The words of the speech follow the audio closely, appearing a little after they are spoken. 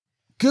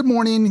Good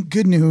morning,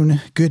 good noon,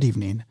 good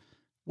evening.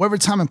 Whatever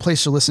time and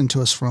place you're listening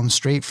to us from,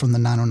 straight from the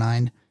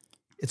 909.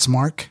 It's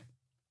Mark,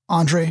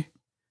 Andre,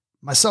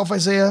 myself,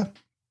 Isaiah,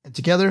 and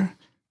together,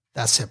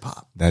 that's hip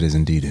hop. That is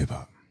indeed hip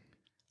hop.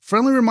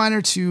 Friendly reminder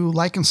to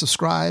like and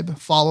subscribe,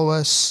 follow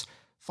us,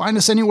 find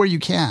us anywhere you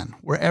can.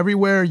 We're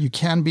everywhere you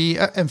can be.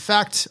 In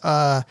fact,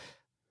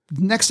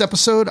 next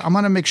episode, I'm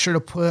going to make sure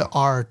to put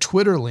our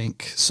Twitter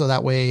link so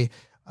that way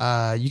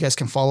you guys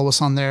can follow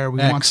us on there. We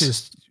want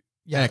to...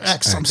 Yeah,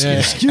 X.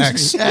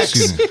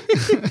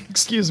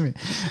 Excuse me.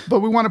 But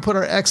we want to put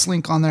our X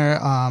link on there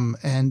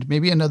and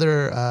maybe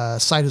another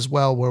site as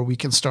well where we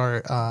can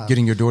start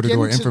getting your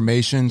door-to-door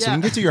information so we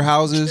can get to your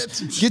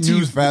houses, get to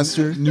you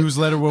faster.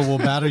 Newsletter where we'll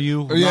batter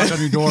you, knock on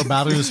your door,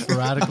 battle you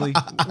sporadically.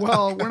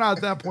 Well, we're not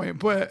at that point,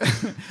 but...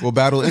 We'll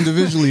battle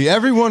individually,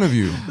 every one of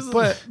you.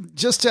 But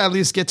just to at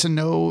least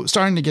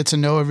starting to get to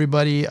know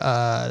everybody,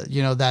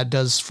 that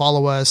does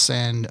follow us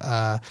and,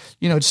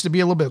 just to be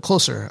a little bit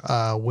closer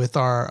with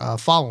our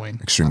following.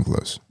 Extreme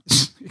close.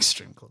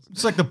 Extreme close.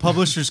 It's like the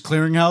Publishers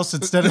Clearinghouse.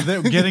 Instead of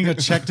them getting a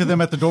check to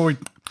them at the door,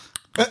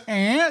 we're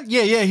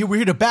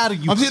here to battle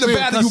you. I'm here to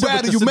battle you,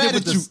 mad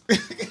at you.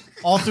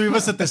 All three of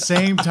us at the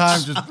same time,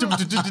 just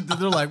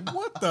they're like,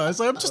 what the? It's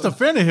like, I'm just a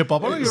fan of hip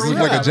hop. It looks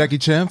like a Jackie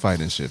Chan fight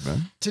and shit,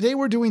 man. Today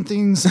we're doing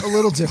things a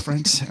little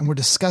different, and we're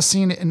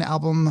discussing an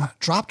album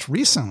dropped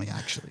recently,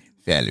 actually.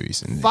 Fairly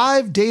recently.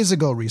 5 days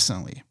ago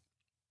recently.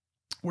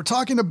 We're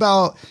talking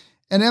about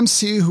an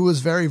MC who is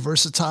very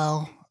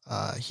versatile.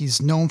 He's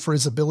known for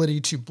his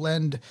ability to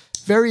blend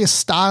various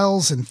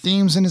styles and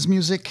themes in his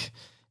music.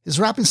 His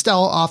rapping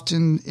style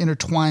often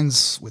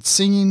intertwines with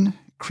singing,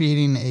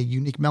 creating a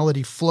unique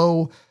melody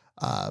flow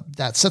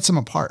that sets him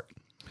apart.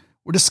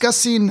 We're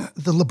discussing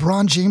the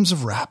LeBron James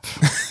of rap,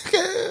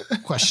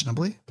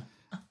 questionably.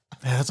 Yeah,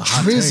 that's a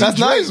hot take. That's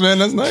nice, man.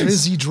 That's nice.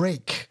 Drizzy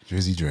Drake.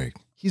 Drizzy Drake.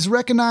 He's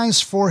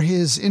recognized for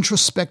his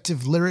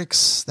introspective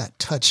lyrics that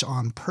touch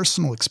on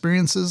personal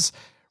experiences,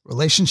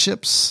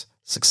 relationships,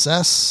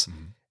 success,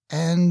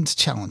 and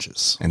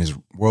challenges. And his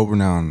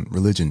world-renowned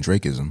religion,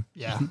 Drakeism.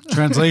 Yeah.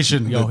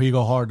 Translation, yo, he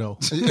go hard though.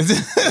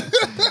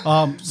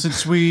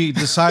 Since we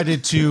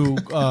decided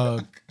to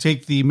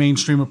take the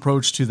mainstream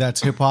approach to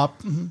that's hip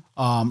hop,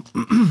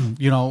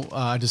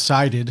 I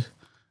decided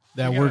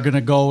that we're gonna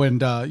go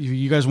and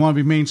you guys want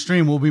to be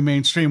mainstream, we'll be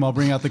mainstream. I'll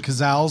bring out the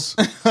Kazals.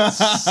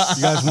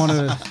 You guys want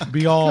to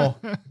be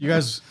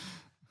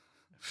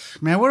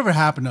man, whatever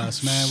happened to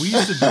us, man? We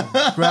used to do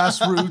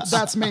grassroots.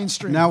 That's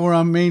mainstream. Now we're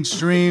on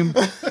mainstream,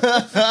 doing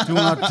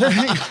our thing.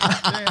 Dang,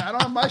 I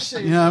don't have my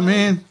shades. You know what I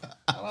mean?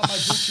 I don't have my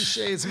Gucci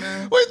shades,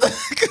 man.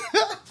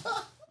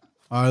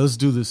 All right, let's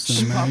do this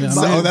thing, man. You know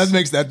So what I mean? that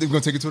makes that we're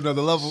gonna take it to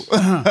another level.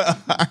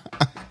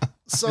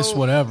 So It's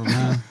whatever,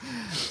 man.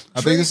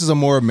 I think this is a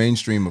more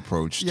mainstream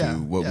approach to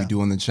what we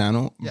do on the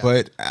channel. Yeah.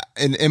 But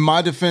in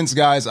my defense,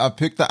 guys, I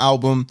picked the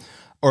album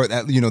or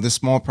this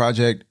small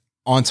project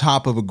on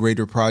top of a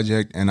greater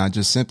project, and I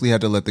just simply had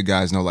to let the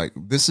guys know, like,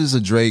 this is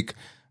a Drake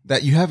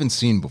that you haven't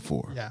seen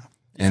before. Yeah.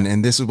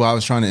 And this is why I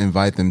was trying to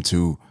invite them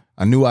to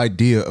a new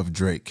idea of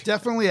Drake.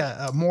 Definitely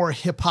a more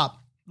hip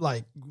hop,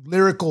 like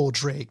lyrical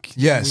Drake.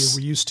 Yes.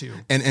 We're used to.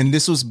 And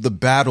this was the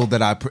battle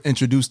that I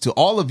introduced to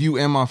all of you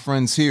and my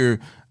friends here.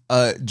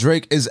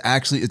 Drake is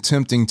actually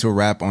attempting to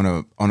rap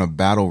on a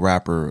battle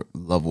rapper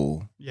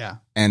level. Yeah.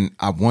 And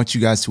I want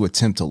you guys to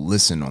attempt to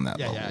listen on that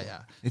level. Yeah.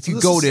 If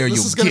you go there, you'll get it.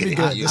 This is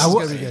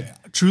gonna be good.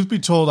 Truth be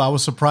told, I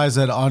was surprised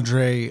that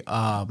Andre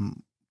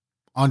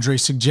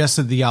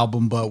suggested the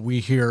album, but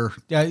we hear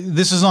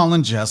this is all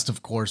in jest,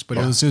 of course, but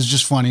it was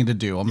just funny to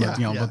do. I'm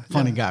a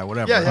funny guy,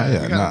 whatever.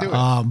 Yeah, you gotta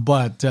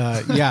do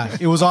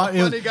it. It was all.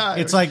 Funny guy.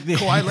 It's like the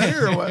Kawhi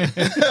Leonard or what?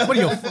 What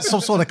are you,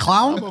 some sort of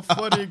clown? I'm a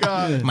funny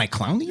guy. Am I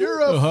clowning you? You're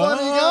a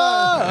funny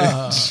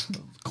guy.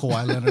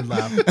 Kawhi Leonard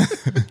laugh.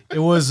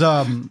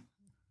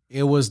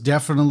 It was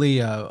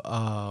definitely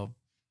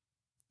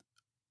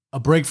a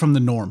break from the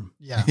norm.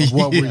 Yeah, of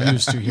what we're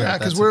used to here. Yeah,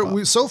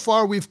 because so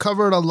far we've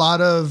covered a lot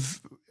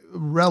of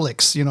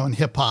relics, in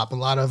hip hop, a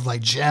lot of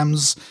like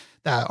gems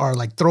that are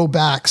like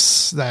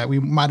throwbacks that we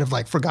might have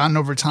like forgotten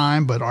over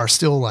time, but are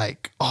still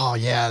like, oh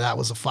yeah, that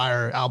was a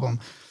fire album.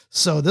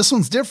 So this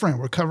one's different.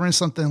 We're covering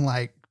something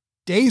like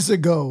days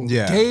ago.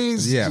 Yeah.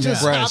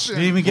 Just fresh.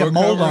 Didn't even get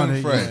mold on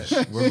it. Fresh.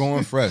 We're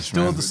going fresh.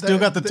 Still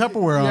got the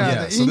Tupperware on.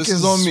 Yeah, So this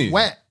is on me.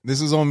 Wet. This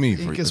is on me.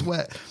 The ink is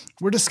wet.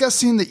 We're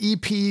discussing the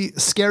EP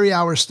Scary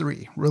Hours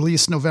 3,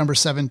 released November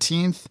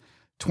 17th,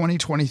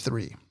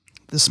 2023.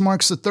 This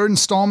marks the third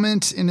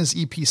installment in his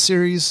EP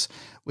series,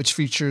 which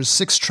features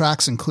 6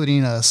 tracks,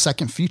 including a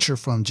second feature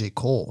from J.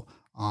 Cole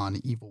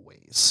on Evil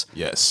Ways.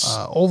 Yes.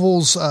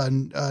 Oval's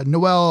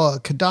Noel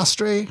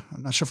Cadastre,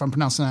 I'm not sure if I'm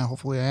pronouncing that,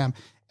 hopefully I am,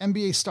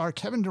 NBA star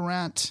Kevin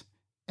Durant,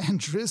 and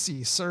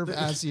Drizzy serve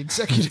as the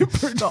executive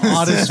producer. The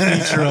oddest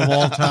feature of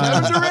all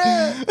time. Kevin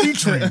Durant.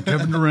 Featuring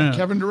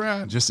Kevin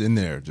Durant. Just in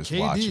there, just KD.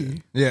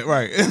 watching. Yeah,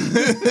 right.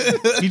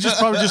 He just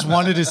probably just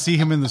wanted to see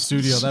him in the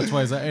studio. That's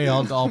why he's like, hey,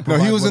 I'll provide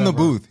No, he was in the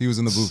whatever. booth. He was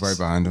in the booth right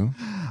behind him.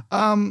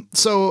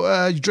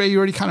 So Dre, you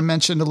already kind of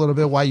mentioned a little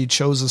bit why you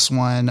chose this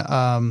one.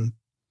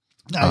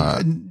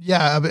 I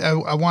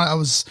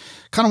was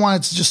kind of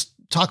wanted to just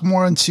talk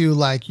more into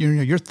like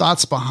your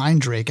thoughts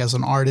behind Drake as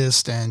an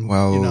artist, and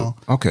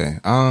okay.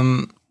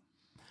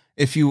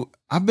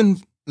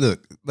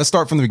 Look, let's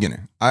start from the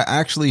beginning. I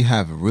actually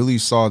have really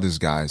saw this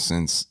guy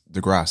since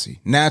Degrassi,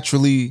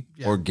 naturally,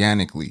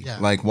 organically,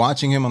 like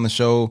watching him on the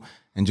show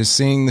and just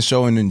seeing the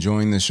show and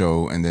enjoying the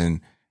show. And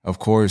then, of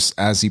course,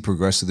 as he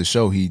progressed to the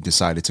show, he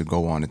decided to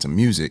go on into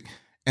music.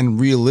 And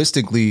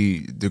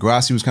realistically,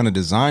 Degrassi was kind of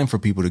designed for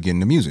people to get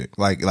into music.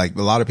 Like a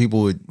lot of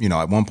people would,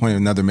 at one point or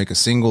another make a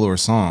single or a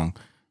song,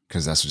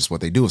 because that's just what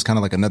they do. It's kind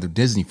of like another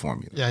Disney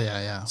formula.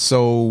 Yeah.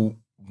 So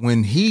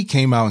when he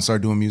came out and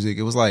started doing music,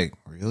 it was like,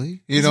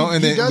 really?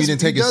 And then we didn't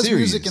take it serious. He does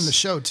music in the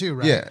show too,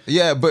 right?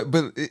 Yeah,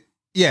 but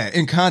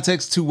in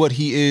context to what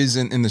he is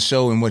in the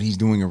show and what he's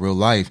doing in real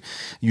life,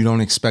 you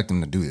don't expect him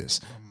to do this.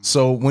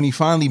 So when he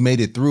finally made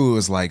it through, it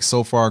was like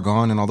So Far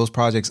Gone and all those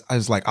projects. I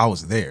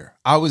was there.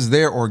 I was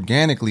there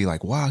organically,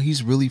 like, wow,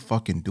 he's really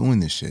fucking doing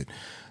this shit.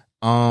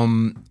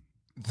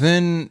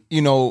 Then,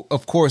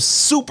 of course,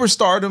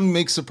 superstardom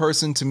makes a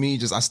person, to me,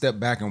 I step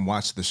back and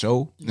watch the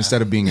show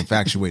instead of being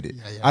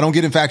infatuated. I don't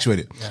get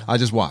infatuated. I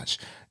just watch.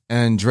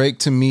 And Drake,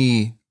 to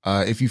me,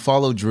 if you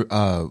follow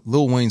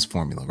Lil Wayne's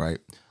formula, right?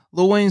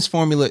 Lil Wayne's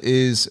formula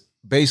is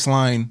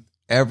baseline,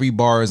 every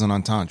bar is an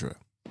entendre.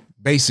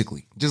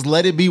 Basically, just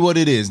let it be what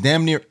it is.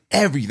 Damn near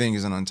everything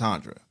is an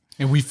entendre.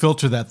 And we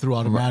filter that through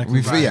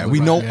automatically. We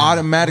know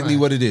automatically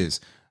what it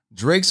is.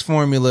 Drake's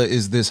formula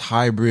is this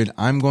hybrid.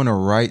 I'm going to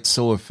write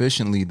so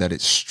efficiently that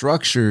it's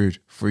structured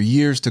for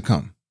years to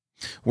come.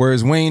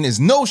 Whereas Wayne is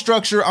no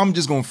structure. I'm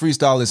just going to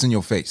freestyle this in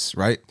your face,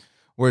 right?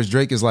 Whereas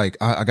Drake is like,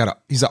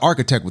 he's an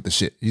architect with the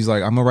shit. He's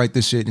like, I'm going to write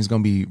this shit and it's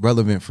going to be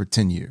relevant for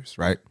 10 years,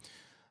 right?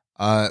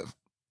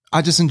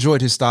 I just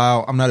enjoyed his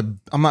style. I'm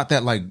not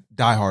that like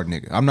diehard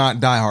nigga. I'm not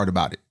diehard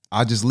about it.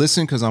 I just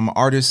listen because I'm an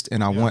artist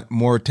and I want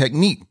more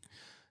technique.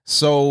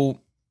 So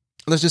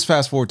let's just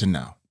fast forward to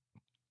now.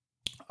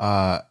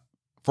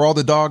 For All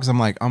the Dogs, I'm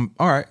like, all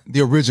right.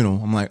 The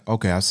original, I'm like,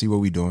 okay, I see what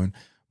we doing.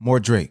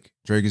 More Drake.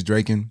 Drake is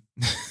Draking.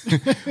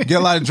 Get a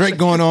lot of Drake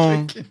going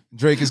on.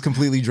 Drake is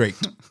completely Drake.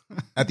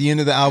 At the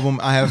end of the album,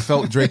 I have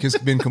felt Drake has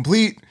been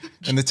complete,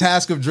 and the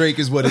task of Drake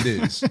is what it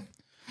is.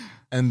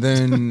 And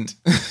then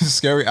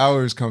Scary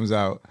Hours comes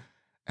out,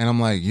 and I'm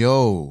like,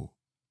 yo,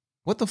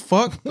 what the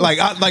fuck?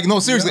 No,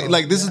 seriously.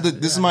 This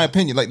is my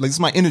opinion. Like, this is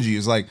my energy.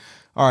 It's like,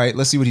 all right,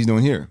 let's see what he's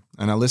doing here.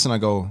 And I listen, I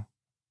go,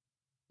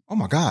 oh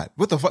my God,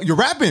 what the fuck? You're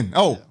rapping.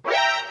 Oh,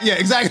 yeah,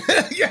 exactly.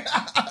 Yeah.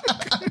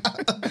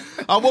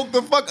 I woke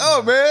the fuck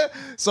up, man.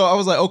 So I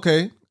was like,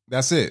 okay,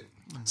 that's it.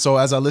 So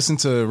as I listened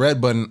to Red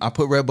Button, I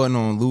put Red Button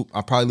on loop.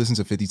 I probably listened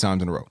to 50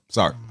 times in a row.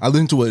 Sorry. I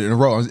listened to it in a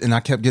row, and I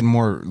kept getting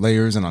more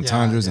layers and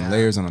entendres and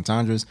layers and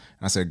entendres.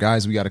 And I said,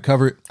 guys, we got to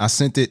cover it. I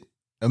sent it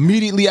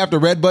immediately after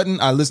Red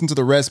Button. I listened to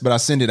the rest, but I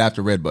sent it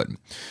after Red Button.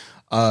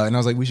 And I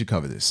was like, we should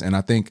cover this. And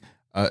I think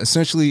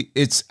essentially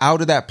it's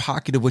out of that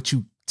pocket of what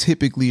you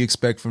typically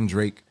expect from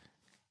Drake.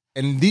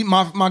 And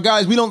my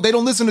guys, they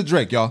don't listen to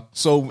Drake, y'all.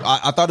 So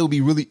I thought it would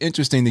be really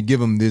interesting to give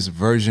them this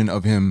version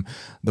of him,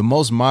 the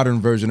most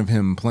modern version of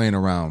him playing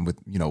around with,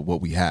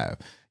 what we have.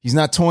 He's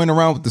not toying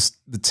around with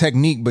the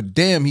technique, but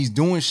damn, he's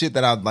doing shit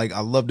that I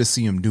love to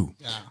see him do.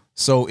 Yeah.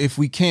 So if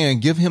we can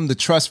give him the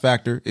trust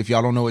factor, if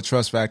y'all don't know what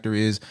trust factor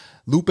is,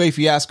 Lupe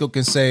Fiasco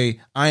can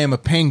say, I am a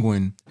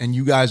penguin, and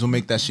you guys will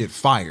make that shit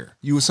fire.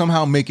 You will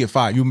somehow make it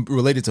fire. You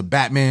relate it to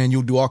Batman.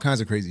 You'll do all kinds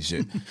of crazy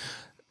shit.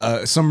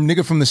 Some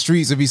nigga from the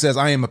streets, if he says,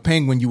 I am a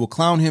penguin, you will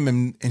clown him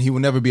and he will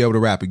never be able to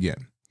rap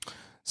again.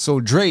 So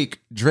Drake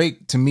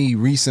to me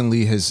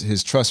recently,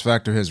 his trust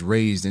factor has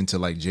raised into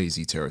like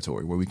Jay-Z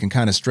territory where we can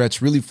kind of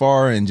stretch really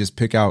far and just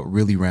pick out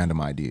really random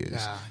ideas.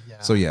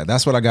 Yeah. So yeah,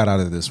 that's what I got out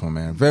of this one,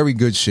 man. Very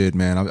good shit,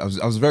 man. I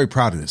was very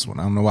proud of this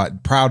one. I don't know why.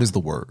 Proud is the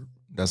word.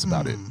 That's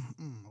about it.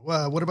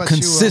 Well, what about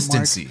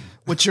consistency? You, Mark?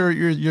 What's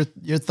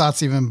your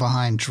thoughts even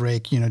behind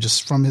Drake?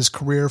 just from his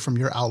career, from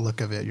your outlook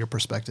of it, your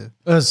perspective.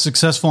 A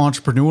successful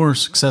entrepreneur,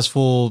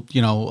 successful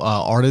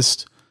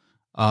artist.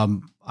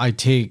 I'm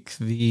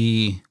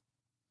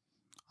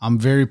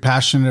very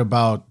passionate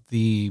about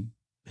the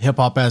hip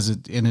hop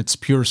in its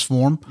purest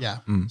form. Yeah.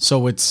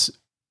 So it's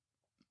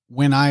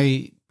when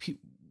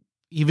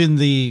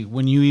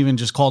when you even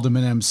just called him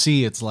an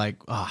MC, it's like,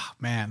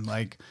 man,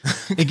 like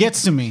it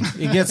gets to me.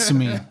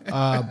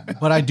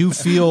 But I do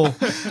feel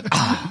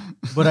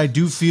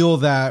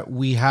that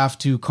we have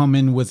to come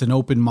in with an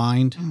open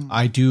mind.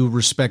 I do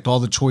respect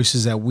all the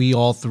choices that we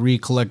all three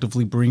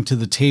collectively bring to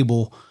the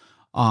table.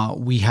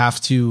 We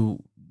have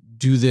to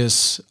do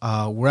this.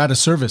 We're at a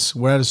service.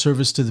 We're at a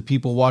service to the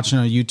people watching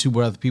on YouTube.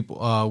 We're at the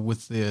people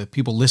with the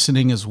people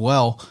listening as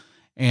well.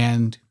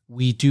 And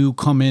we do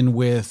come in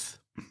with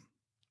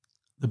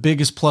the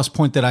biggest plus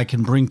point that I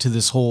can bring to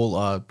this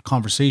whole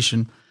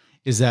conversation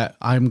is that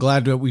I'm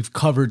glad that we've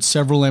covered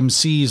several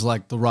MCs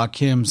like the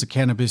Rakims, the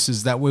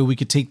Cannabises. That way we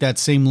could take that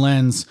same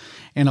lens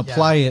and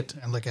apply it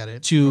and look at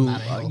it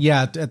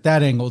at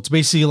that angle. It's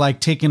basically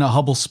like taking a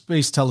Hubble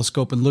Space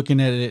Telescope and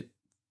looking at it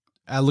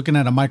looking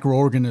at a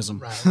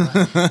microorganism.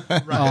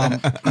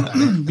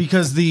 Right.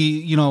 Because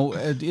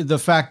the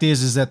fact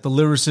is that the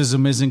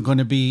lyricism isn't going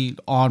to be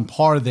on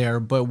par there,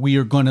 but we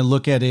are going to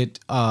look at it.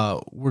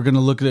 We're going to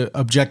look at it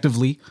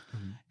objectively,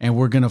 and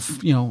we're going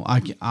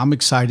to, I'm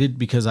excited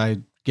because I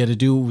get to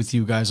do it with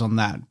you guys on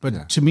that.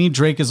 But to me,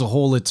 Drake as a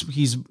whole,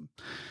 he's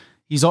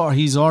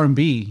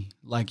R&B.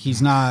 Like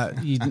he's not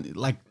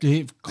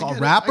a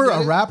rapper.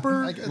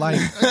 Like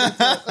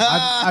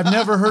I've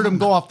never heard him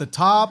go off the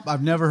top.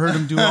 I've never heard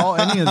him do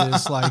any of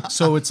this. Like,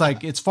 so it's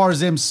like, as far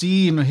as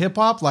MC and hip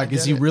hop, like,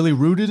 is he really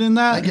rooted in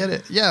that? I get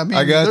it. Yeah. I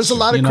mean, there's a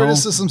lot of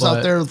criticisms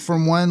out there.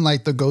 From one,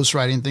 like the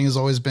ghostwriting thing has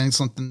always been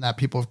something that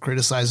people have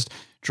criticized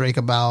Drake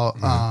about.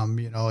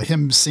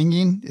 Him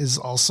singing is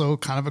also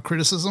kind of a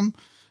criticism.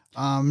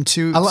 I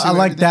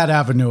like that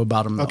avenue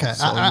about him though. Okay.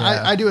 So,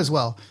 I do as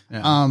well.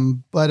 Yeah.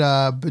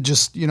 But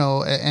just,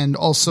 and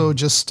also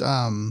just,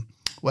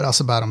 what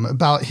else about him?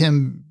 About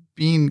him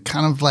being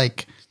kind of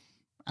like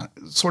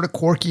sort of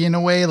quirky in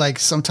a way. Like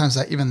sometimes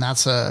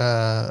that's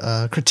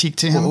a critique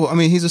to him. Well, I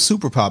mean, he's a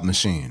super pop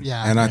machine.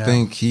 Yeah. And I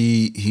think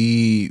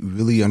he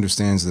really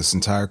understands this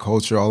entire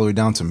culture, all the way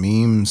down to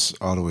memes,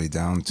 all the way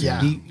down to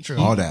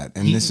all that.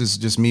 And this is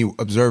just me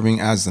observing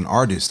as an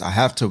artist.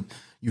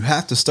 You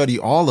have to study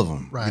all of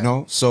them,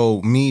 right.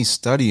 So me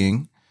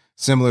studying,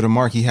 similar to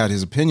Mark, he had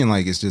his opinion.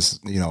 Like, it's just,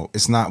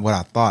 it's not what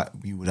I thought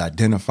we would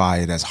identify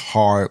it as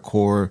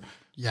hardcore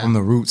from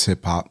the roots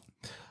hip hop.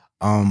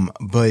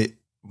 But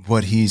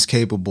what he's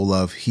capable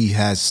of, he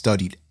has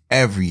studied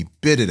every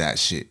bit of that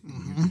shit.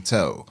 You can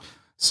tell.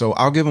 So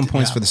I'll give him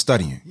points for the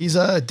studying. He's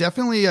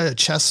definitely a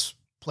chess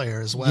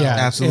player as well. Yeah,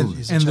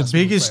 absolutely. And the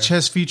biggest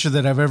chess feature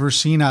that I've ever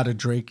seen out of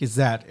Drake is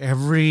that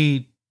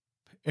every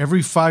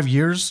 5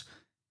 years,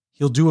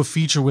 he'll do a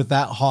feature with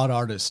that hot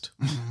artist.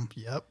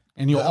 Yep.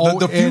 And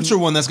the future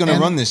one that's going to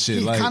run this shit.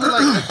 He kind of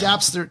like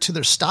adapts to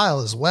their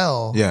style as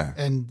well. Yeah.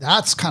 And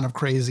that's kind of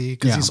crazy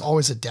because he's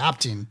always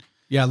adapting.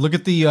 Yeah, look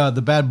at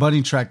the Bad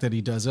Bunny track that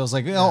he does. I was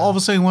like, all of a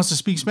sudden he wants to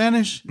speak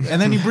Spanish,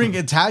 and then he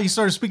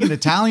started speaking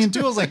Italian too.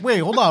 I was like, wait,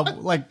 hold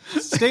on, like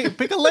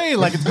pick a lane,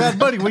 like it's Bad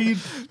Bunny. What are you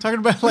talking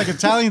about, like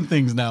Italian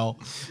things now?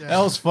 Yeah. That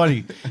was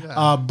funny,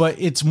 but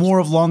it's more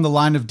along the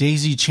line of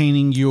daisy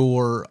chaining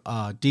your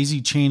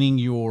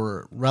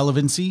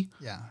relevancy,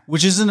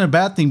 which isn't a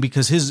bad thing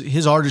because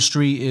his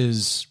artistry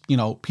is,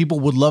 people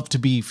would love to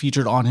be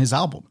featured on his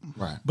album,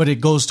 right? But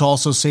it goes to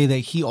also say that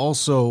he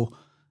also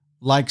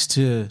likes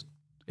to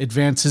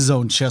advance his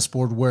own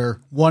chessboard where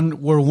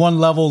one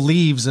level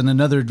leaves and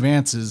another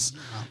advances.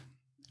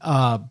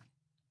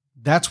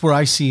 That's where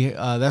I see,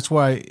 that's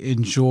where I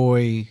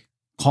enjoy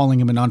calling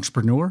him an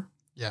entrepreneur.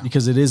 Yeah.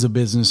 Because it is a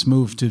business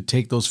move to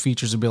take those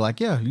features and be like,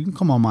 yeah, you can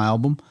come on my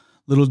album.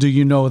 Little do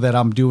you know that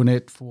I'm doing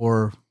it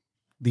for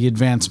the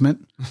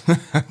advancement,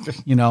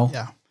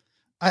 Yeah.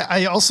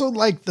 I also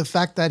like the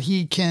fact that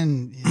he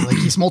can, like,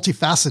 he's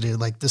multifaceted.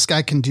 Like, this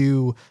guy can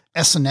do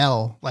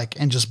SNL, like,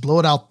 and just blow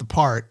it out the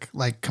park,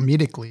 like,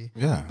 comedically.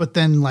 Yeah. But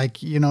then, like,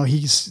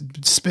 he's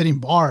spitting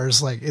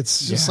bars. Like,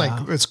 it's just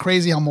like, it's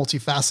crazy how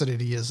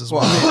multifaceted he is as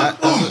well.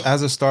 I mean,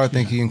 as a star, I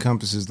think he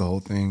encompasses the whole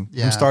thing.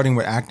 Yeah. Him starting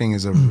with acting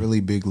is a really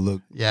big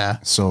look. Yeah.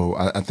 So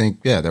I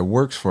think, that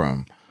works for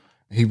him.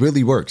 He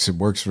really works. It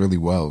works really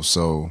well.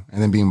 So,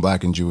 and then being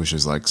black and Jewish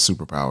is like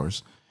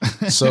superpowers.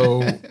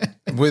 So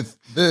with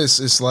this,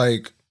 it's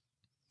like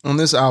on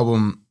this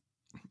album,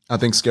 I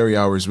think Scary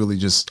Hours really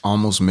just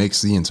almost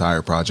makes the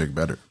entire project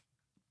better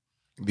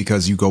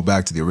because you go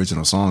back to the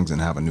original songs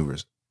and have a new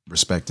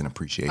respect and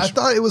appreciation. I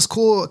thought it was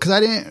cool because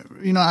I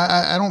didn't,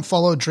 I don't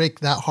follow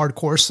Drake that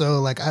hardcore.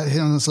 So like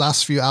in his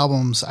last few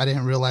albums, I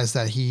didn't realize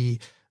that he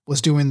was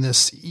doing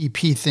this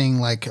EP thing,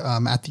 like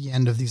at the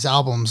end of these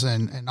albums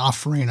and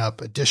offering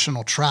up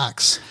additional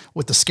tracks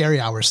with the Scary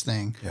Hours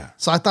thing. Yeah.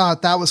 So I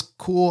thought that was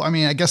cool. I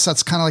mean, I guess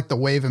that's kind of like the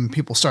wave and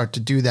people start to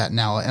do that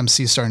now.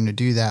 MC's starting to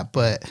do that,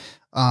 but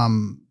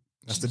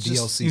that's the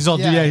DLC. He's all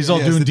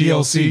doing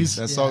DLCs.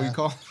 That's all we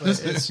call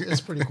it.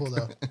 It's pretty cool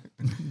though.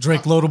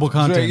 Drake loadable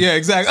content. Yeah,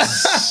 exactly.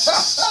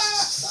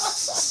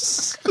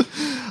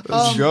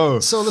 Let's go.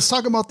 So let's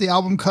talk about the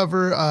album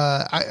cover.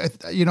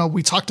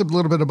 We talked a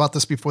little bit about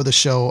this before the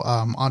show.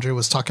 Andre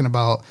was talking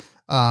about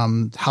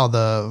how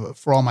the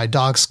For All My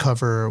Dogs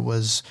cover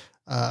was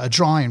a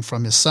drawing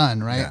from his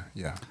son, right?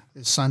 Yeah.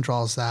 His son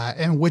draws that,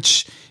 and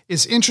which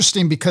is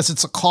interesting because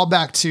it's a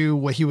callback to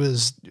what he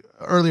was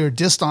earlier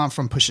dissed on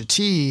from Pusha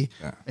T,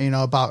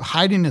 about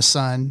hiding his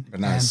son. But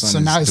now his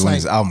son is doing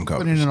his album cover,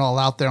 putting it all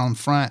out there on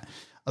front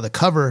of the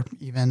cover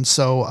even.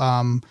 So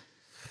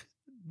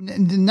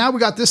now we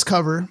got this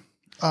cover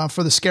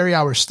for the Scary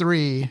Hours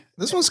 3.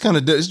 This one's kind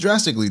of it's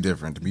drastically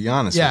different, to be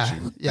honest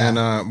with you. Yeah.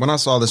 And when I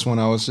saw this one,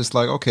 I was just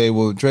like, okay,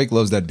 well, Drake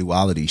loves that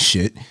duality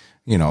shit,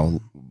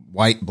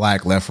 white,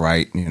 black, left,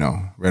 right,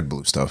 red,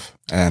 blue stuff.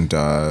 And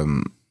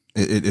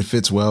it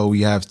fits well.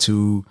 We have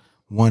two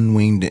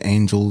one-winged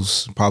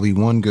angels, probably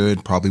one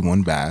good, probably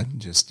one bad,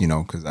 just,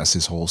 because that's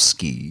his whole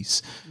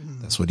skis.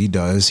 That's what he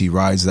does. He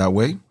rides that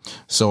way.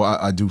 So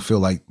I do feel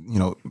like,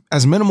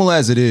 as minimal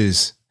as it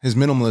is, his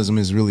minimalism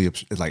is really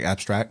like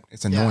abstract.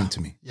 It's annoying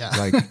to me. Yeah.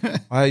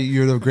 Like,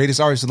 you're the greatest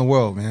artist in the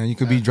world, man. You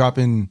could be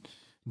dropping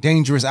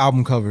dangerous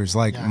album covers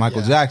like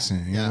Michael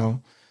Jackson, you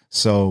know?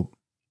 So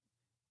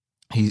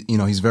he's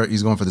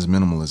going for this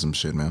minimalism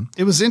shit, man.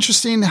 It was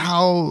interesting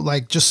how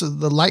like just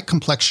the light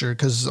complexure,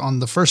 because on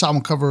the first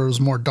album cover it was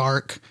more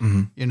dark.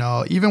 You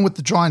know, even with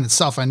the drawing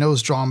itself, I know it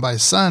was drawn by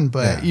his son,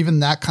 but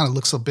even that kind of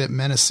looks a bit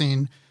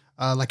menacing.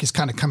 Like he's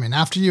kind of coming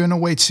after you in a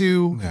way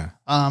too. Yeah.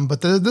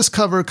 But this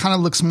cover kind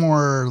of looks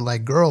more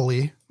like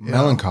girly,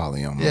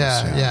 melancholy almost.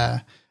 Yeah.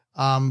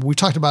 We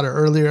talked about it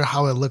earlier,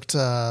 how it looked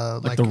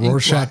like the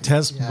Rorschach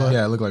test. Yeah. But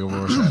it looked like a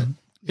Rorschach.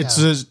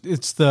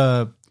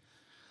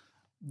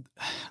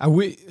 I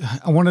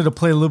wanted to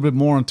play a little bit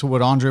more into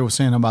what Andre was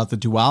saying about the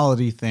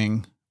duality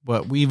thing,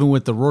 but even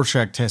with the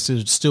Rorschach test, it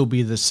would still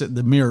be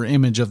the mirror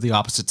image of the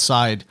opposite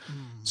side.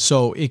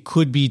 So it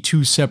could be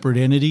two separate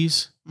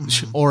entities,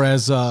 or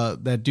as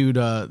that dude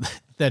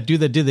that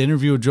did the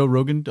interview with Joe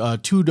Rogan,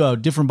 two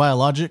different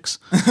biologics.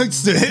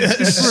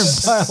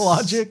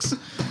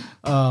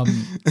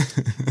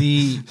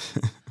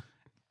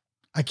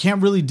 I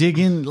can't really dig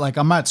in. Like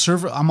I'm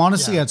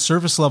honestly at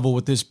surface level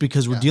with this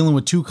because we're dealing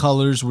with two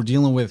colors. We're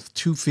dealing with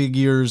two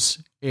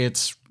figures.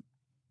 It's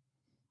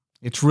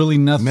really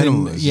nothing.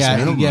 Minimalist.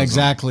 Yeah,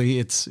 exactly.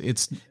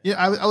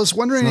 I was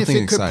wondering if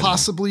it could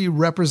possibly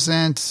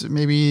represent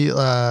maybe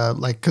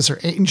because they're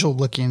angel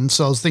looking.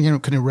 So I was thinking,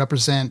 could it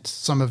represent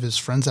some of his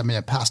friends that may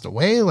have passed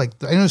away? Like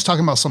I know he was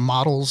talking about some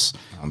models.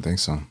 I don't think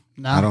so.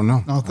 No, I don't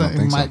know.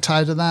 It might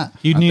tie to that.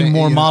 You'd need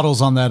more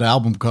models on that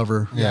album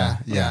cover. Yeah.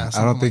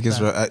 I don't think it's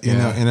you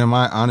know. And in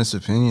my honest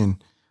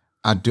opinion,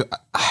 I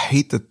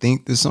hate to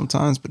think this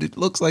sometimes, but it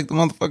looks like the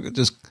motherfucker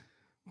just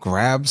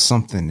grabs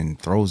something and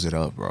throws it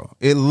up, bro.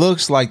 It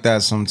looks like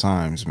that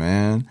sometimes,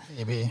 man.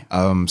 Maybe.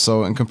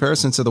 So in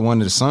comparison to the one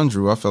that his son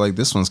drew, I feel like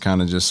this one's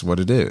kind of just what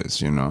it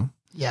is, you know.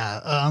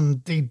 Yeah.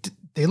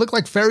 They look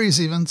like fairies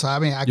even. So I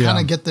mean, I kind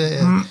of get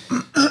the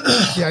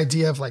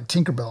idea of like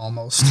Tinkerbell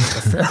almost, like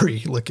a fairy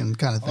looking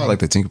kind of thing. I like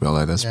the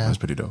Tinkerbell. That's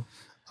pretty dope.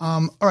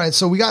 All right,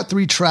 so we got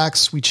 3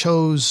 tracks. We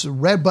chose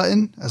Red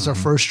Button as our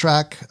first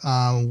track,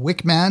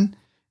 Wickman,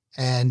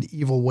 and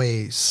Evil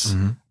Ways.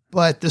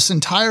 But this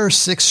entire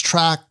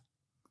 6-track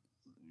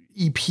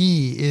EP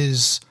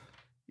is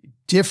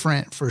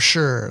different for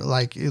sure.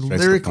 Like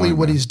lyrically,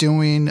 what he's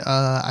doing,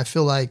 I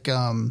feel like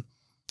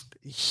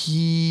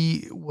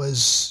he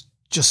was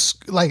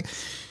just like,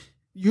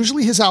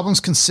 usually his albums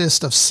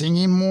consist of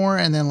singing more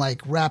and then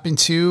like rapping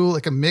too,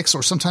 like a mix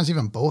or sometimes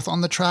even both on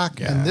the track.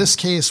 Yeah. In this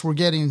case, we're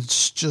getting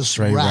just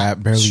straight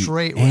rap, barely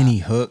straight any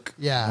rap. hook.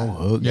 Yeah. No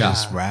hook,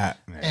 just rap.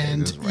 Man.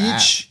 And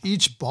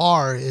each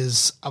bar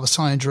is, I was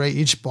telling Dre,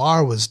 each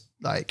bar was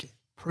like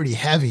pretty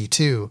heavy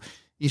too.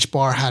 Each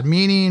bar had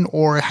meaning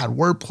or it had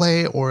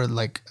wordplay or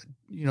like,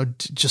 you know,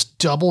 just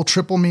double,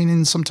 triple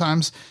meaning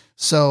sometimes.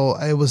 So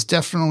it was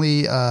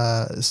definitely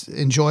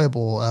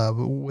enjoyable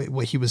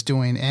what he was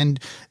doing. And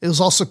it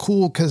was also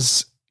cool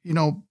because, you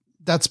know,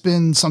 that's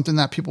been something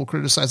that people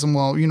criticize him.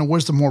 Well, you know,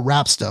 where's the more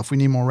rap stuff? We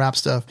need more rap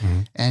stuff.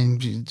 And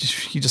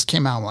he just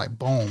came out like,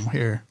 boom,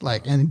 here.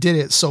 Like, and did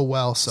it so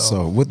well.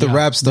 So with the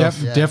rap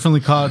stuff. Definitely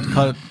caught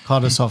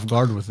us off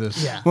guard with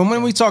this. Yeah. Well,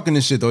 when we talking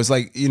this shit, though, it's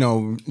like, you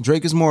know,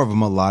 Drake is more of a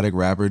melodic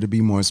rapper. To be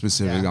more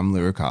specific, I'm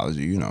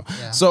lyricology, you know.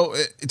 Yeah. So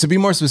to be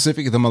more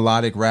specific, the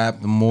melodic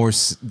rap, the more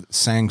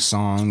sang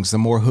songs, the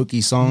more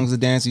hooky songs, the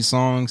dancey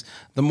songs,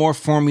 the more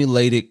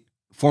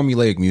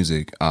formulaic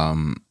music.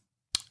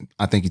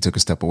 I think he took a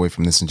step away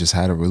from this and just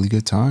had a really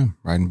good time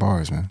writing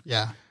bars, man.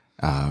 Yeah.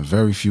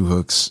 Very few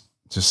hooks.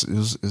 It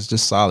was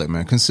just solid,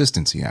 man.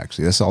 Consistency,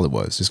 actually. That's all it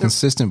was. Just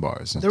consistent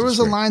bars. There was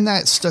a line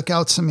that stuck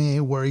out to me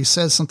where he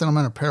said something, I'm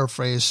going to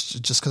paraphrase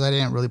just because I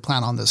didn't really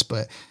plan on this,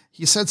 but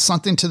he said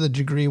something to the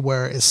degree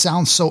where it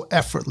sounds so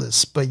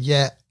effortless, but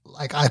yet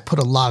like I put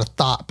a lot of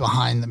thought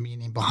behind the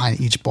meaning behind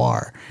each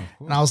bar.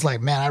 And I was like,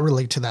 man, I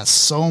relate to that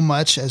so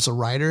much as a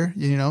writer,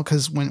 you know,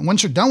 because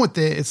once you're done with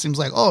it, it seems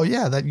like, oh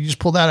yeah, that you just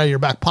pull that out of your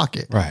back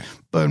pocket. Right.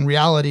 But in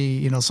reality,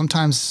 you know,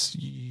 sometimes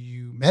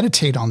you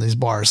meditate on these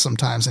bars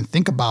sometimes and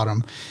think about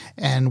them.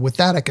 And with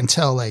that, I can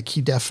tell like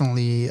he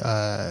definitely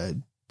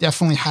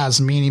has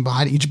meaning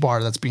behind each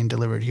bar that's being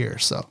delivered here.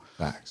 So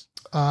facts.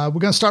 We're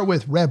going to start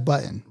with Red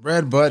Button.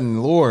 Red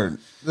Button, Lord,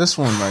 this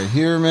one right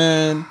here,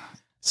 man.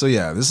 So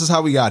yeah, this is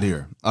how we got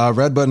here.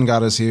 Red Button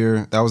got us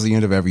here. That was the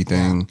end of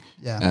everything.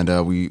 Yeah.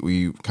 And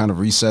we kind of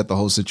reset the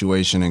whole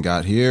situation and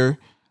got here.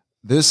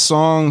 This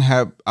song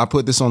I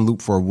put this on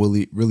loop for a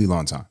really, really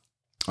long time.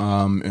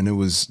 And it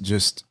was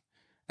just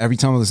every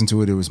time I listened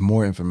to it, it was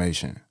more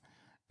information.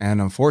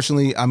 And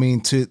unfortunately, I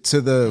mean, to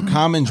the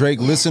common Drake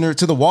listener,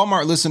 to the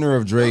Walmart listener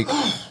of Drake,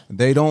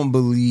 they don't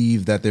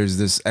believe that there's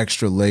this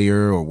extra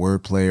layer or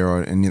wordplay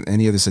or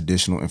any of this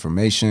additional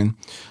information.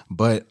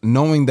 But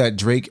knowing that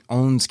Drake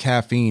owns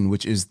Caffeine,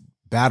 which is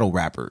battle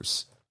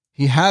rappers,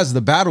 he has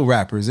the battle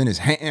rappers in his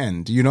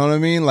hand. You know what I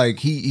mean? Like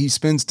he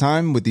spends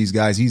time with these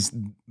guys. He's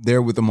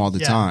there with them all the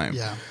time.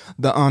 Yeah.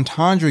 The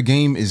entendre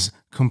game is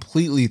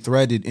completely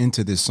threaded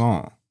into this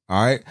song.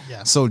 All right.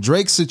 Yeah. So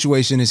Drake's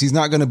situation is he's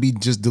not going to be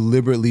just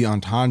deliberately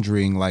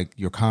entendring like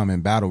your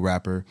common battle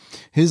rapper.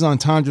 His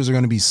entendres are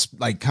going to be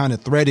like kind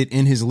of threaded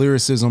in his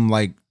lyricism,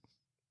 like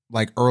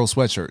Earl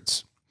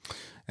sweatshirts.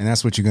 And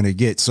that's what you're going to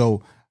get.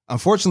 So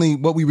unfortunately,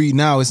 what we read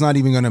now is not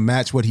even going to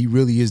match what he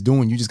really is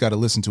doing. You just got to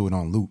listen to it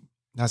on loop.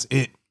 That's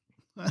it.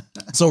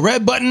 So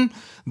Red Button,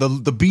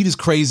 the beat is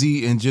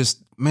crazy and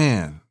just,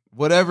 man,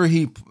 whatever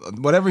he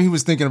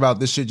was thinking about,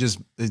 this shit just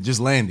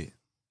landed.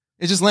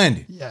 It just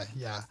landed. Yeah.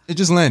 It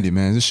just landed,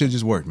 man. This shit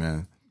just worked,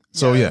 man.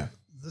 So yeah.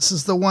 This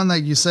is the one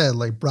that you said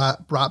like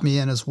brought me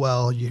in as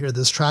well. You hear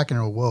this track and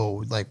you're,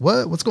 whoa, like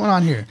what's going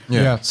on here?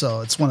 Yeah.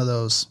 So it's one of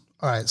those.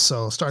 All right,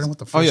 so starting with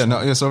the first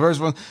one. So verse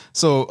 1.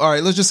 So, all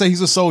right, let's just say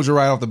he's a soldier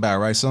right off the bat,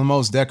 right? So the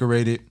most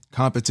decorated,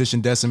 competition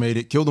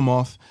decimated, killed him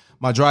off.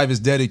 My drive is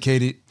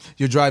dedicated.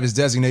 Your drive is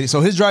designated. So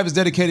his drive is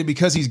dedicated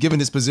because he's given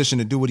his position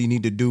to do what he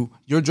need to do.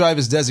 Your drive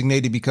is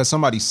designated because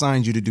somebody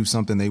signed you to do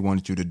something they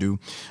wanted you to do.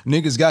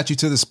 Niggas got you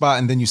to the spot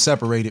and then you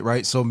separated,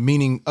 right? So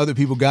meaning other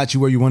people got you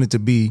where you wanted to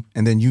be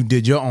and then you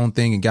did your own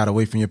thing and got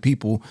away from your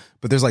people.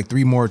 But there's like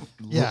 3 more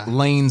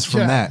lanes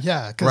from that.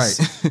 Yeah, because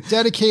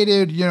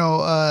dedicated,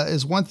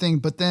 is one thing,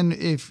 but then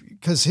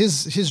because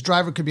his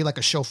driver could be like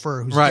a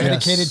chauffeur who's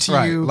dedicated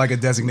to you, like a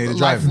designated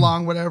driver,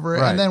 lifelong, whatever.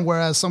 Right. And then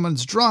whereas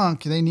someone's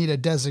drunk, they need a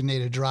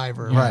designated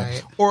driver,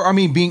 right? Or I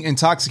mean, being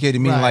intoxicated,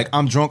 meaning like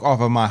I'm drunk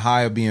off of my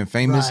high of being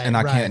famous, and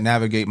I can't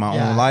navigate my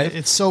own life.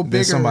 It's so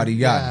big. Somebody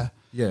got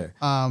it.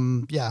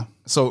 Yeah.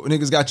 So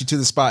niggas got you to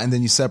the spot, and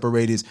then you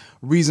separated.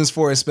 Reasons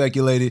for it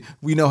speculated.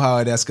 We know how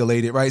it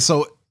escalated, right?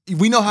 So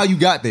we know how you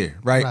got there,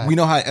 right? We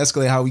know how it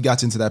escalated, how we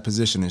got into that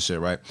position and shit,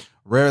 right?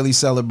 Rarely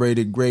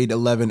celebrated, grade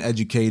 11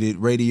 educated,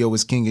 radio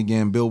is king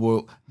again,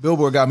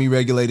 Billboard got me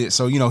regulated.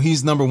 So,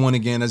 he's number 1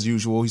 again as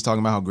usual. He's talking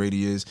about how great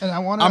he is. And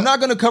I'm not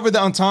going to cover the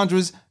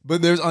entendres,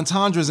 but there's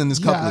entendres in this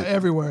couplet.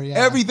 Everywhere,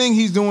 Everything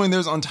he's doing,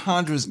 there's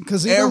entendres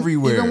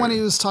everywhere. Even when he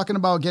was talking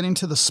about getting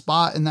to the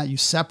spot and that you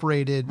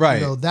separated,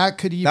 that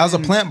could even... That was a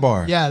plant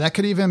bar. Yeah, that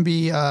could even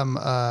be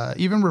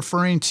even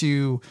referring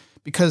to...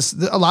 Because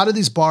a lot of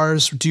these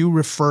bars do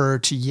refer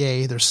to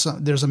Ye. There's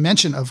a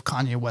mention of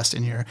Kanye West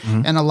in here,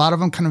 and a lot of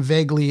them kind of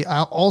vaguely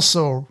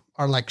also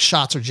are like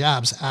shots or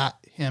jabs at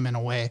him in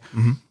a way.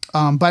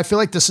 But I feel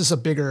like this is a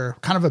bigger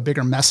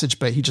message.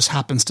 But he just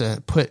happens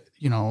to put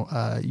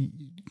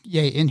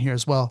Ye in here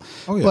as well.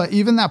 Oh, yeah. But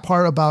even that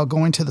part about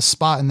going to the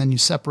spot and then you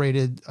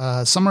separated,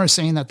 some are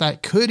saying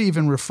that could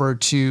even refer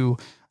to.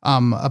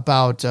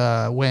 About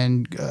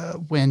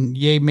when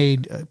Ye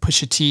made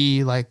Pusha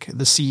T like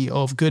the CEO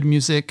of Good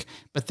Music,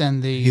 but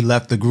then he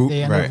left the group.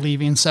 They ended up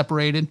leaving,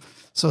 separated.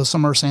 So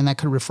some are saying that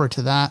could refer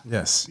to that.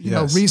 Yes, you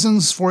know,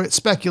 reasons for it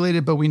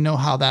speculated, but we know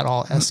how that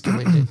all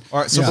escalated. All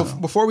right. So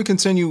before we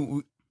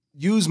continue,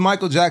 use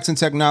Michael Jackson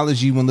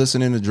technology when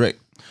listening to Drake.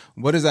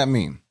 What does that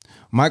mean?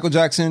 Michael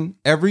Jackson.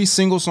 Every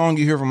single song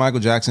you hear from Michael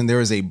Jackson, there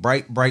is a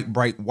bright,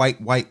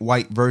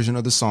 white version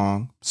of the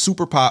song.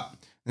 Super pop.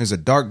 There's a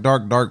dark,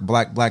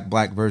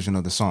 black version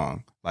of the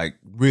song. Like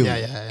really,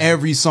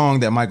 every song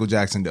that Michael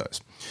Jackson does.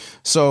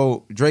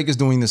 So Drake is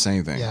doing the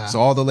same thing. Yeah.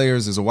 So all the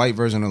layers is a white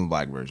version and a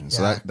black version.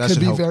 So that could should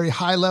be help. very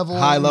high level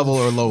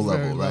or low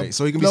level, right?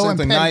 So he can be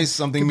something nice,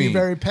 something mean.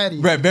 Very petty,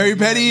 right? Very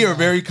petty or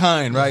very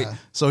kind, right?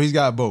 So he's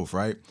got both,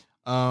 right?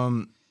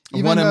 Want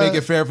to make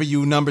it fair for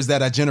you, numbers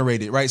that I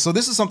generated, right? So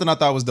this is something I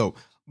thought was dope.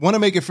 Want to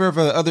make it fair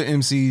for the other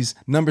MCs,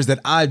 numbers that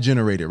I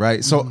generated,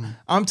 right? So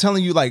I'm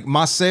telling you, like,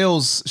 my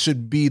sales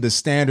should be the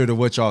standard of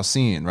what y'all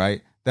seeing,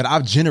 right? That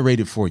I've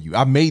generated for you.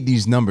 I've made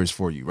these numbers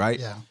for you, right?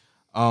 Yeah.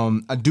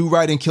 I do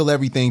right and kill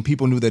everything.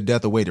 People knew that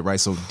death awaited, right?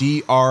 So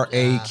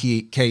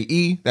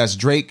DRAKE, that's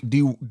Drake.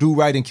 Do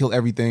right and kill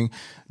everything.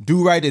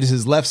 Do right is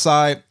his left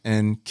side,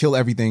 and kill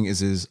everything is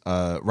his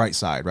right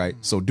side, right?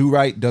 So do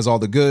right does all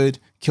the good.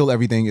 Kill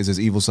everything is his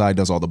evil side,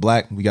 does all the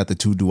black. We got the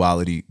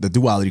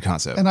duality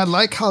concept. And I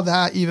like how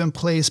that even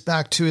plays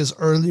back to his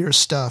earlier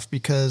stuff,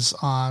 because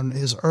on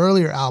his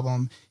earlier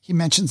album, he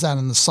mentions that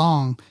in the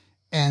song.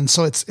 And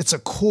so it's a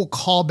cool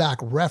callback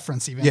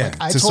reference even. Yeah,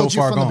 like I told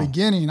you from the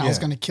beginning I was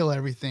going to kill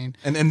everything.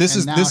 And this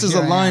is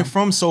a line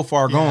from So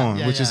Far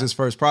Gone, which is his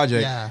first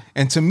project. Yeah.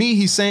 And to me,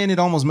 he's saying it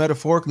almost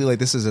metaphorically like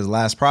this is his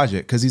last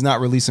project because he's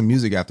not releasing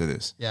music after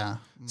this. Yeah.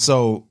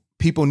 So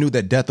people knew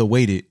that death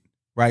awaited,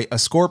 right? A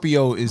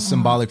Scorpio is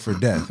symbolic for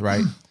death,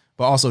 right?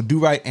 But also do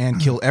right and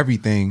kill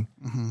everything.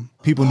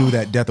 People knew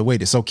that death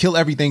awaited. So kill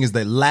everything is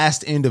the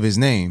last end of his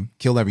name,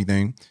 kill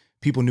everything.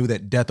 People knew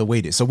that death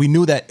awaited. So we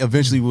knew that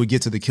eventually we would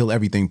get to the kill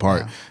everything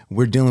part. Yeah.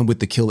 We're dealing with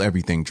the kill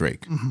everything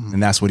Drake.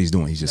 And that's what he's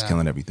doing. He's just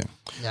killing everything.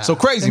 Yeah. So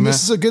crazy, and man.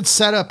 This is a good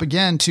setup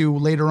again to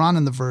later on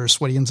in the verse,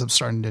 what he ends up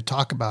starting to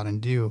talk about and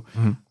do.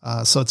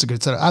 So it's a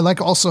good setup. I like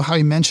also how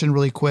he mentioned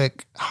really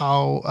quick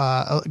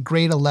how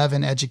grade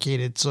 11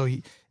 educated. So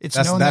it's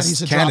known that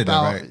he's a Canada,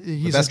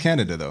 dropout. Right? That's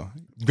Canada though.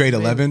 Grade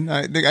 11.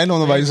 I don't know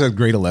nobody says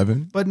grade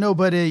 11. But no,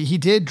 he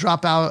did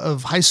drop out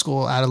of high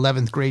school at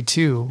 11th grade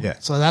too. Yeah.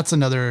 So that's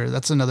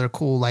another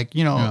cool, like,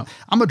 you know,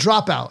 I'm a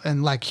dropout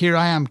and like, here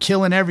I am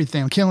killing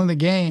everything. I'm killing the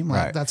game.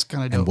 Like that's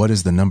kind of dope. And what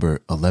does the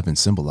number 11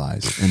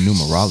 symbolize in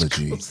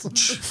numerology?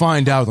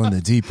 Find out on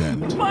the deep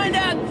end. Find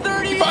out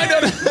 30 Find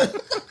out.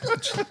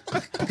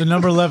 The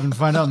number 11,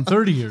 find out in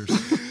 30 years.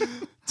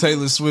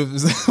 Taylor Swift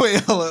is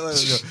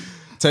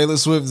Taylor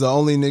Swift is the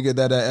only nigga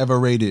that I ever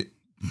rated.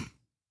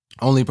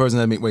 Only person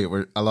that make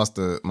I lost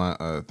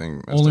my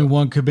thing. Only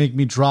one could make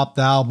me drop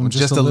the album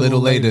just a little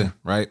later,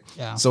 right?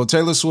 Yeah. So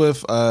Taylor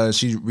Swift,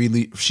 she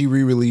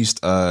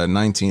re-released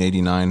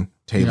 1989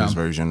 Taylor's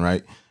version,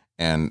 right?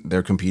 And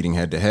they're competing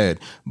head to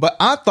head. But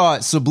I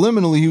thought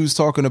subliminally he was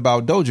talking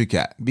about Doja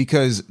Cat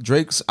because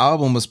Drake's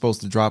album was supposed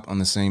to drop on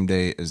the same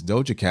day as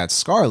Doja Cat's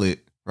Scarlet,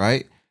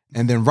 right?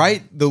 And then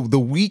the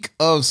week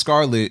of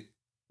Scarlet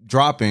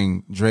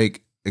dropping,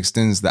 Drake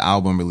extends the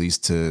album release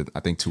to, I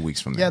think, 2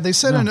 weeks from there. Yeah, they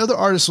said another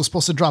artist was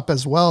supposed to drop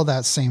as well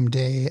that same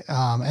day.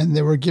 And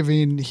they were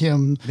giving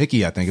him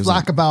Nicki, I think,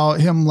 flack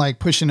about him like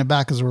pushing it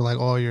back because we're like,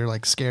 oh, you're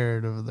like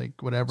scared of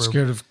like whatever.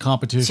 Scared of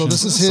competition. So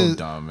this is his so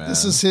dumb, man.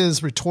 This is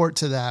his retort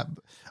to that.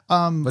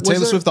 But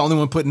Taylor Swift the only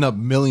one putting up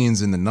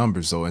millions in the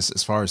numbers. So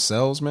as far as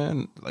sales,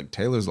 man, like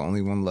Taylor's the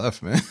only one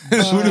left, man.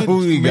 Who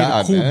we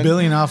got, a cool man?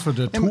 billion off of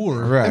the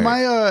tour. Right.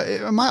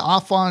 Am I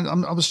off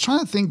on? I was trying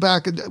to think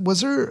back. Was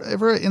there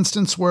ever an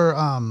instance where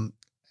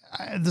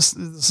this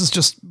is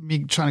just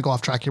me trying to go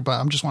off track here, but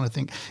I'm just want to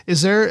think.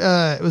 Was there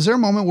a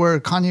moment where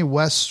Kanye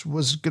West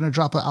was going to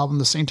drop an album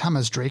the same time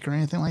as Drake or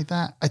anything like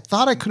that? I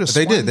thought I could have.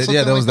 They did.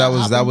 Yeah, that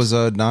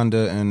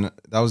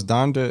was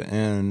Donda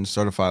and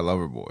Certified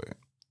Lover Boy.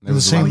 It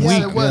was the same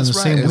week. It was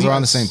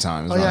around the same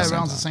time.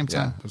 Around the same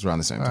time. Yeah, it was around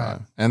the same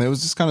time. And it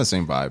was just kind of the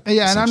same vibe.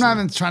 Yeah, and I'm not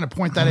even trying to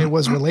point that it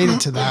was related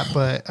to that,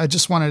 but I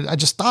just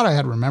thought I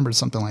had remembered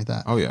something like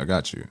that. Oh yeah, I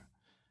got you.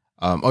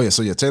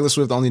 Taylor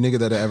Swift, the only nigga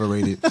that I ever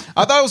rated.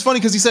 I thought it was funny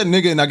because he said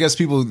nigga, and I guess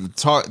people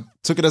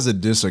took it as a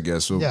diss, I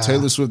guess. So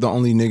Taylor Swift, the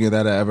only nigga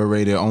that I ever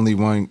rated, only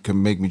one could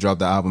make me drop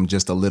the album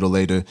just a little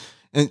later.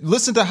 And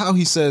listen to how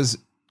he says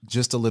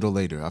just a little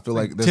later. I feel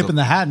like there's tipping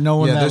the hat,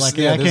 knowing that like,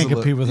 I can't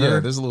compete with her. Yeah,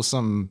 there's a little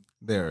something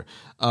there.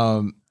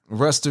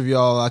 Rest of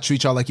y'all, I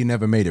treat y'all like you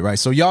never made it, right?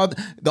 So y'all,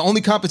 the only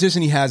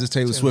competition he has is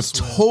Taylor Swift,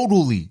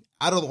 totally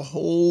out of the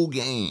whole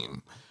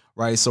game,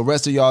 right? So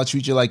rest of y'all,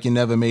 treat you like you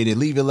never made it.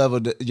 Leave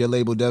your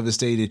label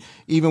devastated.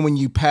 Even when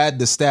you pad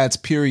the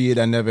stats, period,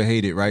 I never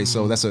hate it, right? Mm-hmm.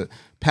 So that's a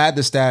pad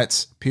the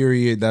stats,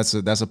 period. That's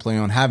a play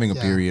on having a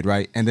period,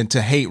 right? And then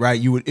to hate, right?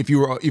 You would if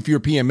you're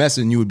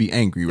PMSing, you would be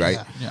angry, right?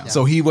 Yeah.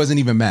 So he wasn't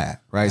even mad,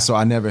 right? Yeah. So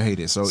I never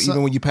hated. So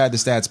even when you pad the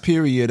stats,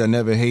 period, I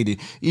never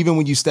hated. Even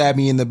when you stab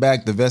me in the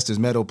back, the vest is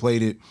metal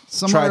plated.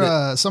 Some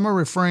are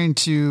referring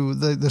to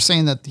they're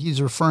saying that he's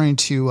referring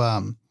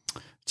to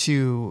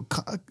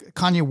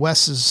Kanye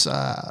West's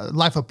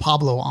Life of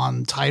Pablo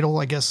on Tidal,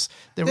 I guess.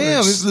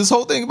 This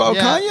whole thing about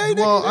Kanye?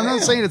 Well, I'm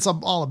not saying it's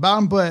all about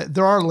him, but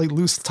there are like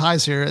loose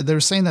ties here. They're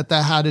saying that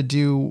had to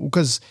do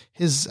because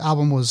his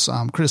album was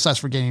criticized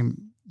for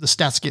getting the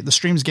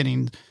streams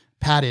getting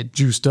padded,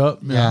 juiced up.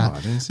 Yeah.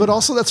 But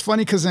also that's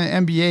funny because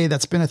in NBA,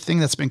 that's been a thing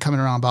that's been coming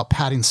around about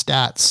padding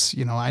stats.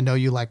 You know, I know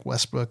you like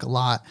Westbrook a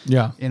lot.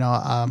 Yeah. You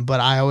know, but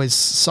I always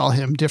saw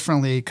him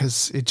differently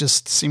because it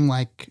just seemed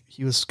like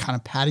he was kind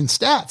of padding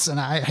stats. And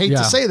I hate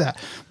to say that,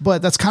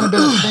 but that's kind of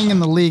been a thing in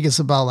the league is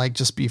about like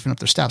just beefing up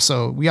their stats.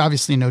 So we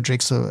obviously know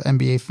Drake's an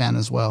NBA fan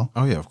as well.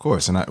 Oh yeah, of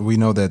course. And we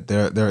know that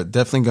they're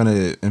definitely going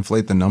to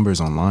inflate the numbers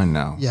online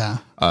now. Yeah.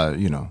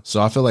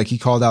 So I feel like he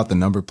called out the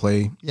number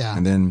play. Yeah.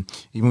 And then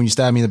even when you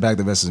stab me in the back,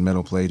 the vest is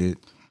metal plated.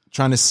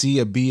 Trying to see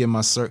a B in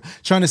my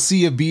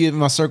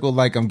circle,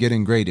 like I'm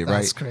getting graded, right?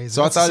 That's crazy.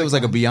 So I thought it was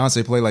like a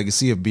Beyonce play, like you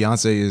see if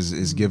Beyonce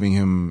is giving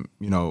him,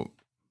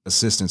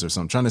 assistance or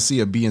something. Trying to see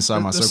a B inside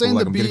my circle,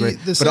 like I'm getting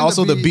graded. But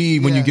also the B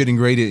when you're getting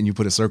graded and you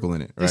put a circle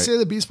in it, right? They say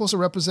the B is supposed to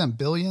represent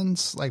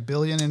billions, like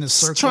billion in his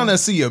circle. Trying to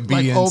see a B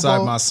like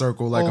inside my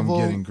circle, like I'm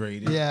getting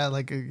graded. Yeah,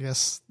 like I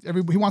guess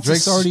he wants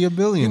Drake's already a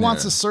billionaire. He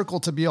wants a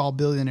circle to be all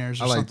billionaires.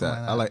 Or I like something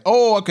that. Like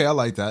that. I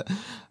like that.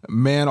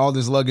 Man, all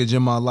this luggage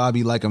in my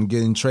lobby, like I'm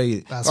getting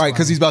traded. All right,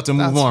 because he's about to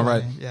move on,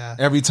 right? Yeah.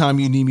 Every time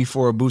you need me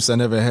for a boost, I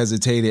never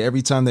hesitated.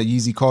 Every time that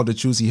Yeezy called the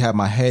truth, he had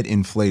my head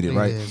inflated,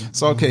 right?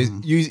 So okay,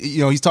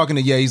 he's talking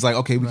to Ye. He's like,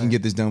 okay, we can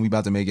get this done. We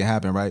about to make it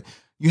happen, right?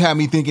 You had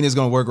me thinking it's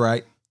gonna work,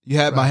 right? You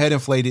had my head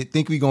inflated.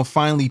 Think we gonna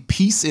finally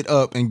piece it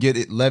up and get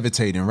it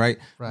levitating, right?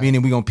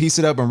 Meaning we gonna piece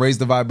it up and raise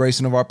the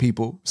vibration of our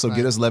people. So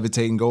get us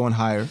levitating, going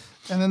higher.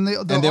 And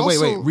then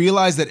wait.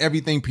 Realize that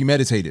everything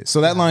premeditated.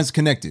 So that line's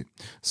connected.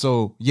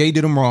 So Ye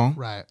did him wrong.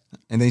 Right.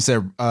 And then he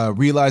said,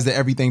 realize that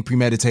everything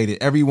premeditated.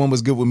 Everyone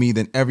was good with me,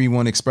 then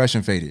everyone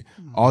expression faded.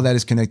 All that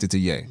is connected to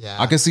Ye. Yeah.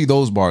 I can see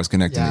those bars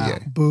connecting to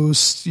Ye.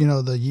 Boost, the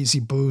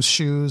Yeezy Boost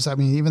shoes. I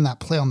mean, even that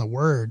play on the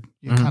word,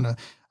 you kind of,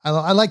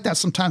 I like that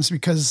sometimes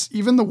because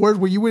even the word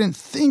where you wouldn't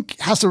think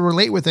has to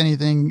relate with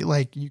anything,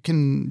 like you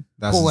can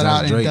pull it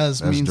out and it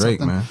does mean Drake,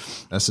 something. Man.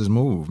 That's his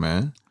move,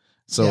 man.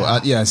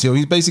 So so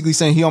he's basically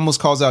saying he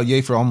almost calls out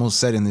Ye for almost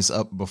setting this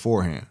up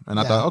beforehand. And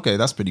I thought, okay,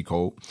 that's pretty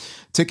cold.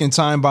 Ticking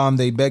time bomb,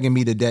 they begging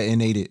me to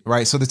detonate it,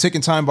 right? So the ticking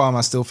time bomb,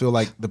 I still feel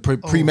like the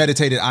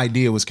premeditated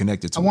idea was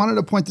connected to it. I wanted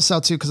to point this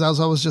out too, because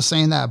I was just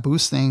saying that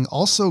boost thing.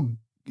 Also,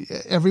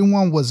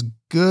 everyone was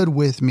good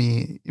with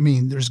me. I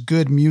mean, there's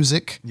good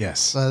music.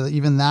 Yes.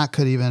 Even that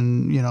could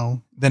even,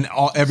 then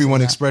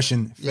everyone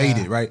expression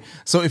faded, right?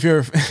 So if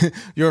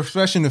your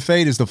expression to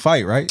fade is the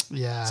fight, right?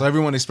 Yeah. So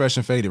everyone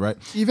expression faded, right?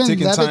 Even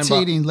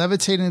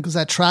levitating, because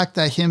that track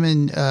that him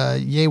and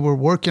Ye were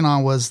working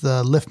on was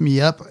the Lift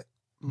Me Up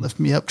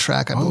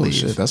track, I believe.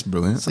 Oh shit, that's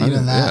brilliant. So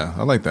even that. Yeah,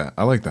 I like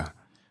that.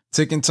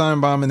 Ticking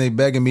time bomb and they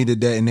begging me to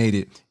detonate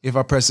it. If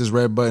I press this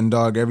red button,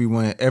 dog,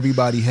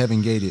 everybody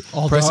heaven gated.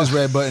 Press this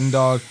red button,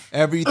 dog.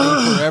 Everything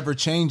forever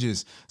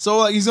changes. So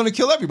like he's gonna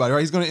kill everybody, right?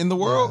 He's gonna end the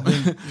world.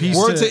 Yeah.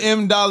 Word to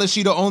M Dollar,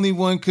 she the only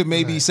one could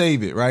maybe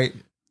save it, right?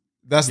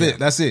 That's it.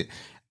 That's it.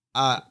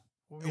 What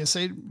were you gonna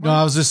say? No,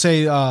 I was just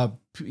say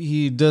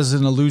he does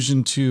an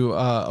allusion to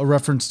a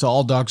reference to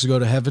all dogs go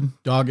to heaven.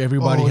 Dog,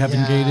 everybody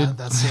heaven gated.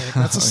 That's it.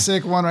 That's a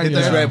sick one right there.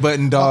 Hit this red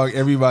button, dog.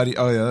 Everybody.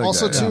 Oh yeah.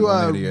 Also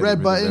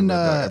red button.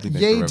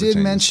 Ye did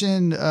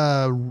mention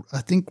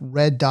I think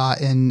Red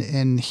Dot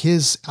in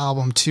his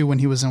album too when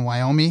he was in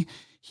Wyoming.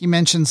 He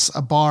mentions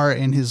a bar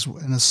in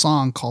a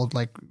song called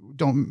like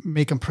 "Don't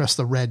Make Him Press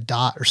the Red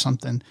Dot" or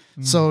something.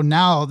 So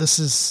now this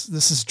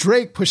is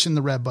Drake pushing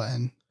the red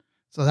button.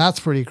 So that's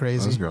pretty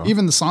crazy.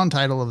 Even the song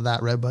title of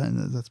that red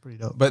button, that's pretty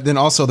dope. But then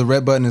also the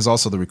red button is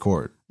also the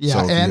record.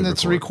 Yeah, so and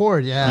it's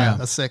record. Yeah,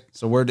 that's sick.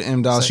 So word to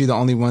M Doll, she the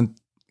only one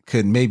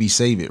could maybe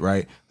save it,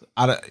 right?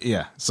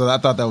 So I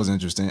thought that was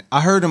interesting.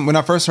 I heard him when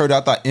I first heard it,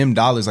 I thought M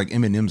dollars like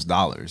Eminem's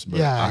dollars,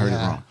 but I heard it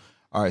wrong.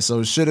 All right,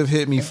 so it should have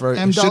hit me first.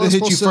 Should have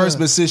hit you first,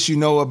 but since you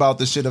know about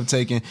the shit I'm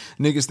taking,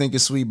 niggas think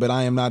it's sweet, but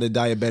I am not a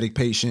diabetic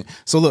patient.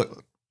 So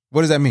look,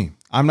 what does that mean?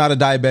 I'm not a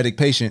diabetic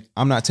patient.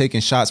 I'm not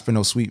taking shots for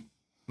no sweet.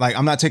 Like,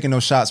 I'm not taking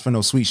no shots for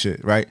no sweet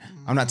shit, right?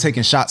 I'm not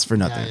taking shots for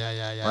nothing.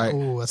 Yeah. Right?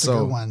 Ooh, that's a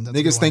good one.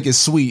 Niggas think it's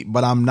sweet,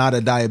 but I'm not a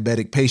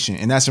diabetic patient.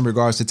 And that's in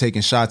regards to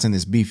taking shots in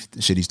this beef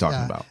shit he's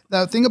talking about.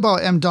 The thing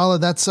about M Dollar,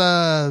 that's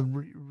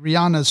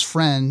Rihanna's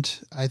friend,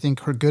 I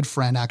think her good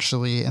friend,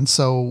 actually. And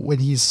so when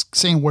he's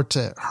saying word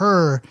to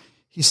her,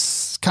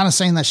 he's kind of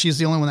saying that she's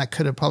the only one that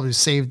could have probably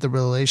saved the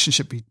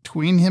relationship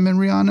between him and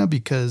Rihanna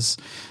because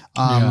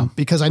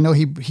I know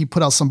he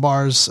put out some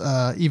bars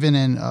even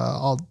in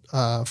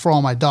For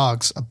All My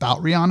Dogs about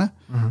Rihanna.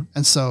 Mm-hmm.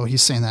 And so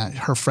he's saying that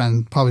her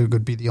friend probably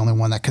would be the only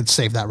one that could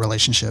save that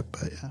relationship.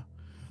 But yeah.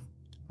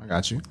 I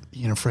got you.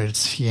 He ain't afraid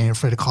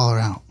to call her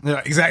out.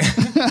 Yeah,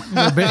 exactly.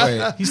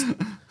 He's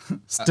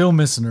still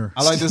missing her.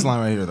 I like this line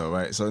right here though,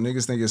 right? So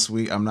niggas think it's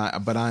sweet.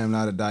 But I am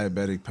not a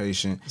diabetic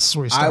patient.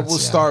 I will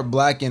start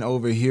blacking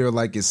over here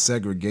like it's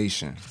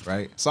segregation,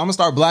 right? So I'm gonna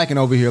start blacking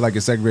over here like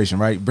it's segregation,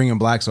 right? Bringing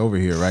blacks over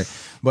here, right?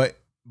 But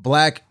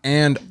black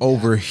and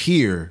over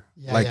here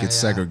like it's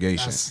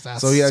segregation.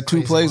 That's so he had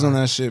two plays on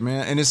that shit,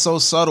 man. And it's so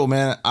subtle,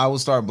 man. I will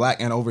start black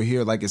and over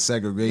here like it's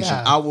segregation.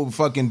 I will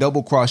fucking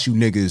double cross you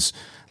niggas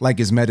like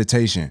it's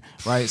meditation,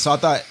 right? So I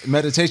thought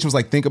meditation was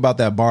like, think about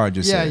that bar I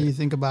just said. You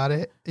think about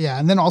it. Yeah,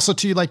 and then also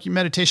too, like your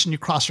meditation, you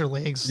cross your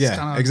legs.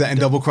 Yeah, exactly. And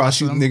double cross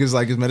you niggas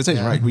like it's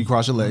meditation, right? We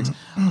cross your legs.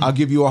 Mm-hmm. I'll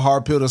give you a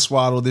hard pill to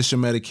swallow. This your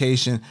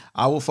medication.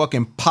 I will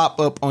fucking pop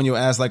up on your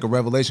ass like a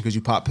revelation because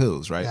you pop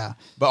pills, right? Yeah.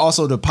 But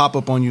also to pop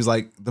up on you is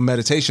like the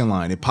meditation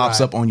line. It pops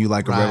up on you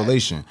like a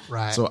revelation.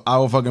 Right. So I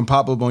will fucking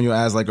pop up on your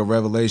ass like a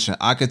revelation.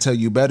 I could tell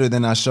you better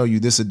than I show you.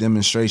 This a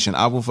demonstration.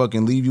 I will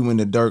fucking leave you in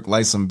the dirt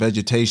like some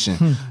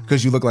vegetation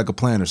because you look like a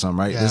plant or something,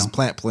 right? There's a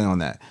plant play on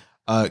that.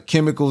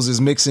 Chemicals is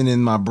mixing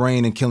in my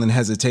brain and killing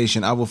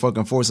hesitation. I will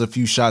fucking force a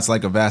few shots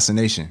like a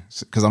vaccination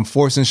because I'm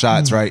forcing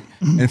shots, right?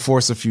 And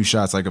force a few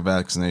shots like a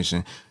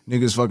vaccination.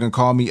 Niggas fucking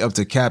call me up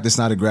to cap. It's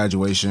not a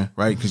graduation,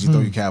 right? Because you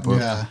throw your cap up.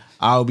 Yeah.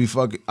 I'll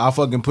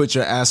fucking put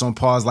your ass on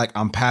pause like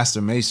I'm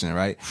Pastor Mason,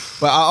 right?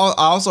 But I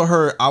also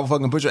heard I'll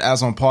fucking put your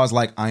ass on pause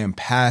like I am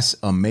past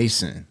a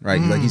Mason,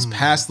 right? Like he's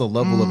past the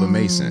level of a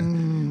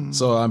Mason.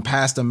 So I'm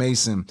past a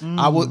Mason.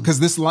 I will, because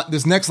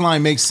this next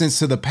line makes sense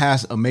to the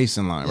past a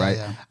Mason line, right?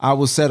 Yeah. I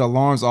will set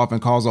alarms off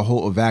and cause a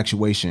whole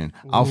evacuation.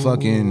 I'll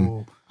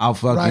fucking.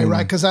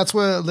 Right, because that's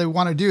what they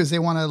want to do is they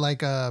want to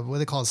like what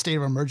they call a state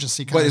of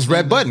emergency. But it's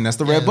red button. That's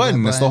the red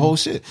button. That's the whole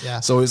shit.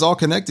 Yeah. So it's all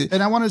connected.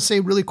 And I want to say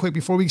really quick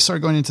before we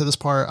start going into this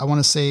part, I want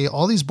to say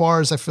all these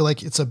bars, I feel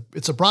like it's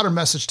a broader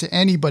message to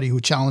anybody who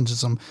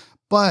challenges them.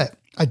 But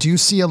I do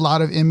see a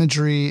lot of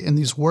imagery in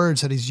these words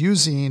that he's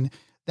using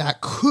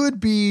that could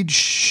be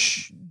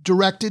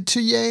directed to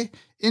Ye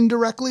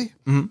indirectly.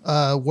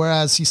 Mm-hmm.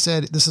 Whereas he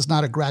said this is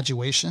not a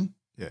graduation.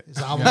 Yeah. His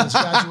album is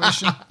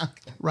graduation,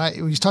 right?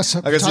 He talks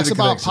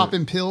about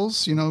popping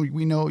pills. You know,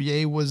 we know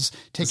Ye was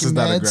taking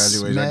meds. This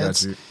is not a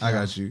graduation. I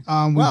got you.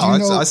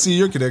 I see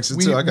your connection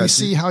too. I got you. We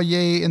see how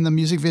Ye in the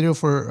music video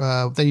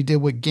for that he did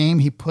with Game,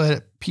 he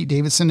put Pete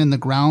Davidson in the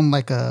ground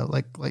like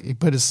he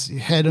put his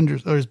head under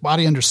or his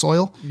body under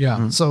soil. Yeah.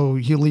 Mm-hmm. So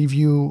he'll leave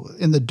you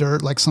in the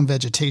dirt like some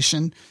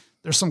vegetation.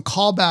 There's some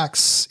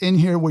callbacks in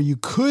here where you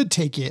could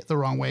take it the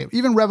wrong way.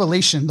 Even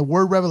revelation, the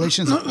word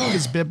revelation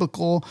is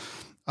biblical.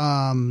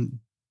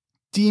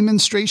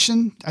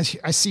 Demonstration.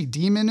 I see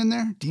demon in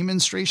there.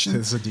 Demonstration.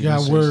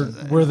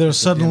 Where they'll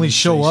suddenly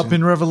show up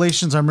in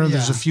Revelations. I remember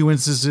there's a few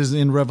instances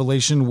in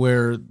Revelation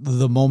where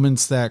the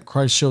moments that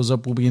Christ shows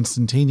up will be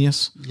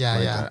instantaneous.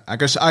 I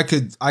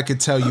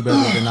could tell you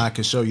better than I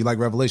could show you, like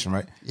Revelation,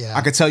 right? Yeah.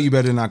 I could tell you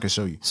better than I could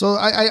show you. So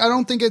I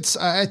don't think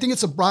I think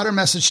it's a broader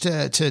message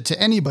to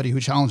anybody who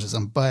challenges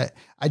them, but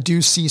I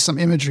do see some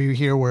imagery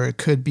here where it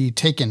could be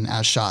taken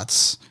as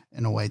shots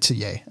in a way to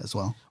Ye as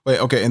well. Wait,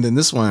 okay, and then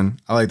this one,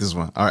 I like this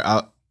one. All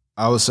right,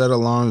 I will set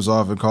alarms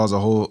off and cause a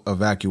whole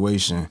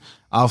evacuation.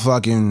 I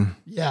like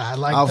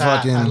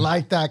that. I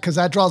like that because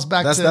that draws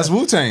back to that's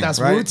Wu-Tang. That's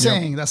right?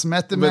 Wu-Tang. Yep. That's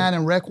Method Man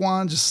and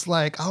Raekwon. Just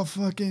like I'll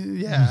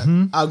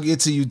I'll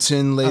get to you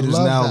 10 laters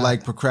now, that.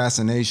 Like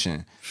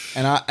procrastination.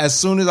 And as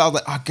soon as I was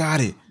like, I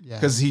got it,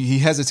 because he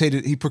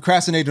hesitated. He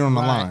procrastinated on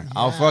the line. Yeah.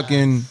 I'll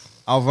fucking.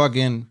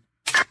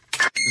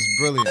 It's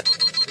brilliant.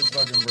 It's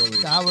fucking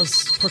brilliant. That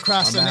was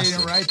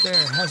procrastinating right there,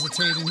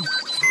 hesitating.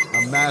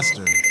 A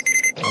master.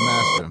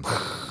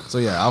 So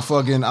yeah,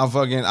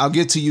 I'll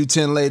get to you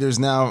 10 laters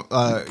now.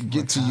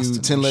 Get to you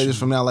 10 laters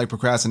from now, like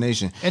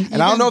procrastination. And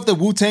I don't know if the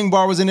Wu-Tang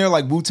bar was in there.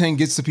 Like Wu-Tang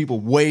gets to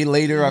people way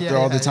later after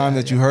all the time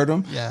that you heard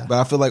them. Yeah. But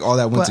I feel like all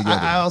that went together.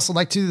 I also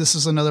like to. This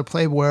is another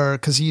play where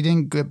because he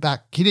didn't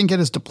get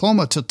his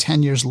diploma till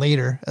 10 years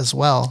later as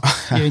well.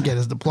 He didn't get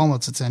his diploma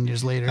till 10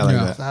 years later. I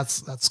like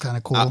that. That's kind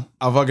of cool.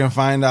 I'll fucking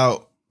find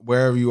out.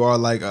 Wherever you are,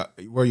 like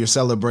where you're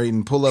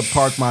celebrating, pull up,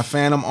 park my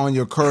Phantom on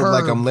your curb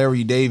like I'm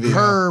Larry David.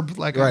 Curb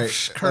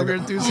Your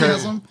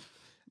Enthusiasm.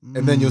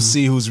 And then you'll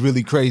see who's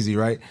really crazy,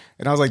 right?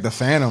 And I was like, the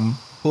Phantom,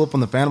 pull up on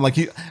the Phantom.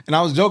 And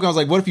I was joking, I was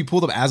like, what if he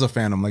pulled up as a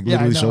Phantom? Like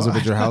literally shows up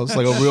at your house,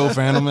 like a real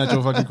Phantom at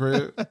your fucking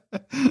crib.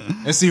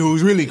 And see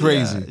who's really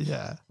crazy.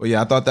 Yeah. But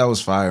yeah, I thought that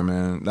was fire,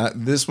 man.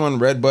 This one,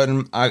 Red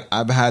Button,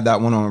 I've had that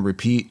one on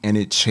repeat and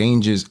it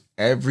changes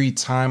every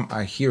time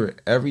I hear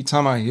it. Every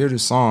time I hear the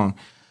song,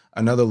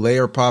 another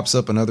layer pops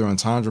up, another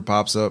entendre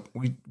pops up.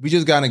 We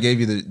just kind of gave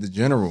you the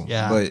general.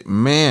 Yeah. But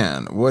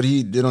man, what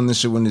he did on this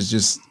shit when it's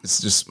just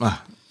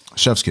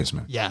chef's kiss,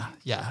 man. Yeah.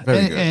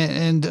 Very good.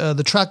 And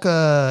the track,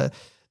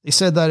 they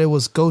said that it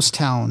was Ghost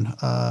Town.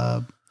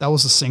 That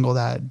was a single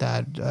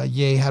that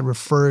Ye had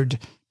referred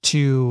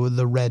to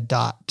the red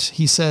dot.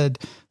 He said,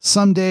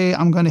 someday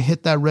I'm going to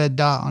hit that red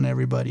dot on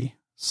everybody.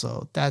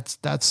 So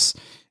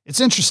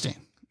it's interesting.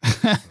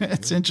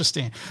 It's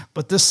interesting,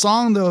 but this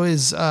song though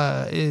is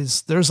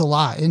there's a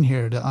lot in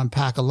here to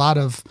unpack. A lot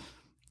of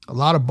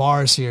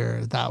bars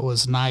here that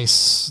was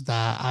nice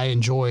that I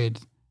enjoyed,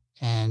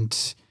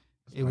 and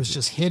it was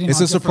just hitting.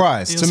 It's a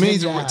surprise to me.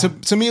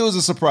 To me, it was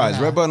a surprise.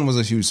 Yeah. Red Button was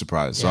a huge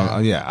surprise. So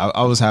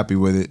I was happy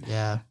with it.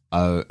 Yeah.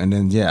 And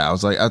then I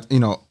was like,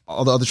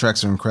 all the other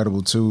tracks are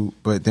incredible too.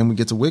 But then we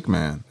get to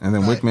Wickman, and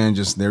then Wickman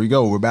just there you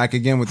go. We're back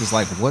again with this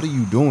like, what are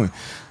you doing?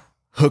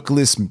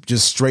 Hookless,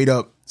 just straight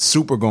up.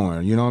 Super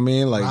going, you know what I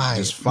mean? Like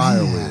just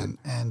fire with it.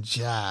 And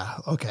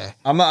okay.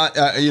 I'm not,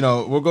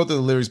 we'll go through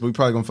the lyrics, but we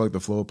probably gonna fuck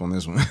the flow up on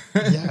this one.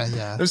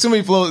 Yeah. There's too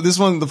many flow. The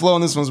flow on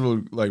this one's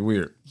really, like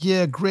weird.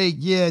 Yeah, great.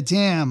 Yeah,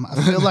 damn.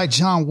 I feel like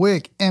John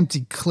Wick.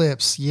 Empty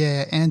clips.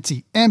 Yeah,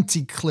 empty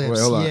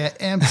clips. Wait, yeah,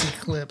 empty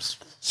clips.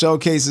 Shell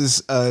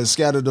cases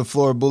scattered the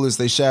floor, bullets,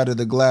 they shattered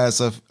the glass.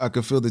 I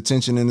could feel the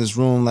tension in this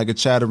room like a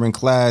chattering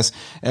class.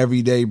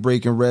 Every day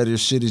breaking red,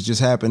 this shit is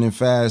just happening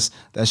fast.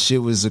 That shit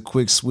was a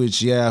quick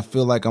switch. Yeah, I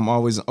feel like I'm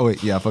always... Oh,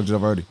 wait, I fucked it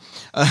up already.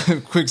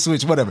 Quick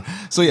switch, whatever.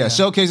 So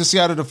shell cases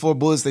scattered the floor,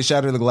 bullets, they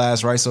shattered the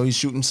glass, right? So he's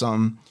shooting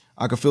something.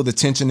 I could feel the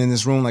tension in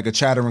this room like a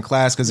chattering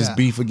class because it's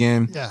beef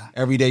again. Yeah.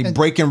 Every day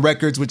breaking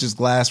records, which is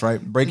glass,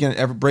 right?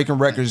 Breaking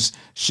records,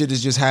 shit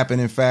is just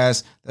happening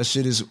fast. That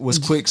shit was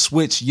quick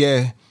switch,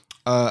 yeah.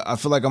 I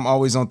feel like I'm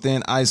always on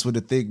thin ice with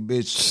a thick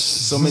bitch.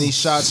 So many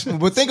shots.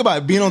 But think about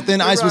it, being on thin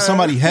ice with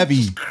somebody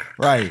heavy.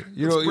 Right.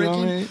 You know what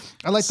I mean?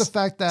 I like the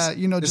fact that,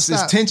 just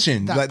this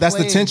tension. That's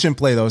the tension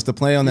play, though. It's the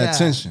play on that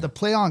tension. The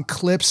play on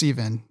Clips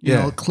even. You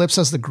know, Clips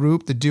as the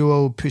group, the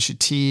duo Pusha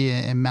T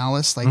and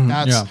Malice. Like,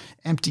 that's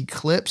empty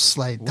clips.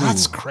 Like,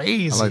 that's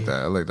crazy. I like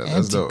that. Empty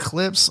That's dope.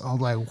 Clips. I'm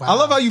like, wow. I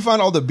love how you find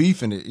all the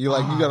beef in it. You're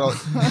like, you got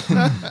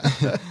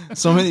all...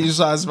 so many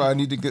shots. I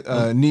need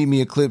to need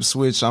me a clip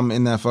switch. I'm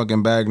in that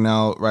fucking bag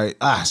now, right?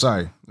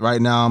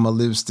 Right now, I'm a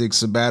lipstick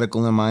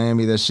sabbatical in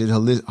Miami. That shit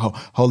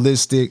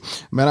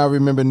holistic. Man, I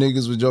remember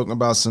niggas was joking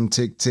about some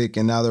tick,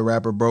 and now the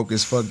rapper broke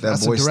as fuck. That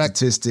boy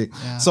statistic.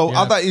 Yeah. So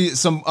I thought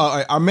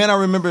I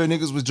remember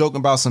niggas was joking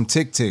about some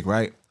tick,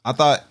 right? I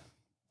thought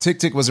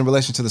tick was in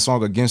relation to the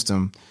song Against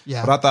Him.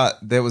 Yeah. But I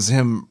thought that was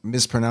him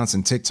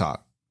mispronouncing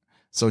TikTok.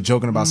 So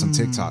joking about some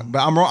TikTok,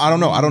 but I'm wrong. I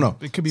don't know.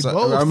 It could be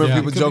both. I remember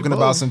people joking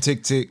about some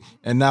tick,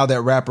 and now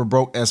that rapper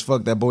broke as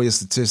fuck. That boy is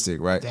statistic,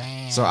 right?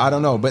 Damn. So I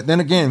don't know. But then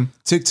again,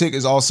 tick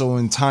is also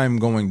in time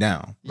going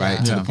down, right?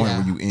 To the point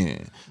where you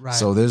end. Right.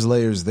 So there's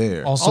layers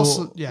there.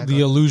 Also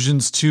the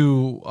allusions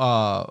to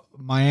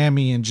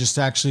Miami and just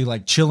actually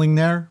like chilling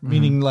there,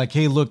 meaning like,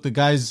 hey, look, the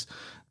guys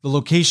the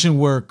location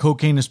where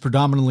cocaine is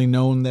predominantly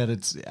known that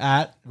it's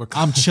at.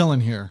 I'm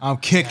chilling here. I'm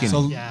kicking.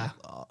 So,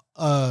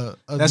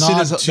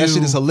 that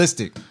shit is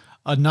holistic.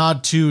 A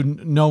nod to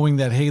knowing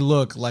that, hey,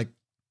 look, like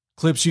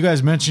Clips, you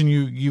guys mentioned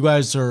you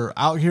guys are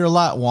out here a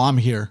lot. Well, I'm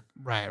here.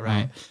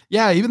 Right.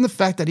 Yeah, even the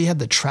fact that he had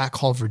the track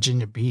called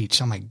Virginia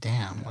Beach, I'm like,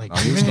 damn, like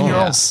even in your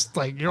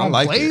own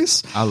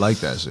place. I like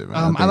that shit,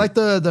 man. I like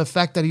the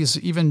fact that he's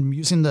even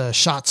using the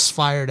shots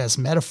fired as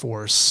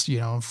metaphors,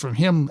 from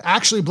him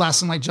actually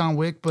blasting like John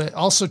Wick, but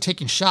also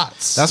taking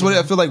shots. That's what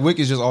I feel like. Wick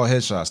is just all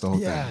headshots, the whole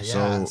thing.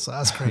 Yeah, so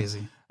that's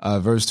crazy.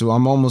 Verse 2,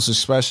 I'm almost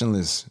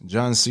expressionless.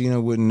 John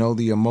Cena wouldn't know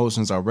the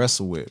emotions I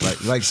wrestle with.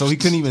 Like so he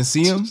couldn't even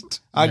see him,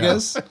 I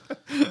guess.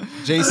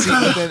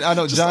 JC, I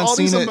know just John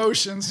Cena.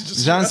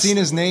 Emotions, John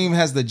Cena's name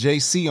has the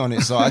JC on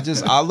it, so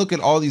I look at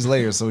all these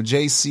layers. So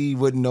JC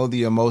wouldn't know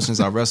the emotions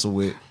I wrestle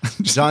with.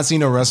 John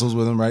Cena wrestles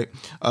with him, right?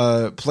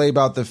 Play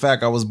about the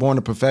fact I was born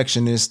a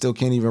perfectionist, still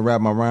can't even wrap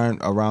my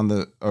mind around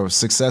the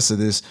success of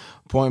this.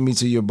 Point me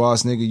to your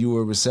boss, nigga. You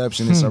were a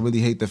receptionist. I really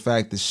hate the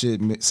fact that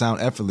shit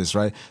sound effortless,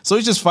 right? So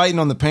he's just fighting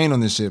on the pain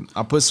on this shit.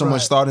 I put so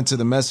much thought into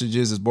the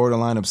messages. It's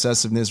borderline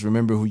obsessiveness.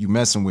 Remember who you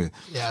messing with.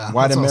 Yeah.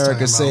 White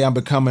America say I'm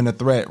becoming a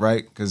threat,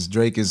 right? Because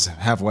Drake is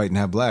half white and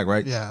half black,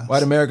 right? Yeah.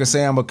 White America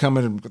say I'm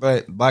becoming a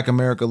threat. Black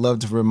America love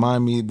to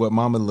remind me what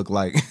mama looked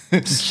like.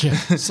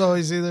 So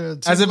he's either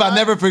as if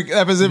I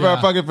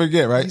fucking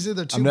forget, right? He's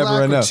either too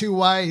black or too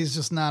white. He's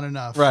just not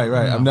enough. Right.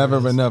 I'm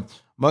never enough.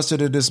 Much to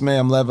the dismay,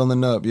 I'm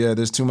leveling up. Yeah,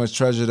 there's too much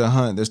treasure to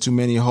hunt. There's too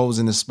many holes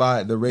in the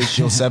spot. The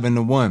ratio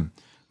 7-1.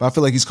 But I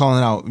feel like he's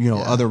calling out,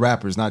 other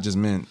rappers, not just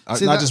men,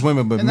 just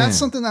women, but men. And that's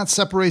something that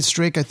separates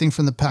Drake, I think,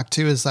 from the pack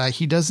too, is that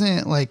he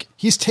doesn't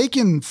he's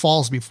taken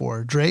falls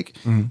before. Drake,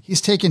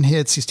 he's taken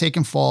hits, he's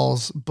taken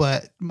falls,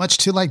 but much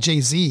to like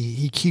Jay-Z,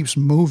 he keeps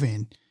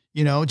moving.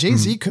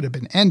 Jay-Z could have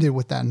been ended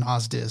with that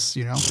Nas diss.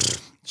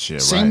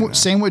 Shit,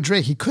 same with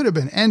Drake. He could have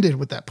been ended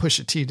with that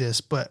Pusha T diss,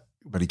 but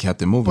he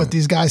kept it moving. But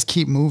these guys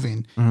keep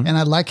moving. And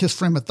I like his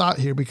frame of thought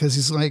here because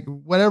he's like,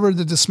 whatever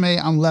the dismay,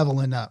 I'm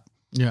leveling up.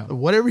 Yeah.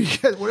 Whatever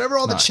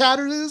the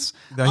chatter is.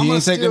 He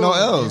ain't taking no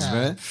L's,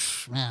 man.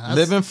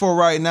 Living for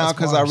right now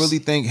because I really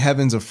think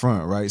heaven's a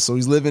front, right? So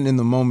he's living in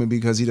the moment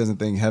because he doesn't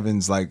think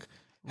heaven's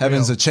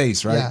a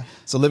chase, right? Yeah.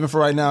 So living for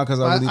right now because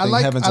I really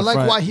think heaven's a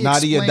front. Why he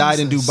Nadia died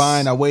in this. Dubai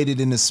and I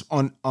waited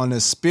on a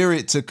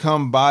spirit to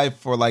come by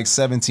for like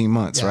 17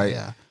 months, right?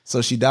 Yeah.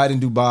 So she died in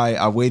Dubai.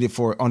 I waited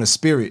on a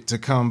spirit to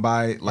come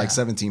by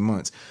 17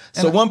 months.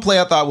 So one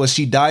play I thought was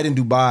she died in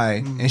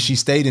Dubai and she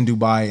stayed in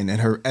Dubai and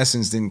her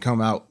essence didn't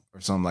come out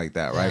or something like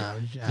that, right?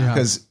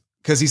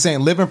 Because he's saying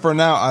living for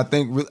now,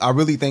 I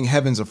really think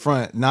heaven's a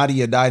front.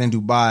 Nadia died in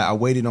Dubai. I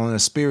waited on a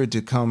spirit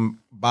to come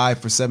by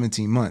for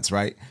 17 months,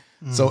 right?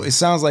 So it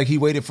sounds like he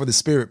waited for the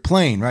Spirit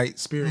plane, right?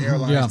 Spirit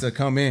Airlines to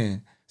come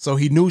in. So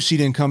he knew she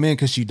didn't come in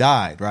because she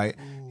died, right?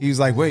 He was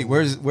like, wait,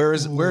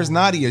 where's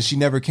Nadia? She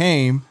never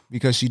came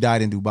because she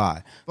died in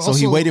Dubai. So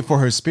he waited for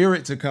her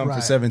spirit to come for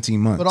 17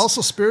 months. But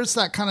also Spirit's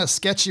that kind of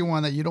sketchy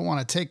one that you don't want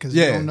to take because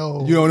you don't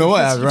know. You don't know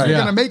what happened, right? You're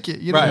gonna make it.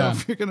 You don't know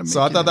if you're gonna make it.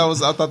 So I thought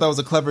that was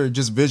a clever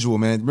just visual,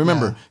 man.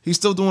 Remember, he's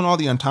still doing all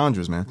the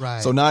entendres, man.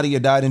 Right. So Nadia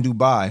died in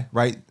Dubai,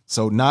 right?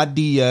 So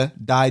Nadia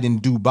died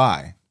in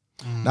Dubai.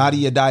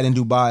 Nadia died in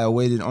Dubai. I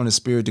waited on a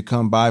spirit to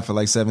come by for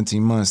like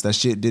 17 months. That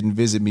shit didn't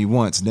visit me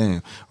once.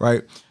 Damn,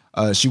 right?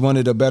 She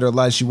wanted a better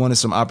life. She wanted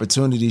some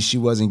opportunities. She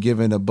wasn't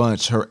given a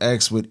bunch. Her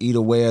ex would eat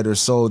away at her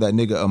soul. That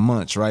nigga a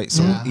munch, right?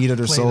 So eat at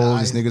her soul.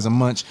 This nigga's a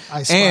munch.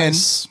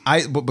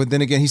 But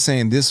then again, he's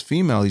saying this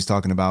female he's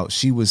talking about,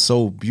 she was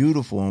so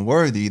beautiful and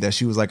worthy that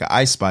she was like an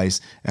Ice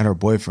Spice, and her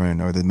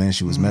boyfriend or the man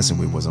she was messing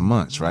with was a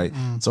munch, right?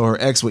 So her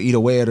ex would eat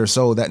away at her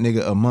soul. That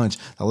nigga a munch.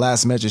 The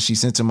last message she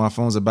sent to my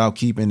phone's about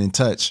keeping in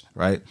touch,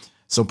 right?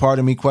 So part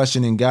of me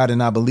questioning God and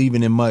not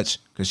believing in much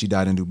because she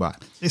died in Dubai.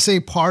 They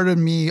say part of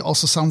me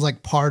also sounds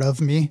like part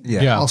of me.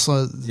 Yeah.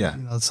 Also,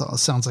 it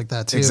sounds like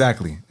that too.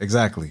 Exactly.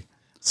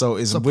 So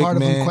it's Wick part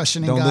man. Of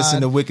questioning don't God.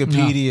 Listen to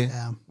Wikipedia.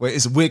 Yeah. Well,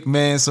 it's Wick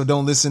man, so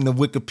don't listen to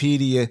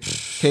Wikipedia.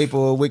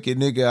 Capable wicked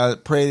nigga. I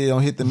pray they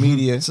don't hit the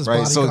media.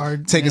 Right. So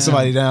taking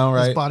somebody down,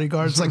 right? His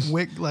bodyguards like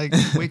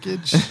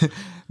wicked.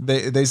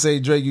 They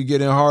say, Drake, you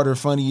getting harder,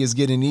 funny is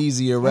getting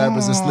easier.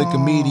 Rappers are slick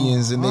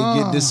comedians and they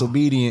get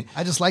disobedient.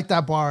 I just like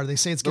that bar. They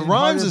say it's getting the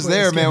rhymes harder, is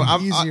there, man.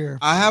 Easier.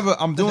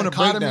 I'm doing a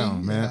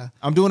breakdown, man. Yeah.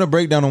 I'm doing a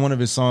breakdown on one of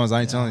his songs.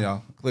 I ain't telling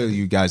y'all. Clearly,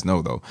 you guys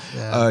know though.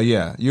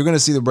 Yeah. You're gonna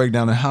see the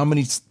breakdown of how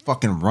many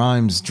fucking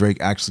rhymes Drake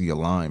actually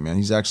align, man.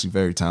 He's actually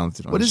very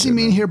talented. What does he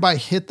mean here by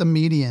hit the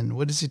median?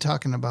 What is he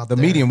talking about? The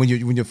median when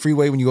you're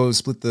freeway when you go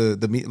split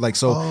the like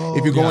so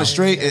if you're going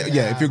straight,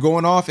 if you're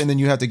going off and then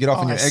you have to get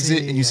off in your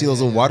exit and you see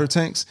those little water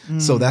tanks.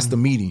 So that's the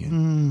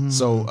median.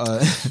 So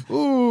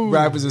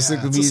rappers are sick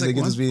of medians. They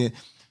get this median.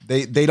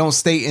 They don't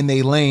stay in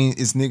their lane.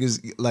 It's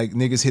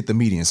niggas hit the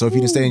median. So if you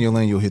didn't stay in your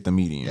lane, you'll hit the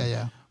median.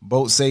 Yeah.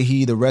 Both say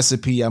he the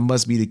recipe. I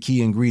must be the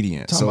key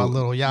ingredient. Talking about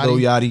Lil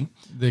Yachty.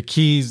 The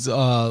keys,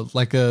 the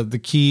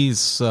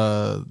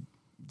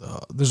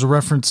there's a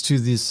reference to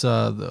this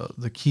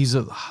the keys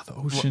of the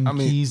ocean,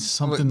 keys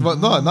something.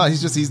 No,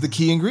 he's the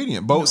key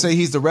ingredient. Both say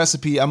he's the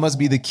recipe. I must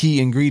be the key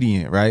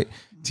ingredient, right,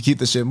 to keep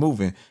the shit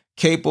moving.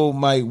 Capo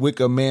might wick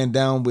a man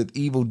down with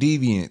evil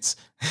deviants.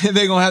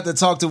 They're gonna have to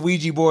talk to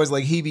Ouija boards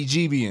like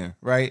heebie-jeebian,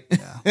 right?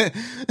 Yeah.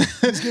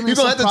 You're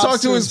gonna have to talk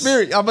to his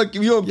spirit. I'm like,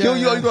 you're gonna kill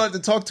you. You're gonna have to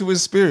talk to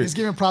his spirit. He's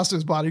giving props to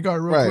his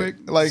bodyguard real quick.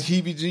 Like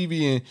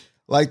heebie-jeebian.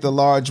 Like the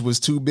large was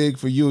too big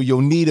for you.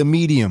 You'll need a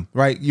medium,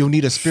 right? You'll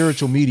need a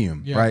spiritual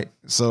medium, right?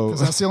 So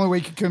that's the only way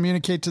you can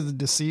communicate to the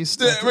deceased.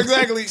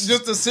 Exactly.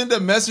 Just to send a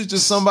message to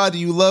somebody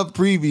you loved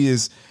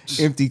previous.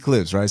 Empty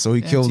clips, right? So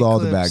he killed all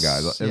the bad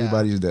guys.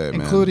 Everybody's dead,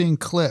 man. Including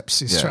clips.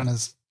 He's trying to,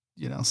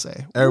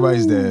 say.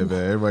 Everybody's dead,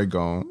 man. Everybody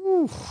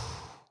gone.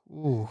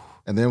 Ooh.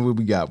 And then what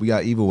we got? We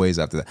got Evil Ways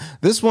after that.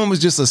 This one was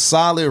just a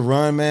solid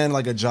run, man,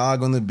 like a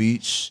jog on the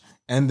beach.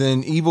 And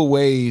then Evil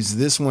Ways,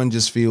 this one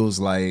just feels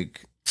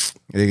like...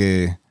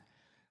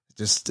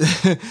 just two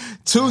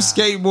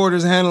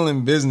skateboarders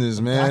handling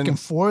business, man. Back and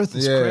forth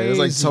is crazy. It was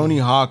like Tony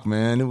Hawk,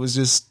 man. It was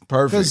just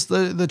perfect.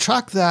 Because the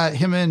track that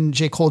him and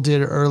J. Cole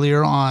did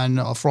earlier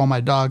on For All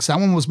My Dogs, that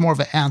one was more of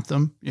an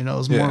anthem, it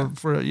was more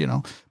for,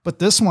 but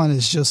this one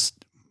is just,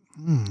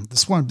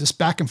 this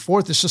back and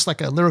forth is just like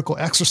a lyrical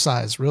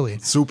exercise, really.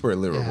 Super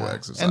lyrical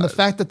exercise. And the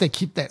fact that they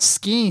keep that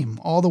scheme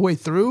all the way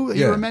through that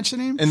you were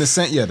mentioning. And the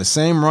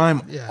same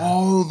rime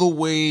all the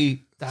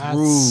way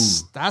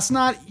That's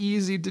not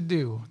easy to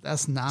do.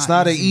 It's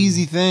not an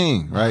easy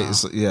thing, right?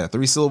 It's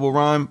 3-syllable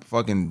rhyme,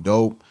 fucking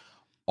dope.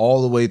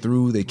 All the way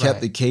through. They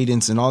kept the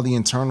cadence and all the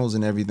internals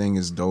and everything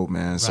is dope,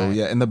 man. So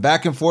and the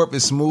back and forth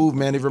is smooth,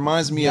 man. It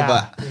reminds me of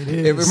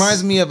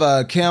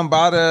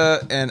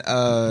Cambada and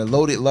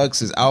Loaded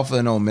Lux's Alpha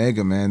and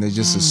Omega, man. They're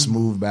just a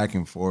smooth back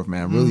and forth,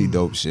 man. Really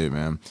dope shit,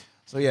 man.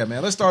 So yeah,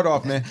 man, let's start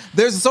off, man.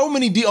 There's so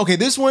many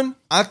this one,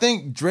 I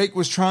think Drake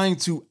was trying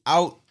to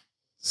out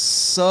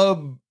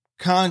subconscious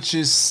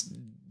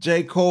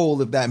J. Cole,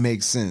 if that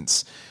makes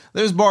sense.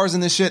 There's bars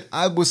in this shit.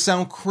 I would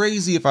sound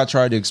crazy if I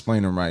tried to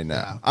explain them right now.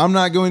 Yeah. I'm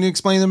not going to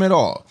explain them at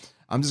all.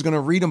 I'm just going to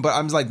read them, but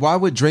I'm just like, why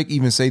would Drake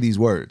even say these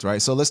words, right?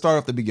 So let's start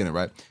off the beginning,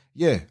 right?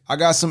 Yeah, I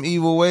got some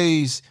evil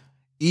ways.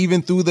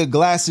 Even through the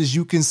glasses,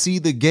 you can see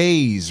the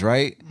gaze,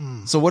 right?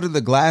 So what are the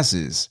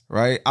glasses,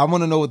 right? I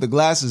want to know what the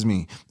glasses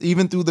mean.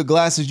 Even through the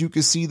glasses, you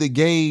can see the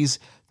gaze.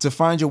 To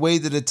find your way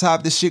to the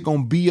top, this shit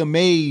gonna be a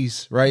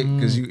maze, right?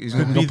 Because we're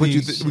gonna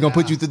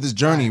put you through this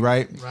journey,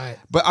 right? Right.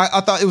 But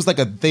I thought it was like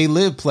a They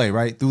Live play,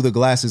 right? Through the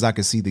glasses, I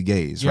could see the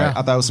gaze, right?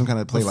 I thought it was some kind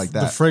of play like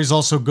that. The phrase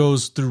also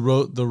goes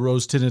through the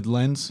rose-tinted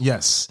lens.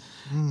 Yes.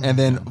 And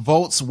then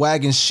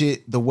Volkswagen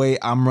shit the way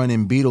I'm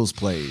running Beatles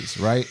plays,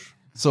 right?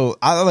 So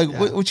I like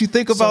what you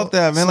think about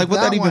that, man? Like what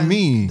that even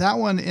mean? That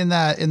one in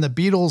the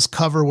Beatles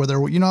cover where they're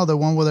the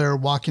one where they're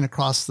walking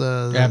across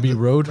the Abbey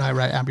Road,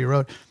 right, Abbey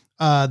Road.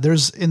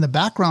 There's in the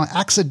background,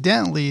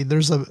 accidentally,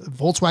 there's a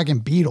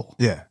Volkswagen Beetle.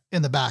 Yeah.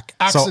 In the back.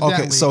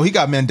 Accidentally. So he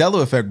got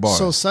Mandela effect bars.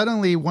 So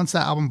suddenly, once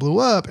that album blew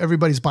up,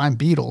 everybody's buying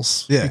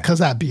Beatles. Yeah. Because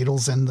that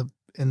Beatles in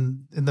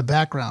the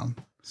background.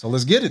 So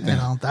let's get it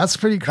then. That's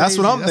pretty crazy. That's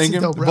what I'm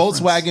thinking.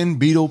 Volkswagen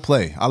Beetle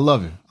play. I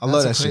love it. I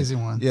love that shit. Crazy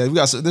one. Yeah,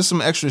 there's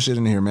some extra shit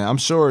in here, man. I'm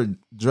sure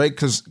Drake,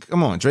 because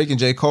come on, Drake and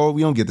J. Cole,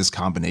 we don't get this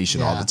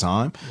combination all the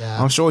time.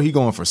 Yeah. I'm sure he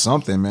going for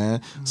something,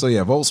 man. So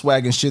yeah,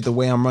 Volkswagen shit the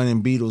way I'm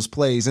running Beatles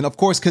plays, and of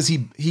course because he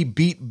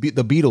beat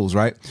the Beatles,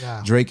 right?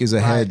 Yeah. Drake is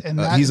ahead.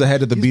 Right. He's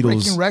ahead of the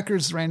Beatles. Breaking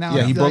records right now.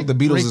 Yeah, he broke the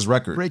Beatles'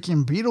 record.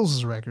 Breaking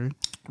Beatles' record.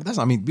 But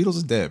Beatles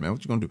is dead, man.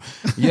 What you gonna do?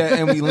 Yeah,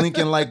 and we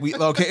linking like we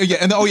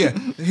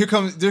here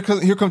comes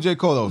J.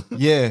 Cole though.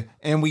 Yeah,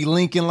 and we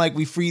linking like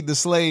we freed the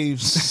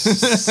slaves.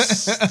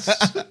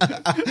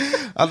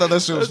 I thought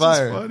that shit was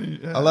fire. Funny.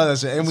 Yeah. I love that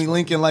shit. And we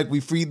linking like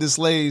we freed the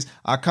slaves.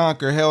 I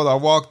conquer hell. I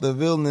walk the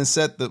villain and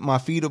set my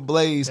feet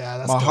ablaze.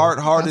 Yeah, my heart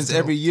hardens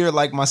every year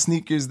like my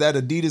sneakers that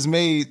Adidas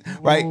made.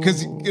 Right?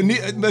 Because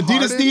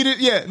Adidas needed.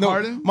 Yeah.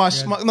 No.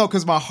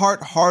 Because my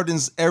heart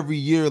hardens every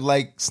year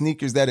like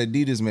sneakers that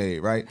Adidas made.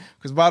 Right?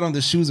 Because bottom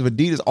the shoes of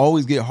Adidas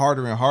always get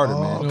harder and harder,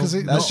 man. Because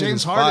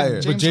James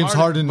Harden. But James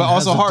Harden, but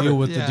also harder. Deal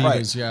with Adidas.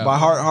 Right. Yeah. My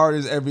heart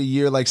hardens every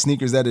year like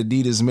sneakers that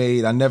Adidas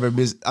made. I never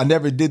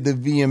did the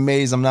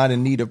VMAs. I'm not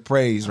in need of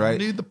praise, right? I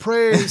need the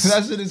praise.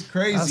 That shit is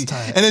crazy.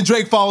 And then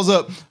Drake follows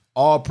up,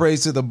 all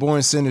praise to the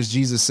born sinners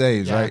Jesus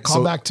saves, right?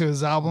 Call back to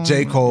his album.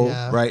 J. Cole,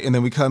 right? And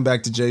then we come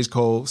back to J.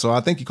 Cole. So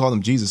I think he called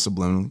him Jesus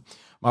subliminally.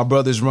 My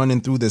brother's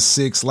running through the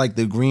 6 like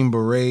the Green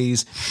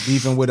Berets,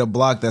 beefing with a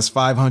block that's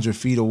 500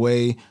 feet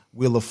away.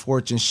 Wheel of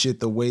Fortune shit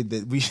the way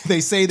that they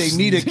say they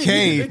need a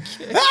K.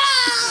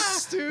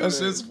 That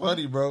shit's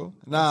funny, bro.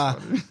 Nah.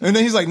 And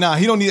then he's like, nah,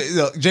 he don't need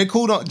J.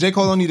 Cole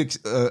don't need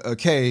a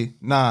K.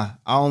 Nah,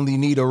 I only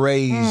need a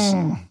raise.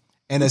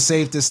 And a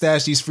safe to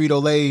stash these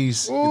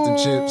Frito-Lays. Get them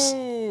chips.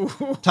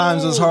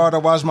 Times was hard. I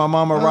watched my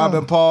mama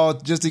robbing Paul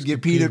just to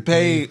get Peter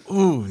paid.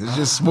 Ooh, it's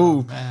just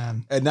smooth.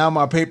 Man. And now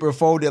my paper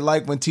folded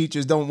like when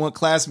teachers don't want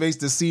classmates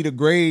to see the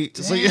grade.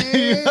 So,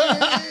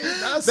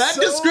 that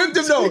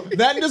descriptive though.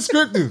 That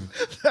descriptive.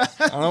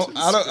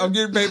 I'm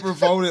getting paper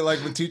folded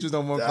like when teachers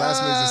don't want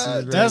classmates to see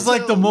the grade. That's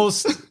like the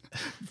most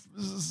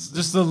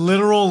Just the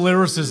literal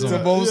lyricism.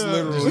 The most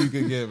literal you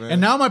could get, man.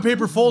 And now my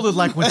paper folded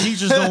like when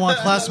teachers don't want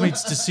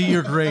classmates to see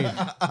your grade.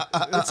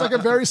 It's like a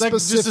very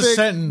specific, just a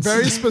sentence.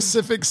 very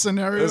specific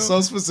scenario. It's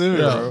so specific,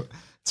 bro.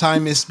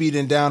 Time is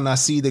speeding down. And I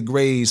see the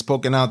grays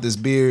poking out this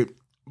beard,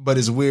 but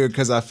it's weird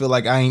because I feel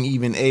like I ain't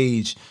even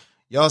age.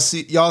 Y'all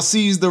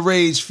seize the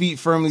rage, feet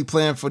firmly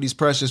planted for these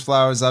precious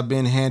flowers I've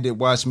been handed.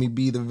 Watch me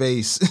be the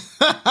vase.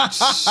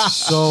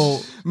 So,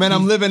 man,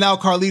 I'm living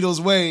out Carlito's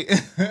way.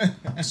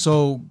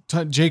 So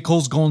J.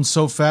 Cole's going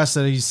so fast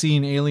that he's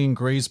seeing alien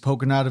grays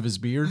poking out of his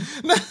beard.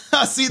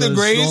 I see the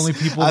grays.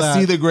 I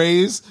see the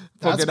grays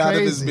poking out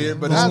of his beard,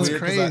 but it's weird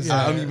because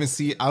I don't even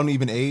see. I don't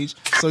even age.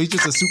 So he's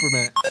just a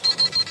Superman.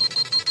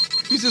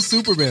 He's just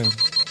Superman.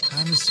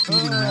 Time is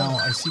speeding now.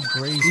 I see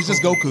grays. He's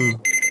just Goku.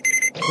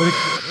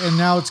 And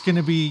now it's going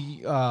to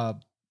be.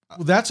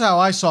 That's how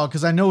I saw it,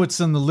 because I know it's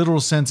in the literal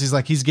sense.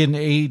 He's getting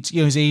age.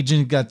 His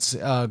agent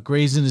got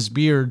grays in his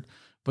beard,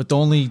 but the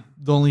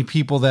only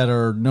people that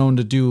are known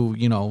to do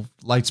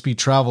light speed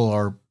travel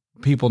are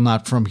people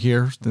not from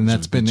here. Then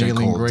that's been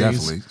alien grays.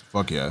 Definitely,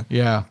 fuck yeah,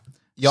 yeah.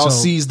 Y'all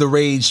seize the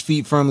rage,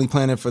 feet firmly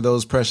planted for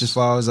those precious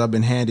flowers I've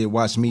been handed.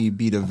 Watch me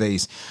be the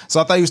vase. So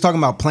I thought he was talking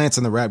about plants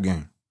in the rap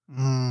game.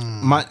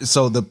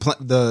 The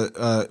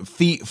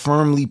feet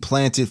firmly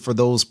planted for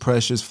those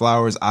precious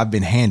flowers I've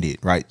been handed,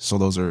 right? So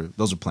those are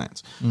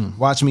plants.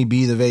 Watch me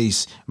be the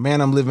vase.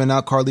 Man, I'm living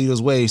out Carlito's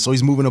way. So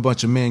he's moving a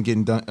bunch of men,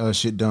 getting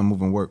shit done,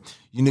 moving work.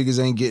 You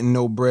niggas ain't getting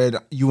no bread.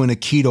 You in a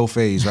keto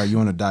phase, right? You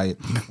on a diet.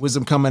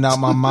 Wisdom coming out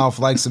my mouth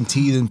like some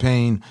teeth in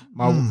pain.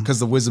 Because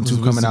the wisdom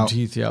tooth coming out.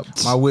 Teeth, yep.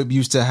 My whip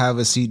used to have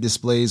a seat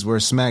displays where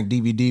Smack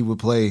DVD would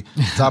play.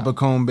 Top of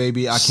comb,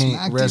 baby. I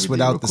can't rest DVD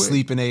without the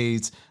sleeping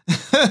aids.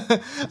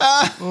 The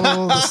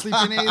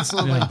sleeping aids.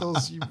 So like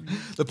those.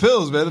 The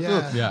pills, man. The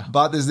pills. Yeah.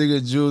 Bought this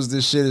nigga Jules.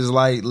 This shit is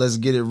light. Let's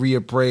get it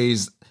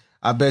reappraised.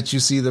 I bet you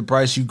see the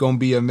price, you gonna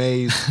be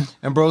amazed.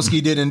 And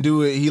Broski didn't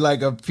do it. He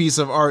like a piece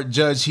of art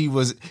judge. He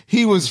was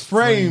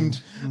framed.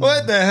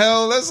 What the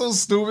hell? That's so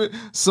stupid.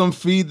 Some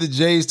feed the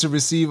J's to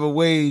receive a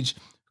wage.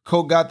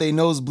 Coke got their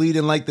nose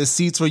bleeding like the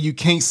seats where you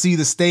can't see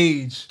the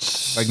stage.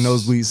 Like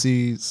nosebleed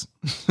seats.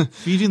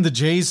 Feeding the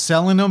J's,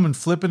 selling them and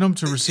flipping them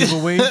to receive a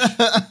wage.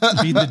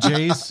 Feed the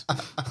J's.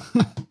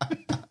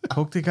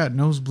 Coke, they got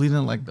nose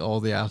bleeding like all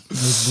the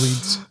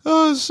nosebleeds.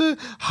 Oh shit!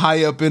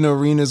 High up in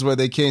arenas where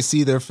they can't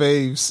see their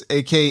faves,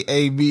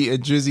 aka me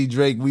and Drizzy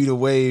Drake. We the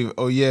wave.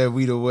 Oh yeah,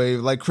 we the wave.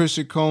 Like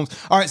Christian Combs.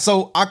 All right,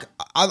 so I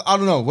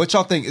don't know what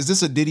y'all think. Is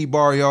this a Diddy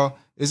bar, y'all?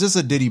 Is this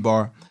a Diddy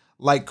bar?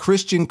 Like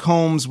Christian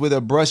Combs with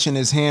a brush in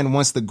his hand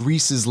once the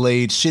grease is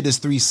laid. Shit is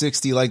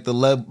 360 like the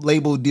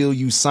label deal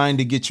you signed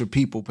to get your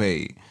people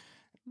paid.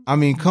 I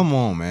mean, come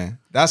on, man.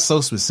 That's so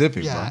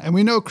specific, bro. And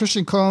we know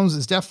Christian Combs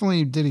is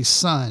definitely Diddy's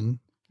son.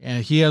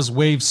 And he has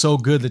waves so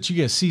good that you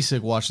get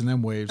seasick watching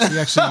them waves. He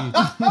actually,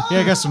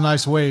 got some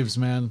nice waves,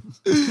 man.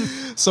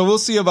 So we'll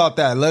see about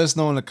that. Let us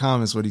know in the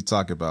comments what he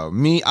talking about.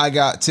 Me, I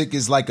got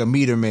tickets like a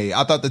meter maid.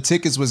 I thought the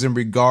tickets was in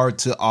regard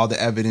to all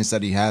the evidence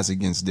that he has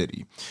against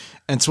Diddy.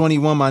 And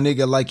 21, my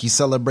nigga, like he's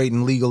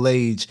celebrating legal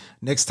age.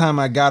 Next time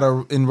I got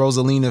her in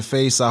Rosalina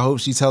face, I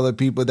hope she tell her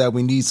people that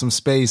we need some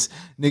space.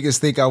 Niggas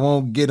think I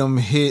won't get them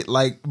hit,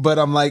 but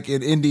I'm like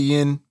an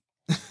Indian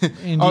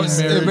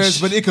marriage,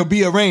 but it could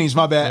be arranged.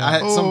 My bad. I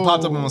had something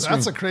popped up on my screen.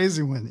 That's a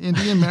crazy one.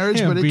 Indian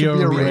marriage, but it could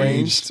be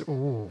arranged.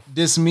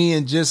 This me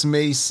and just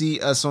may see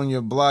us on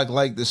your block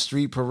like the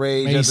street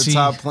parade at the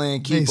top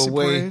playing keep Macy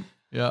away. Parade.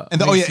 Yeah.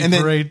 And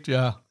parade,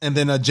 yeah. And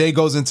then J.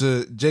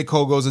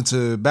 Cole goes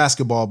into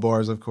basketball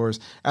bars, of course.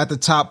 At the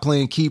top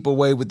playing keep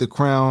away with the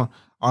crown.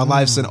 Our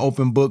life's an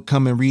open book.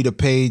 Come and read a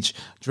page.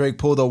 Drake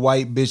pulled a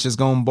white bitch. It's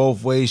going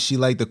both ways. She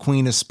like the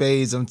queen of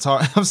spades. I'm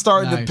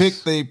starting to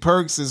pick the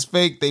perks is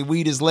fake. They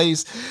weed is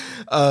lace.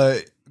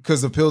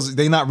 Because the pills,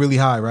 they not really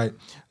high, right?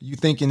 You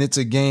thinking it's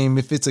a game.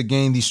 If it's a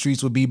game, these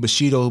streets would be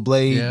Bushido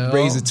blade. Yeah.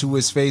 Raise it to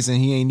his face and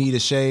he ain't need a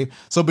shave.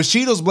 So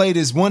Bushido's blade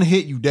is one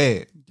hit, you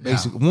dead.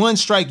 Basically, one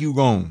strike, you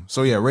gone.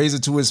 So yeah, raise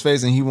it to his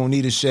face and he won't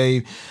need a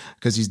shave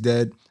because he's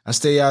dead. I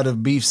stay out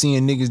of beef,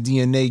 seeing niggas'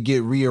 DNA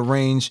get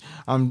rearranged.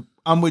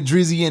 I'm with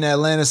Drizzy in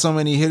Atlanta. So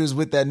many hitters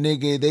with that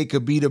nigga. They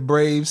could be the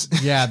Braves.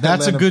 Yeah,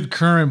 that's a good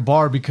current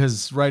bar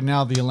because right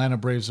now the Atlanta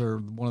Braves are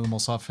one of the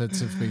most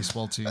offensive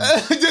baseball teams.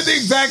 The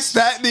exact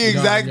stat,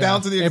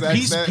 down to the exact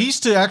stat. Piece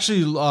to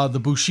actually the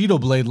Bushido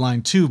blade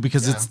line too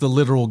because it's the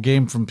literal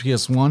game from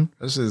PS1.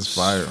 That shit is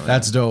fire, man.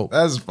 That's dope.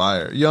 That's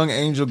fire. Young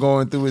Angel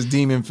going through his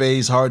demon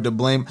phase. Hard to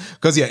blame.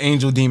 Because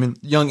Angel Demon.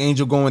 Young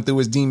Angel going through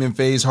his demon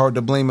phase. Hard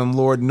to blame him.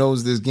 Lord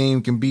knows this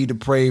game can be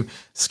depraved.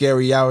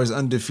 Scary hours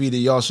undefeated.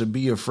 Y'all should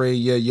be afraid.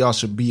 Yeah, y'all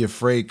should be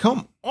afraid.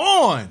 Come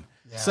on.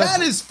 Yeah.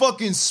 That is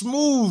fucking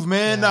smooth,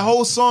 man. Yeah, the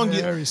whole song,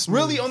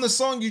 really on the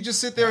song, you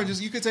just sit there and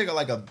you could take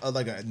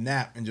a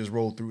nap and just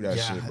roll through that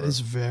shit, bro. It's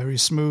very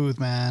smooth,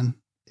 man.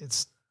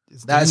 It's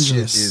that dangerous. Shit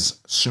is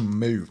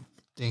smooth.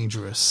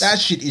 Dangerous. That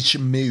shit is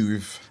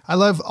smooth. I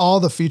love all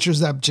the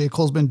features that J.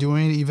 Cole's been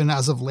doing, even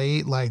as of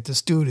late. Like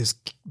this dude is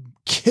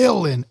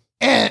killing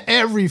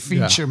every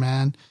feature,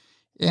 man.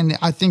 And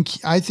I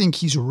think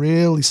he's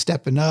really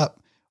stepping up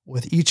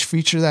with each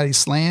feature that he's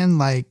slaying,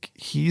 like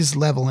he's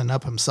leveling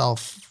up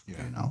himself.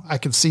 Yeah. You know, I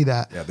can see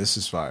that. Yeah, this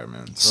is fire,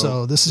 man.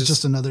 So this is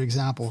just another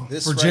example.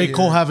 For J.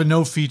 Cole having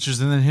no features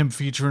and then him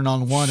featuring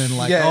on one and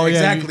like,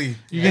 exactly.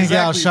 You're going to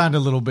get outshined a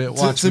little bit.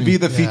 Watch to be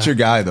the feature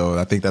guy, though,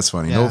 I think that's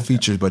funny. No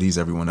features, but he's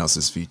everyone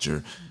else's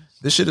feature.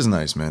 This shit is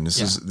nice, man.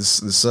 This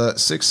is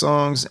 6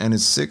 songs, and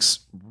it's 6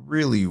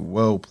 really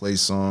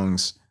well-placed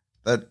songs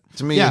that,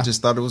 to me, I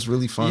just thought it was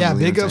really fun. Yeah,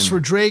 really big ups for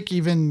Drake,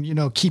 even, you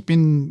know,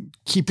 keeping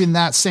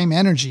that same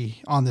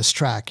energy on this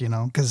track, you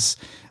know, because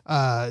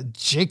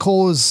J.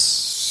 Cole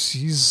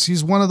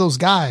he's one of those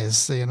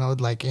guys, you know,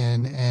 like,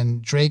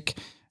 and Drake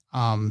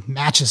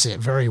matches it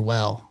very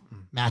well.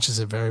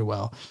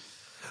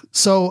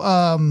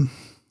 So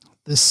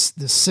this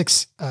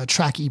 6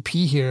 track EP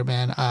here,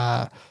 man,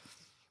 I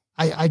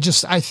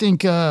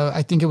think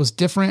it was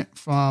different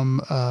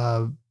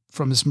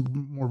from his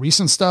more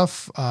recent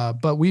stuff,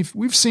 but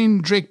we've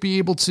seen Drake be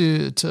able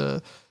to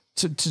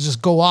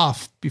just go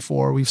off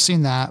before. We've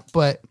seen that,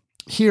 but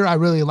here I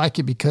really like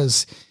it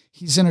because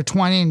he's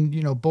intertwining,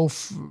 you know,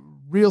 both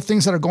real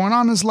things that are going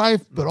on in his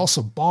life, but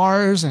also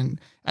bars. And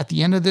at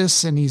the end of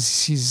this, and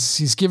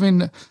he's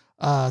giving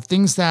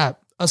things that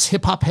us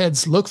hip hop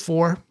heads look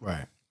for,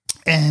 right?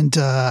 And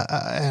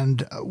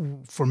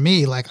for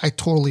me, like I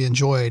totally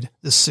enjoyed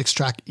this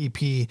 6-track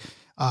EP.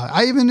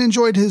 I even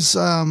enjoyed his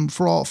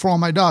for all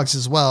my dogs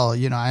as well.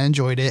 You know, I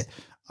enjoyed it.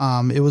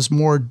 It was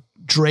more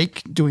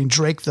Drake doing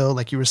Drake though,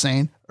 like you were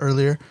saying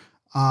earlier.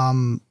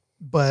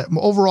 But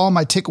overall,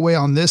 my takeaway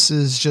on this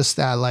is just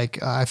that,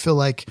 like, I feel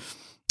like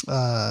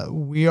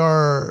we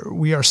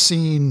are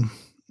seeing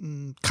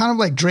kind of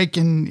like Drake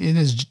in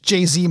his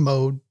Jay-Z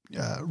mode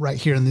right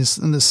here in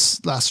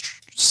this last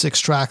 6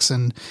 tracks,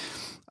 and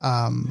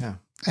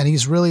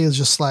he's really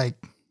just like,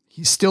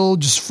 he's still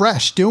just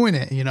fresh doing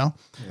it, you know?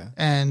 Yeah.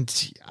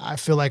 And I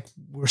feel like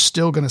we're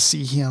still going to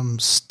see him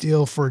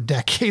still for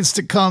decades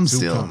to come.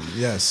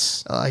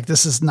 Yes. Like,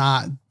 this is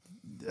not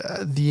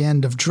the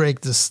end of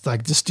Drake. This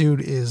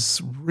dude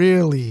is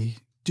really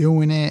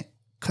doing it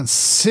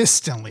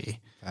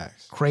consistently.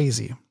 Nice.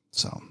 Crazy.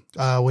 So,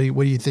 what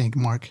do you think,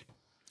 Mark?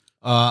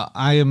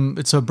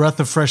 It's a breath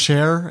of fresh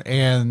air,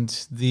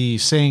 and the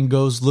saying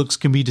goes, looks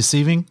can be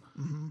deceiving.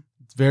 Mm-hmm.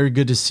 It's very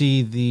good to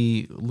see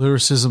the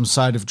lyricism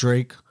side of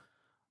Drake,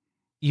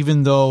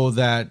 even though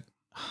that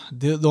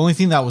the only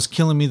thing that was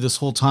killing me this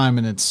whole time,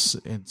 and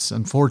it's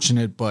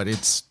unfortunate, but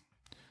it's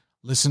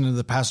listening to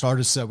the past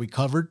artists that we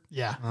covered.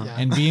 Yeah.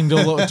 And being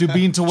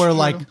to where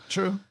like,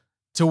 true.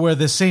 To where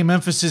the same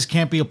emphasis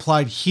can't be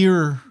applied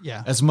here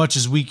as much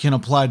as we can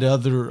apply to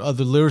other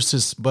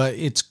lyricists. But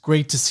it's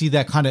great to see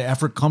that kind of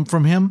effort come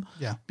from him,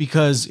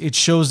 because it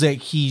shows that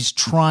he's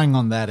trying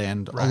on that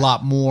end a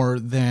lot more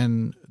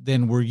than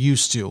we're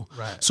used to.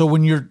 Right. So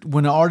when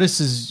an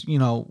artist is, you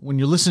know, when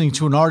you're listening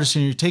to an artist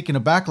and you're taken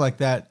aback like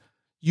that,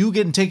 you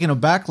getting taken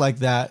aback like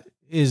that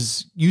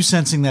is you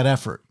sensing that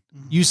effort,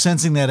 you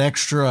sensing that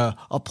extra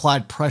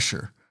applied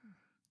pressure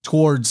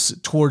towards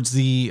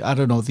the, I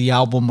don't know, the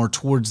album, or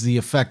towards the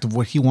effect of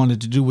what he wanted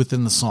to do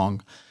within the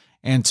song.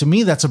 And to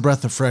me, that's a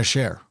breath of fresh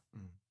air,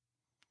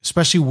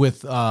 especially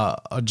with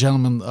a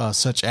gentleman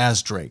such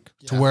as Drake,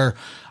 to where,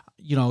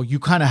 you know, you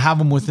kind of have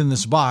him within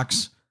this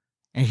box,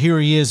 and here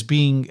he is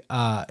being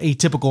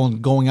atypical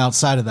and going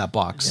outside of that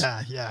box.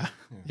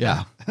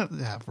 Yeah.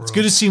 It's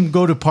good to see him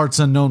go to parts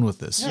unknown with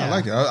this. Yeah, I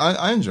like it.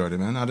 I enjoyed it,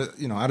 man. Out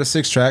of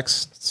 6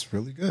 tracks, it's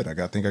really good.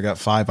 I think I got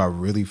 5 I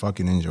really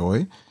fucking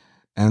enjoy.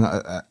 And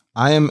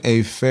I am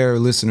a fair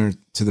listener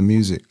to the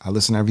music. I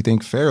listen to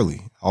everything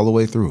fairly all the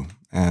way through.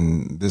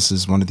 And this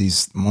is one of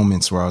these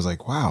moments where I was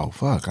like, wow,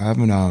 fuck, I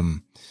haven't, I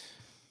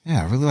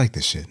really like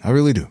this shit. I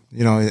really do.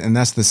 You know, and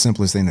that's the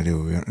simplest thing to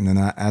do. And then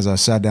as I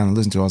sat down and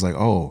listened to it, I was like,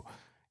 oh,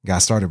 guy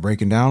started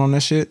breaking down on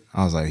that shit.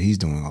 I was like, he's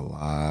doing a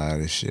lot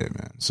of shit,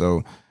 man.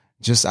 So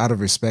just out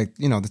of respect,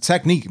 you know, the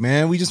technique,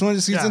 man, we just wanted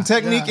to see some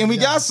technique, and we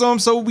got some,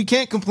 so we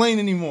can't complain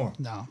anymore.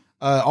 No.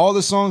 All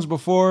the songs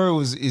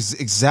before is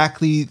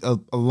exactly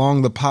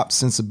along the pop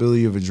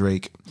sensibility of a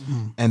Drake.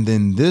 Mm-hmm. And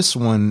then this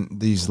one,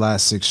 these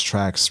last 6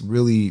 tracks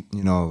really,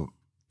 you know,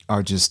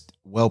 are just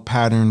well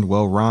patterned,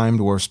 well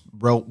rhymed, or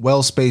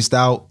well spaced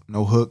out,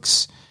 no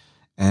hooks.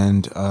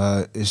 And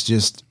it's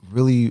just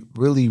really,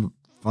 really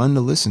fun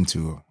to listen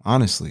to,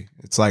 honestly.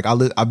 It's like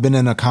I've been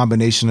in a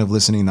combination of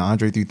listening to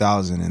Andre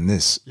 3000 and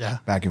this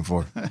back and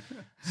forth.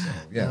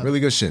 So, really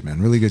good shit,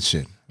 man. Really good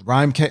shit.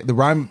 The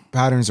rhyme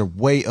patterns are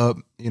way up.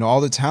 You know,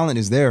 all the talent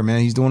is there, man.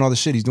 He's doing all the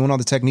shit. He's doing all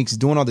the techniques. He's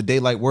doing all the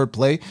daylight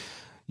wordplay.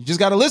 You just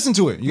got to listen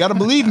to it. You got to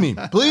believe me.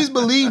 Please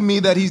believe me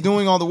that he's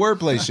doing all the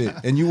wordplay shit,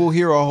 and you will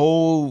hear a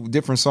whole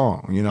different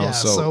song, you know?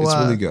 So it's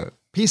really good.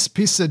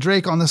 Piece of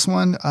Drake on this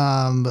one.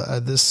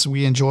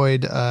 We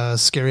enjoyed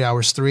Scary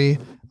Hours 3.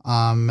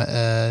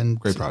 And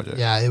great project.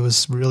 Yeah, it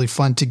was really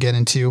fun to get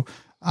into.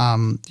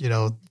 You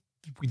know,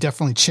 we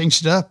definitely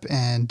changed it up,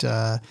 and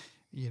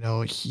you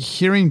know,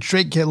 hearing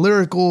Drake get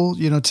lyrical,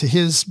 you know, to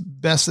his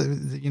best,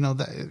 you know,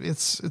 that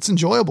it's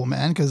enjoyable,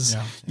 man, because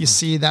you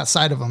see that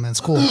side of him, and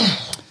it's cool.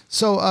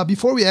 So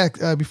before we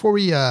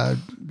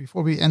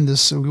before we end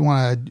this, we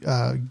want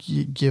to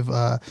give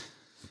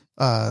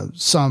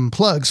some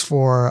plugs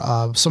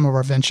for some of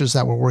our ventures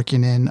that we're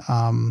working in.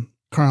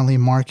 Currently,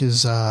 Mark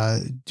is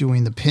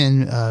doing the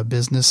pin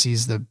business.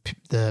 He's the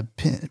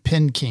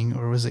pin king,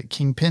 or was it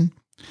Kingpin?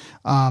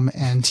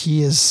 And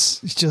he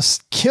is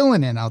just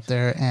killing it out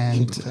there.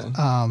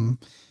 And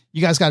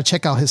you guys got to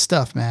check out his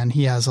stuff, man.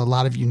 He has a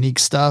lot of unique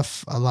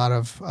stuff, a lot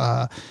of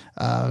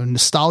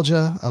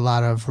nostalgia, a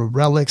lot of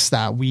relics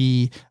that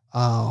we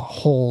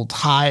hold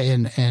high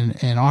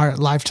in our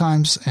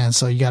lifetimes. And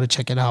so you got to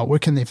check it out. Where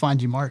can they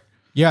find you, Mark?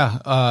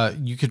 Yeah,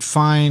 you could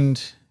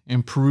find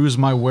and peruse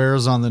my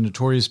wares on the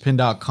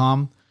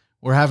notoriouspin.com.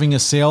 We're having a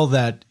sale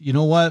that, you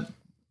know what?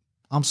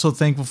 I'm so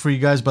thankful for you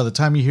guys. By the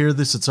time you hear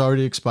this, it's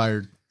already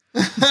expired.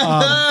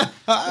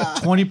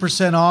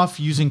 20% off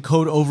using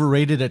code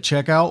overrated at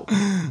checkout.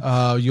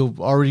 You'll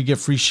already get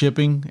free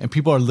shipping, and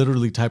people are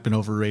literally typing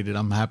overrated.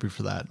 I'm happy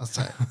for that. That's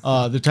right.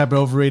 They're typing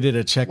overrated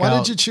at checkout. Why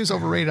did you choose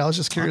overrated? I was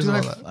just curious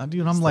about that.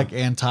 Dude, I'm like I'm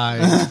anti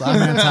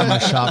my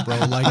shop, bro.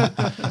 Like,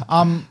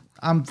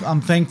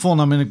 I'm thankful, and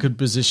I'm in a good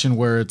position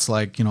where it's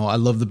like, you know, I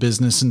love the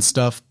business and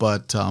stuff,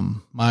 but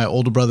my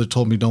older brother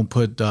told me don't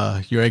put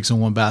your eggs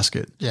in one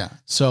basket. Yeah.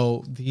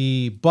 So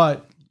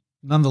but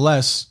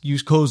nonetheless,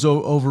 use codes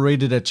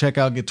overrated at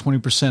checkout, get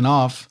 20%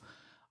 off.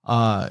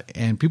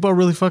 And people are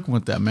really fucking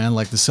with that, man.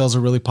 Like, the sales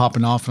are really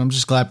popping off, and I'm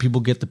just glad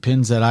people get the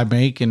pins that I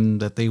make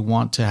and that they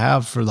want to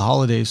have for the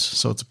holidays.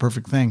 So it's a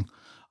perfect thing.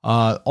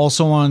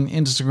 Also on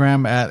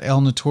Instagram at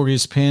El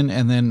Notorious Pin,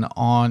 and then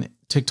on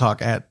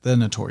TikTok at The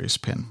Notorious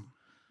Pin.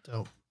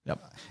 Dope. Yep.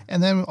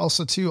 And then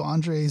also too,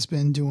 Andre's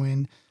been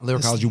doing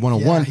Lyricology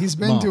 101. Yeah, he's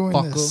been doing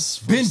this.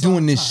 Been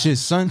doing this shit,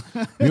 son.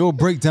 Real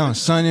breakdown,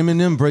 son.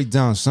 Eminem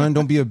breakdown, son.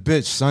 Don't be a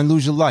bitch, son.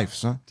 Lose your life,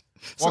 son.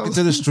 Walk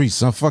into the streets,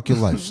 son. Fuck your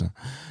life, son.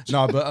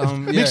 No, but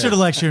make sure to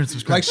like, share, and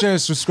subscribe. Like, share,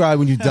 and subscribe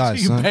when you die,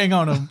 so you son. bang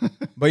on them.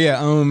 But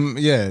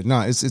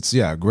it's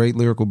great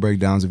lyrical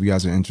breakdowns if you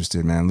guys are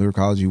interested, man.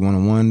 Lyricology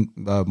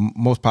 101.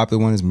 Most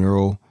popular one is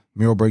Mural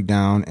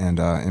breakdown, and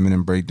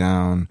Eminem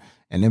breakdown,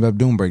 and Ibab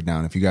Doom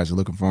breakdown if you guys are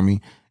looking for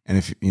me. And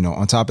if, you know,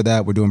 on top of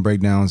that, we're doing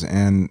breakdowns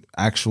and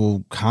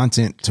actual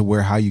content to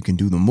where how you can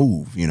do the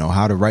move, you know,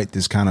 how to write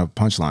this kind of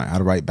punchline, how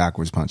to write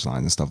backwards punchlines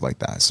and stuff like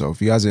that. So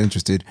if you guys are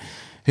interested,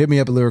 hit me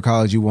up at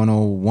Lyricology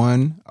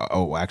 101.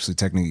 Actually,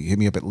 technically, hit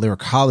me up at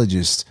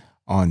Lyricologist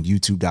on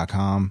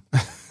YouTube.com.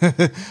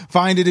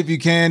 Find it if you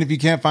can. If you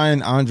can't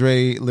find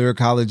Andre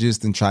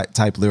Lyricologist, then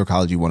type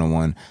Lyricology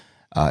 101.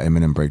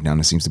 Eminem breakdown.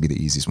 It seems to be the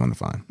easiest one to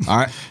find. All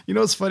right. You know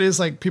what's funny is,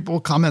 like,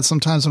 people comment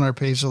sometimes on our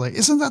page. They're like,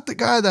 "Isn't that the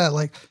guy that,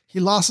 like, he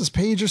lost his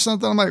page or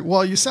something?" I'm like,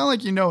 "Well, you sound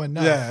like you know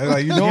enough." Yeah,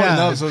 like, you know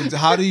enough. So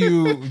how do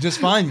you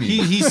just find me?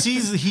 He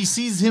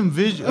sees him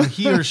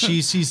he or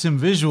she sees him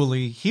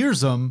visually,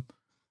 hears him,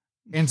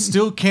 and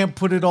still can't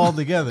put it all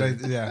together.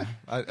 Yeah,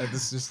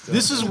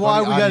 this is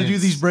why we got to do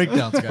these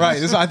breakdowns, guys. Right,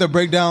 this is either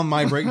breakdown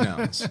my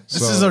breakdowns.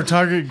 This is our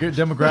target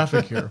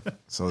demographic here.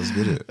 So let's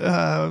get it.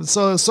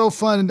 So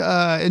fun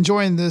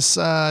enjoying this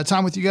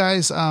time with you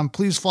guys.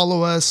 Please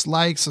follow us,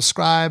 like,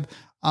 subscribe.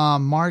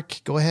 Mark,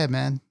 go ahead,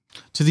 man.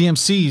 To the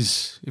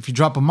MCs, if you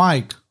drop a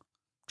mic,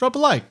 drop a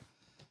like.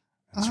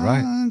 That's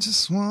right. I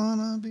just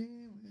wanna be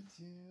with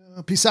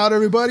you. Peace out,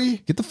 everybody.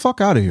 Get the fuck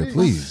out of here,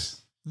 please.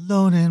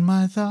 Alone in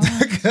my thoughts.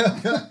 All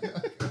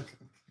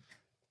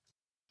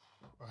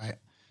right.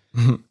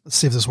 Let's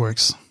see if this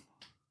works.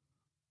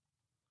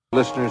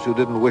 Listeners who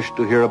didn't wish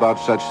to hear about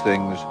such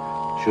things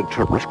should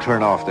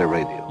turn off their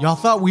radio. Y'all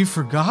thought we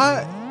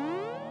forgot?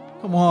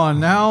 Come on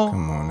now.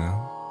 Come on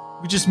now.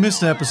 We just missed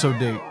the episode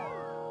date.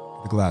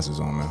 Get the glasses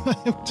on, man.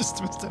 We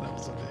just missed an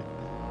episode date.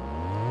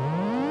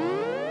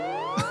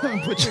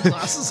 Put your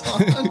glasses on.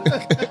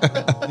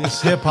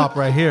 This hip hop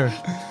right here.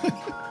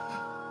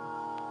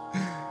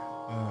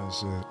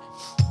 Shit.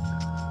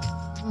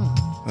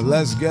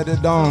 Let's get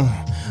it on.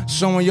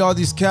 Showing y'all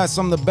these cats,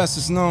 I'm the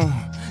bestest known.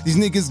 These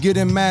niggas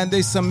getting mad,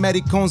 they some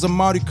medicones or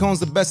Marty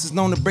cones. The best is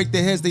known to break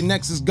their heads, they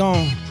necks is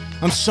gone.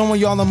 I'm showing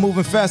y'all I'm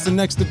moving faster,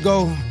 next to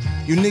go.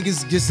 You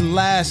niggas getting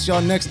last,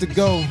 y'all next to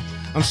go.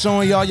 I'm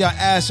showing y'all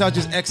ass, y'all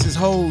just X's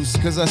hoes.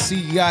 Cause I see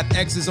you got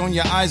X's on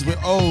your eyes with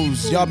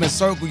O's. Y'all been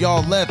circled,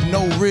 y'all left,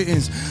 no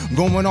writtens.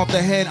 Going off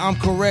the head, I'm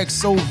correct,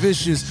 so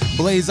vicious.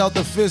 Blaze out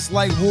the fist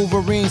like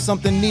Wolverine,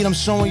 something neat. I'm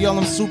showing y'all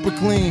I'm super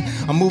clean.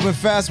 I'm moving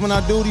fast when I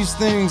do these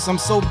things. I'm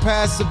so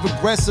passive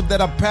aggressive that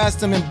I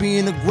passed them and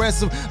being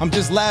aggressive. I'm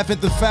just laughing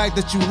at the fact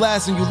that you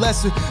last and you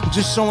lesson. I'm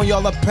just showing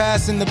y'all a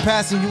pass in the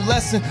passing you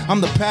lesson.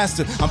 I'm the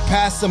pastor, I'm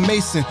Pastor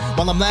Mason.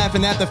 While I'm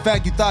laughing at the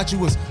fact you thought you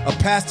was a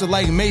pastor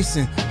like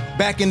Mason.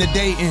 Back in the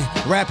day and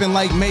rapping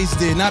like Mace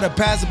did. Not a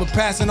passer, but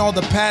passing all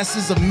the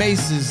passes of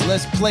maces.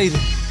 Let's play it.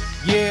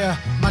 Yeah,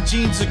 My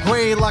jeans are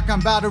gray like I'm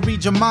about to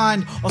read your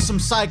mind, or some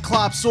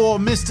cyclops or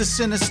Mr.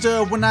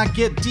 Sinister when I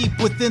get deep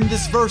within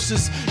this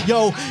verses.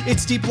 Yo,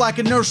 it's deep like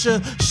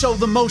inertia, show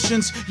the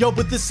motions. Yo,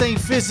 but this ain't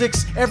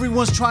physics.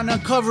 Everyone's trying to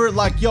uncover it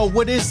like, yo,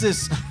 what is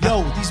this?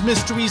 Yo, these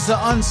mysteries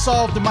are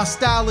unsolved and my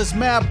style is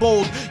mad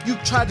bold. You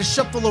try to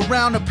shuffle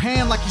around a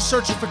pan like you're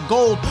searching for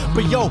gold.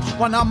 But yo,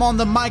 when I'm on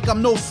the mic,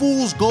 I'm no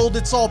fool's gold.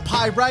 It's all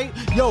pyrite.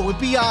 Yo, it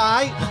be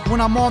alright when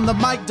I'm on the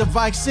mic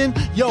devicing.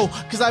 Yo,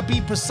 cause I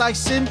be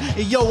precising.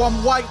 And yo,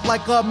 I'm white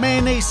like a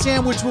mayonnaise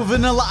sandwich with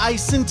vanilla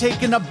icing.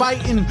 Taking a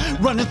bite and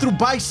running through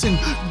bison.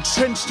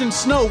 Trenched in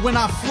snow when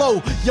I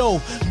flow.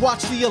 Yo,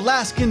 watch the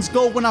Alaskans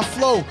go when I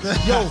flow.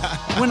 Yo,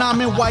 when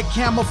I'm in white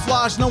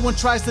camouflage, no one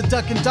tries to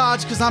duck and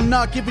dodge, cause I'm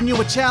not giving you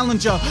a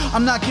challenger.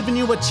 I'm not giving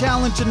you a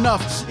challenge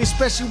enough,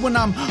 especially when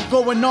I'm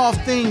going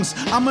off things.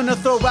 I'm gonna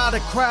throw out a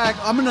crag,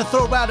 I'm gonna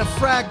throw out a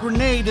frag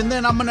grenade, and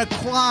then I'm gonna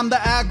climb the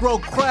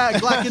aggro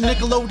crag like a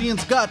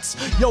Nickelodeon's guts.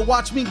 Yo,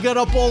 watch me get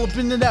up all up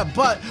into that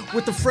butt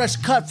with the fresh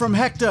cut from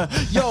Hector.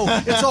 Yo,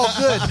 it's all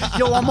good.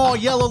 Yo, I'm all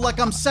yellow like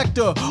I'm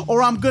Sector,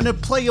 or I'm gonna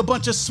play a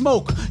bunch of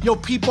smoke. Yo,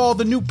 peep all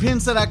the new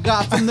pins that I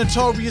got from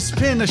Notorious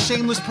Pin, a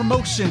shameless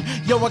promotion.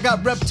 Yo, I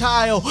got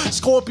Reptile,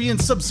 Scorpion,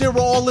 Sub-Zero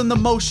all in the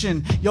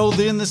motion. Yo,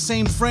 they're in the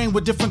same frame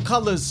with different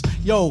colors.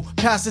 Yo,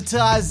 pass it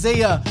to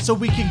Isaiah so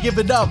we can give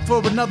it up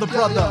for another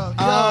brother.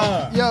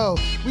 Yo,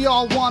 we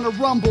all wanna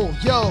rumble,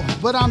 yo,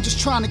 but I'm just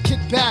trying to kick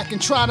back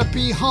and try to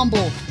be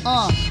humble.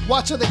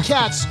 Watch other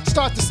cats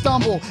start to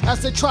stumble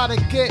as they try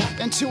to get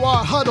into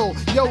our huddle.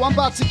 Yo, I'm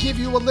about to give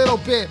you a little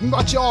bit,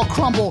 watch you all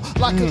crumble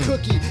like a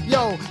cookie.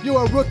 Yo,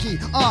 you're a rookie,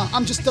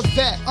 I'm just a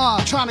vet,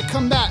 trying to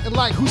come back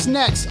like who's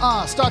next?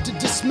 Start to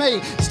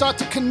dismay, start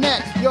to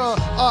connect, yo,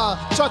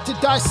 start to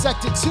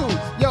dissect it too.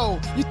 Yo,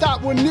 you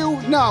thought we're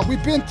new? No,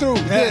 we've been through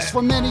this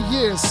for many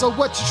years. So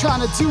what you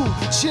trying to do?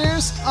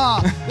 Cheers?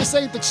 This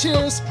ain't the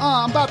cheers.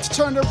 I'm about to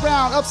turn it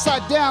around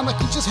upside down like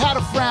you just had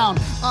a frown.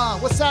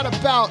 What's that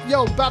about?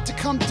 Yo, about to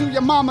come through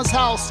your mama's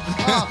house.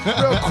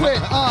 Real quick,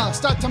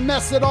 start to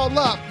mess it all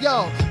up.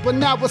 Yo, but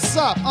now what's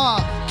up?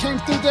 Came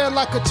through there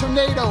like a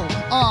tornado.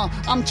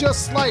 I'm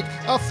just like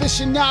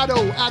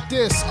aficionado at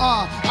this.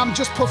 I'm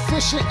just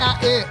proficient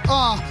at it.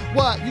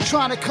 What? You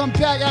trying to come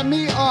back at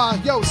me?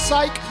 Yo,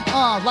 psych.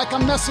 Like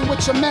I'm messing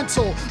with your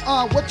mental.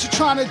 What you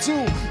trying to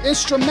do?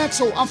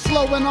 Instrumental. I'm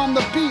flowing on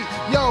the beat.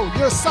 Yo,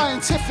 you're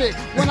scientific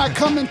when I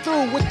coming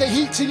through with the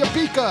heat to your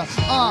beaker.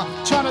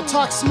 Trying to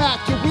talk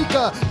smack, you're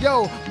weaker.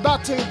 Yo,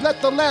 about to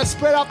let the lead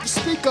spread out the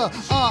speaker.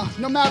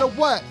 No matter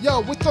what,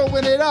 yo, we're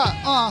throwing it up.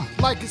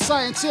 Like it's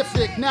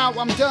scientific. Now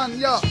I'm done,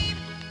 yo.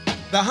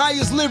 The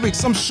highest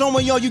lyrics, I'm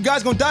showing y'all, you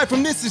guys gon' die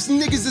from this. If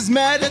niggas is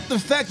mad at the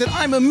fact that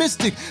I'm a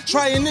mystic.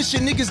 Trying this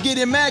shit, niggas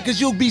getting mad cause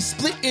you'll be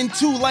split in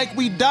two like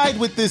we died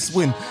with this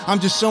one.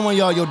 I'm just showing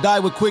y'all, you'll die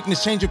with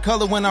quickness. Change your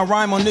color when I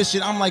rhyme on this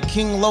shit. I'm like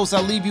King Los,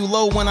 I leave you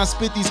low when I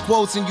spit these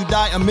quotes and you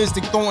die a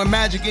mystic. Throwing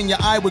magic in your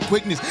eye with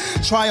quickness.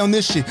 Try on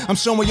this shit, I'm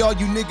showing y'all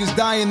you niggas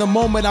die in the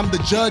moment. I'm the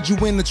judge, you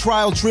win the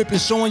trial trip. And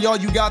showing y'all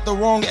you got the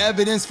wrong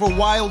evidence for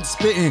wild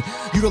spitting.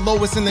 You the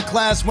lowest in the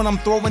class when I'm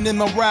throwing in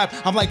the rap.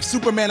 I'm like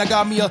Superman, I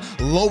got me a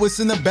lowest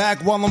in the back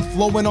while I'm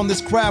flowing on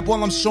this crap.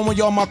 While I'm showing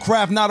y'all my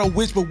craft, not a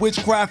witch but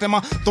witchcraft. Am I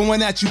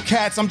throwing at you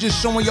cats? I'm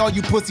just showing y'all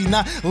you pussy,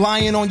 not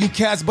lying on you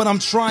cats. But I'm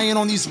trying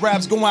on these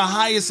raps, going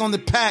highest on the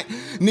pack.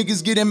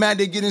 Niggas getting mad,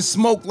 they getting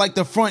smoked like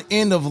the front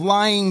end of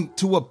lying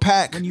to a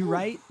pack. When you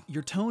write,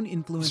 your tone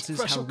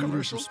influences how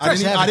readers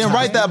respond. I didn't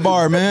write that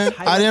bar, man.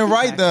 I didn't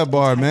write that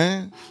bar,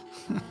 man.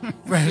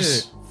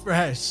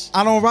 Fresh.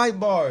 I don't write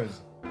bars.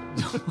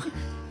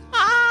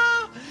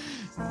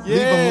 Leave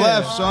them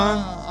left,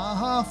 son.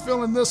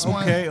 Feeling this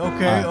one.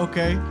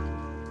 Okay.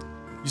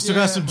 You still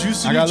got some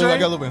juice in your tray?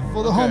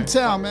 For the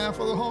hometown, man.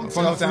 For the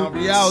hometown.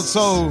 We out,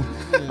 so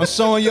I'm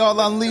showing y'all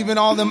I'm leaving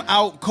all them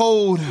out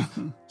cold.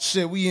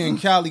 Shit, we in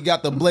Cali,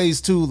 got the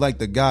blaze too, like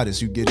the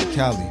goddess you get at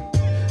Cali.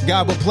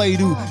 God will play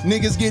do.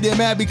 Niggas getting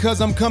mad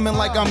because I'm coming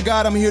like I'm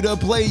God. I'm here to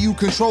play you.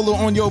 Controller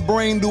on your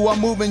brain. Do I'm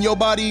moving your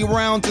body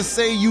around to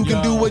say you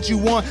can do what you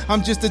want.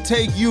 I'm just to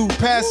take you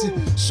pass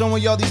it.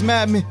 Showing y'all these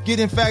madmen. Get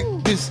in fact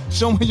this.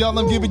 Showing y'all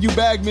I'm giving you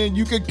bag, man.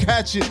 You can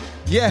catch it.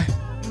 Yeah.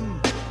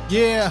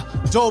 Yeah,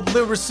 dope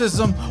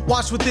lyricism,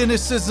 watch with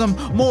cynicism,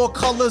 more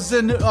colors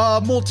and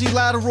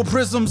multilateral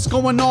prisms,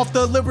 going off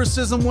the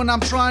lyricism when I'm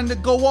trying to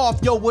go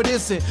off. Yo, what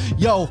is it?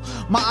 Yo,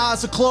 my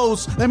eyes are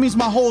closed, that means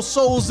my whole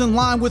soul's in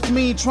line with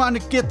me, trying to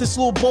get this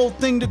little bold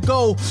thing to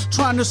go,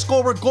 trying to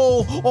score a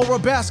goal or a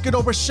basket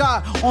or a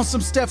shot on some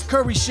Steph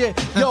Curry shit.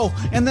 Yo,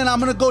 and then I'm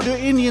gonna go to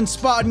an Indian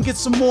spot and get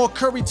some more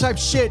Curry type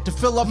shit to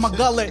fill up my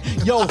gullet.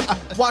 Yo,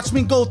 watch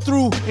me go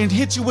through and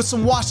hit you with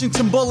some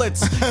Washington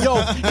bullets. Yo,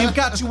 and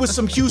got you with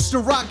some Houston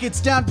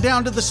Rockets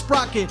down to the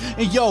sprocket.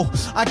 And yo,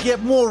 I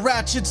get more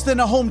ratchets than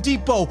a Home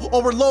Depot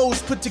or a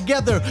Lowe's put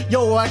together.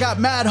 Yo, I got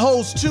mad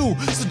hoes too,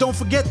 so don't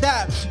forget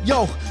that.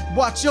 Yo,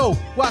 watch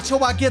how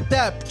I get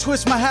that.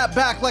 Twist my hat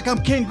back like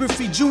I'm Ken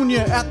Griffey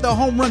Jr. at the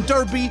home run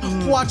derby.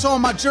 Watch all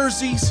my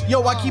jerseys.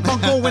 Yo, I keep on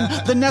going.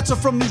 The Nets are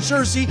from New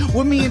Jersey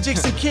with me and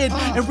Jason Kidd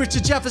and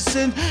Richard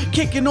Jefferson,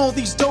 kicking all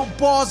these dope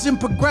bars in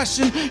progression.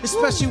 progression,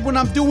 especially when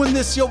I'm doing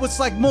this, yo, it's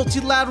like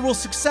multilateral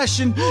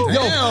succession.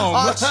 Yo,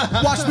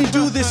 watch me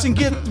do this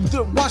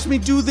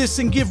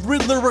and give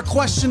Riddler a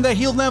question that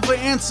he'll never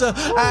answer.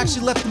 I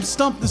actually let them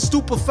stumped and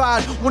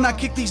stupefied when I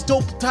kick these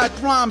dope type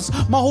rhymes.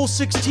 My whole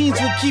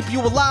 16s will keep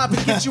you alive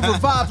and get you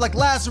revived like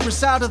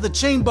Lazarus out of the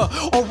chamber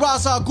or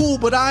Ra's al Ghul,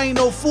 but I ain't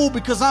no fool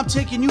because I'm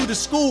taking you to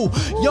school.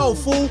 Yo,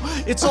 fool,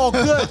 it's all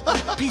good.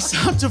 Peace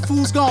out to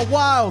fools gone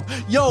wild.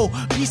 Yo,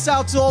 peace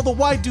out to all the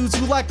white dudes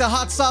who like the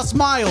hot sauce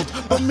mild.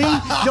 But me,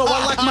 yo,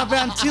 I like my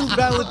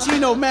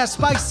Valentino mad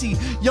spicy.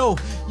 Yo,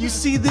 you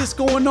see this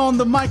going on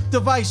the mic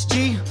device,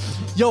 G?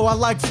 Yo, I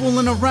like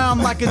fooling around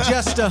like a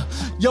jester.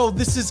 Yo,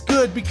 this is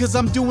good because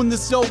I'm doing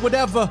this, yo,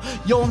 whatever.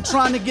 Yo, I'm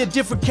trying to get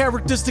different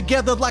characters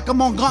together like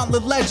I'm on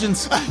Gauntlet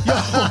Legends. Yo,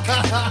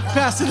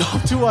 pass it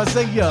off to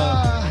Isaiah.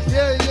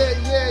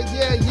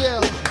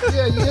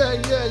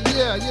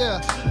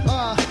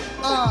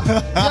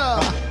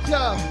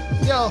 Yeah.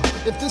 Yo,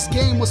 if this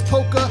game was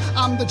poker,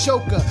 I'm the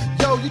joker.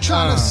 Yo, you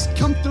trying to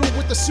come through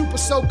with the super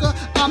soaker?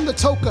 I'm the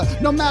toker.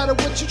 No matter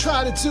what you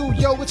try to do,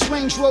 yo, it's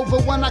Range Rover.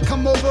 When I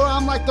come over,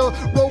 I'm like the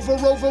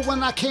Rover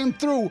when I came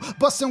through.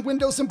 Busting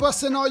windows and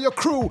busting all your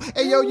crew.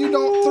 Hey, yo, you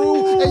don't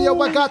through? Hey, yo,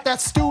 I got that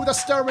stew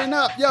that's stirring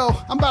up. Yo,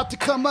 I'm about to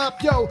come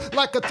up, yo,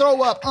 like a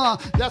throw up.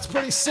 That's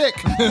pretty sick.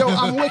 Yo,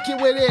 I'm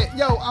wicked with it.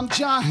 Yo, I'm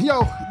John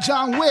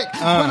Wick.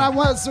 When I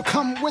was to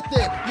come with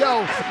it.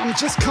 Yo, I'm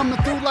just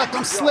coming through like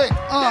I'm slick.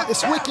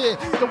 It's wicked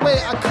the way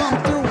I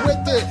come through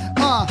with it.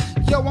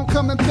 Yo, I'm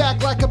coming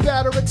back like a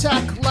battle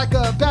attack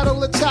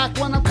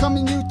when I'm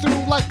coming you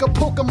through like a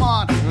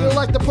Pokemon. You're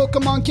like the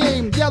Pokemon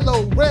game,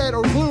 yellow, red,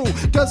 or blue.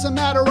 Doesn't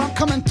matter, I'm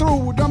coming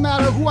through. No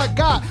matter who I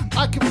got,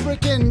 I can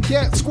freaking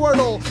get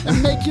Squirtle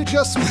and make you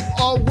just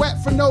all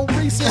wet for no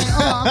reason.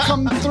 I'm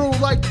coming through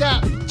like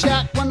that,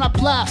 Jack, when I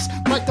blast,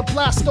 like the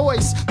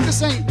Blastoise.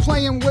 This ain't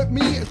playing with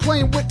me, it's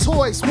playing with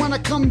toys. When I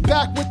come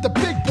back with the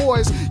big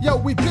boys, yo,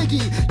 we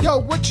biggie. Yo,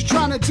 what you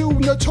trying to do?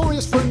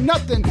 Notorious for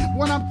nothing.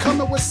 When I'm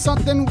coming with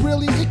something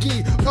really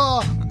icky,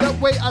 that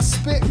way I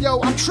spit, yo,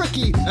 I'm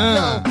tricky.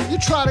 Yo, you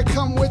try to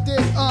come with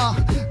it,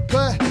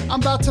 but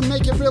I'm about to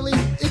make it really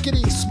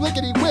ickety,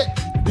 splickety, wick.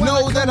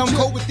 Know that I'm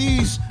cold with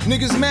these.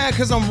 Niggas mad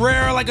cause I'm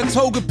rare like a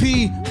toga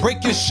pea.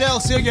 Break your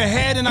shell, seal your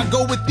head, and I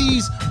go with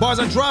these. Bars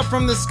I drop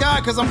from the sky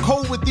cause I'm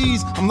cold with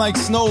these. I'm like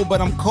snow, but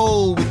I'm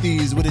cold with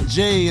these. With a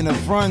J in the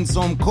front,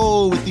 so I'm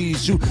cold with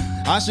these. Shoot,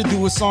 I should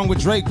do a song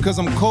with Drake cause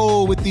I'm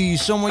cold with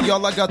these. Showing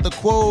y'all I got the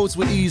quotes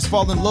with ease.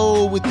 Falling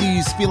low with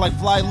these. Feel like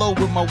fly low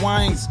with my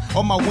wings.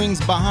 All my wings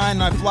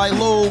behind, I fly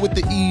low with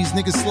the ease.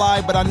 Niggas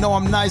slide, but I know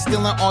I'm nice.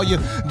 Stealing all your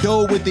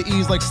dough with the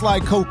ease like Sly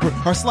Cooper.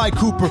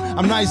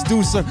 I'm nice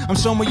deucer. I'm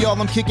showing y'all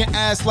I'm kicking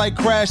ass like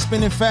Crash.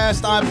 Spinning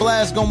fast, I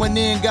blast. Going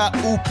in, got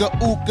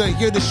ooka.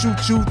 Here to shoot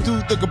you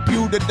through the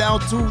computer down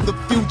to the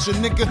future,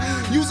 nigga.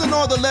 Using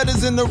all the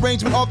letters in the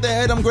arrangement off the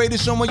head. I'm great at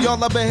showing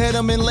y'all I behead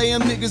them and lay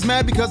them. Niggas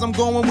mad because I'm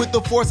going with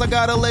the force. I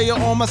got a layer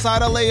on my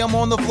side. I lay them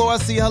on the floor. I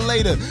see her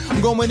later. I'm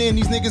going in.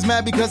 These niggas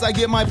mad because I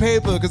get my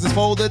paper. Cause it's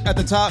folded at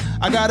the top.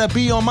 I gotta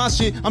be on my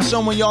shit. I'm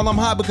showing y'all I'm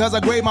hot because I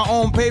grade my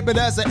own paper.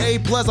 That's an A+.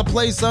 I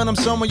play son. I'm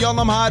showing y'all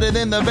I'm hotter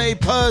than the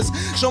vapors.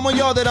 Showing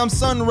y'all that I'm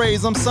sun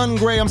rays. I'm sun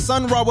gray. I'm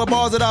sun raw with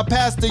bars that I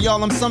pass to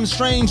y'all. I'm some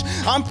strange.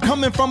 I'm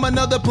coming from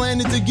another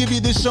planet to give you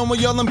this show.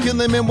 Y'all I'm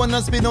killing them when I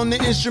spit on the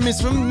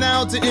instruments. From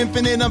now to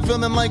infinite, I'm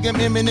feeling like I'm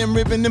Eminem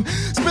ripping them.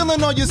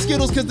 Spilling all your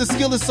Skittles cause the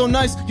skill is so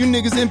nice. You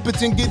niggas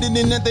impotent, get it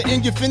in at the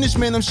end. You finish,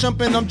 man. I'm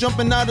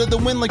jumping out of the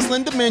wind like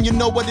Slender Man. You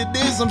know what it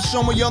is. I'm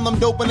showing y'all I'm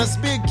dope and I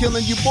spit.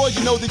 Killing you boy,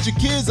 you know that your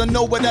kids. I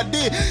know what I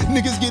did.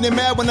 Niggas getting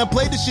mad when I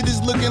play this shit.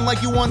 Is looking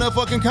like you want a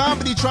fucking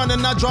comedy. Trying to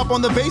not drop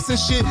on the bass and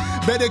shit.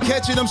 Better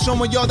catch it. I'm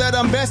showing y'all that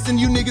I'm best. And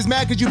you niggas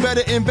mad cause you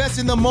better invest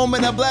in the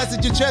moment I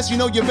blasted your chest. You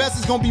know your vest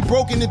is gonna be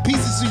broken in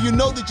pieces, so you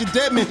know that you're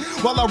dead man.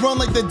 While I run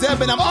like the dead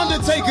man, I'm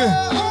Undertaker.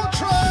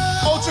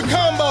 Ultra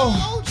combo.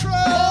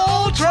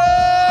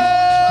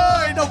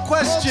 No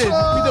question, we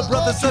the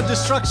brothers of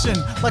destruction,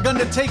 like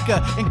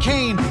Undertaker and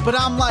Kane. But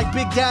I'm like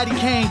Big Daddy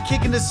Kane,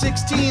 kicking the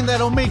 16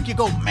 that'll make you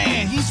go,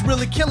 man, he's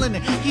really killing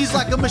it. He's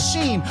like a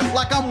machine,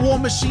 like I'm War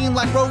Machine,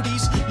 like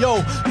roadies.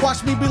 Yo,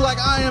 watch me be like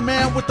Iron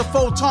Man with the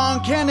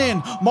photon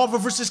cannon. Marvel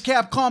vs.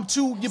 Capcom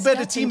 2, you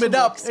better team it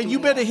up, and you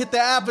better hit the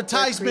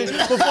advertisement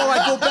before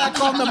I go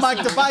back on the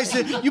mic device.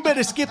 You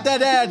better skip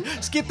that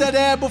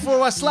ad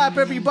before I slap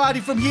everybody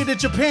from here to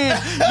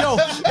Japan. Yo,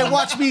 and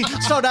watch me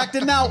start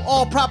acting out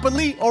all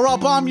properly, or I'll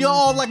bomb you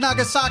all like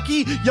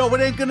Nagasaki. Yo,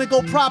 it ain't gonna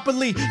go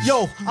properly.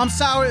 Yo, I'm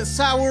sourer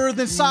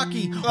than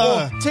sake.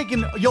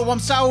 I'm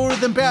sourer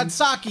than bad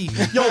sake.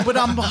 Yo, but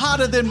I'm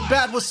hotter than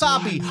bad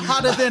wasabi.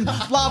 Hotter than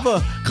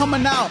lava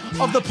coming out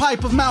of the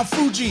pipe of Mount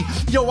Fuji.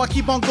 Yo, I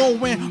keep on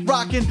going,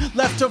 rocking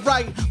left to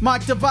right,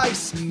 mic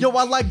device. Yo,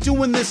 I like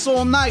doing this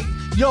all night.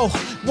 Yo,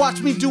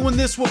 watch me doing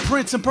this with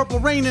Prince and Purple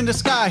Rain in the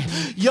sky.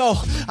 Yo,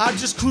 I'm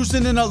just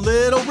cruising in a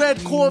little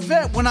red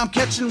Corvette when I'm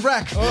catching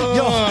wreck.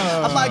 Yo,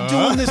 I like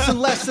doing this in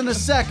less than a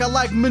sec. I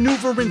like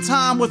maneuvering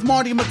time with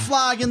Marty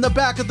McFly in the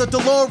back of the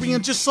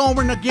DeLorean, just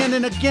soaring again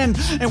and again,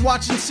 and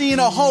watching, seeing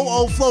a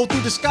ho-oh flow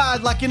through the sky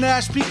like an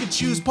Ash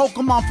Pikachu's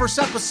Pokemon first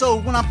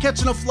episode when I'm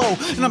catching a flow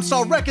and I'm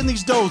start wrecking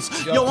these dodes.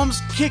 Yo, I'm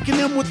kicking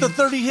them with the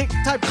 30 hit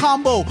type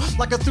combo,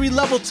 like a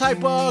 3-level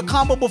type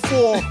combo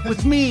before,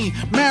 with me,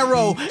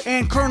 Marrow,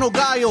 and Colonel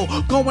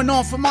Guile going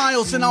on for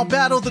miles, and I'll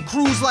battle the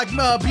crews like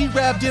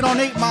B-Rab did on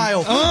 8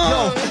 Mile.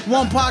 Yo,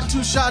 1 pack,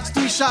 2 shots,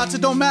 3 shots,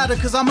 it don't matter,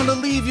 cause I'm gonna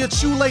leave your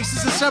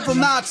shoelaces in several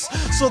knots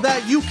so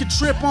that you could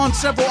trip on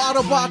several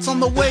Autobots on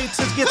the way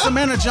to get some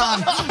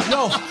energon.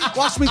 Yo,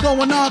 watch me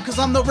going on, cause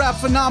I'm the rap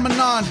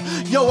phenomenon.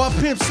 Yo, I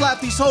pimp slap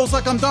these hoes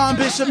like I'm Don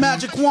Bishop,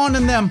 Magic Wand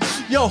in them.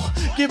 Yo,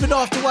 give it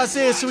off to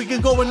Isaiah so we can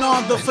go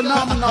on the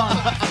phenomenon.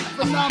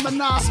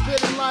 Phenomenon,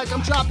 spitting like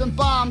I'm dropping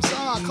bombs.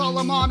 Call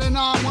them on and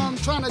on when I'm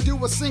trying to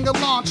do a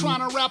sing-along,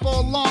 trying to rap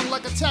all along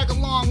like a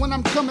tag-along when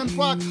I'm coming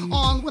back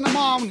on, when I'm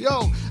on.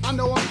 Yo, I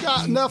know I've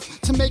got enough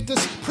to make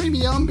this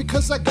premium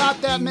because I got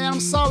that, man. I'm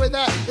sorry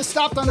that it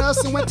stopped on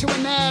us and went to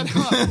an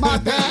ad. My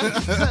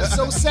bad.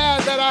 So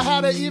sad that I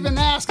had to even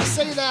ask to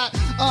say that.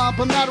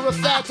 But matter of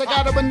fact, I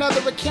got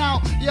another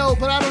account. Yo,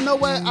 but I don't know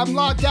what, I'm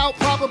logged out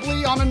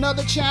probably on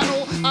another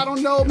channel. I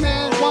don't know,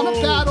 man. Wanna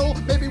battle?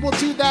 Maybe we'll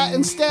do that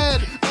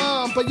instead.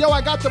 But yo,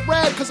 I got the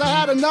bread because I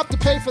had enough to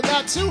pay for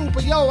that too.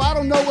 But yo, I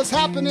don't know what's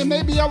happening.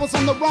 Maybe I was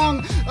on the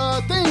wrong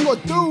thing or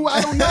do.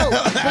 I don't know.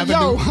 But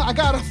yo, I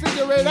gotta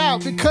figure it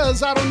out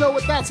because I don't know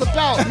what that's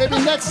about. Maybe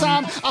next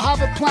time I'll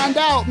have it planned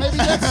out. Maybe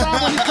next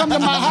time when you come to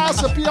my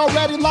house, I'll be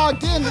already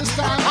logged in this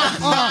time.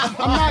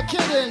 I'm not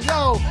kidding.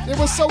 Yo, it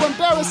was so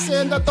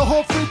embarrassing that the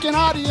whole freaking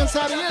audience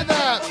had to hear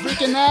that.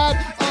 Freaking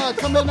ad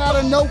coming out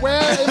of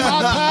nowhere in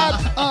my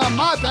pad.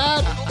 My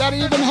bad that I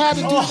even had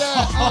to do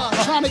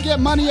that. Trying to get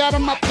money out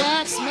of my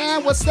pants,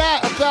 man. What's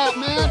that about,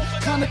 man?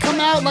 Kinda come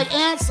out like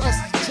ants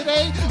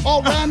today,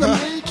 all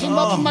randomly came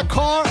up in my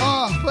car.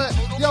 But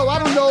yo, I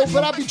don't know,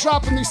 but I be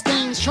dropping these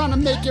things, trying to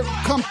make it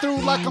come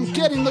through like I'm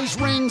getting those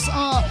rings.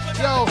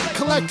 Yo,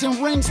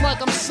 collecting rings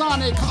like I'm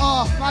Sonic.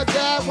 My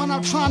bad when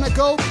I'm trying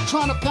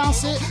to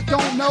bounce it.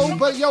 Don't know,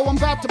 but yo, I'm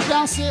about to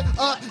bounce it.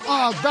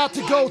 About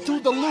to go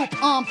through the loop.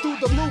 Through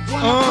the loop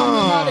when I'm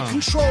coming out of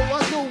control.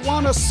 I don't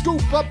wanna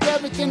scoop up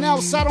everything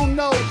else. I don't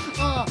know.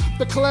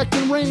 The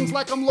collecting rings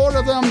like I'm Lord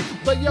of them,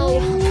 but yo,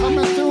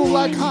 coming through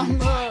like I'm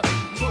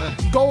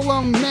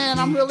Golem, man.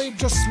 I'm really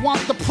just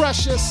want the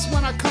precious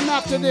when I come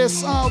after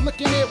this.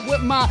 Looking at it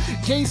with my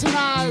gazing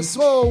eyes.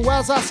 Oh,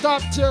 as I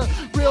start to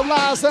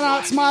realize that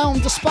it's my own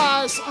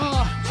despise.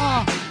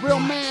 Real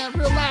man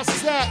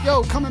realizes that.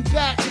 Yo, coming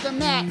back to the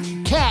mat,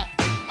 cat.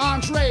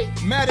 Andre.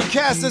 Mad at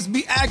cats that's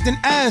be acting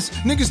ass.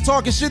 Niggas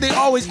talking shit, they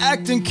always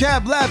acting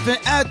cap, laughing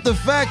at the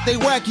fact they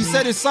whack. He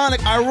said it's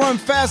Sonic, I run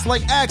fast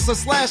like Axe, I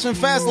slashing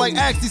fast like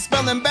Axe. He's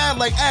spelling bad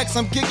like Axe,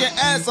 I'm kicking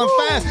ass, I'm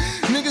fast.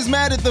 Niggas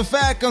mad at the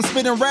fact I'm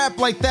spitting rap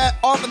like that.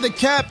 Off of the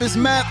cap is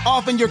mad,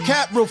 off in your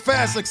cap real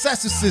fast like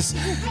Sassus.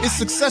 It's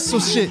successful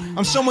shit.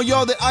 I'm showing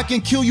y'all that I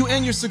can kill you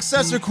and your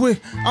successor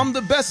quick. I'm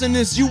the best in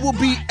this, you will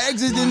be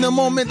exiting the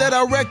moment that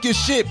I wreck your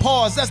shit.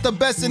 Pause, that's the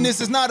best in this,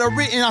 it's not a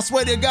written. I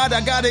swear to God,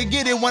 I gotta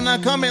get it. When I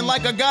come in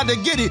like I gotta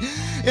get it.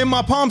 In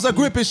my palms I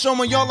grip it,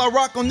 showing y'all I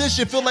rock on this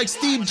shit. Feel like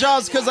Steve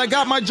Jobs cause I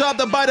got my job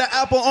to buy the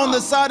apple on the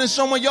side and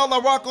showing y'all I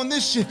rock on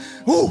this shit.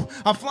 Woo,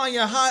 I'm flying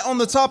high on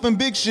the top in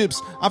big ships.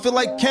 I feel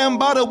like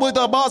Cambada with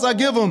the bars I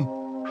give them.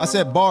 I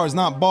said bars,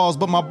 not balls,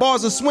 but my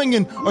bars are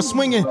swinging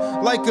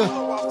like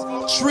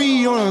a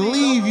tree on a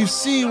leaf. You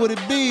see what it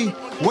be?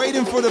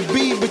 Waiting for the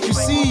beat, but you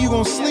see you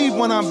gon' sleep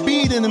when I'm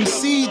beating them.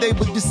 See, they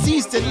were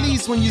deceased at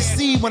least when you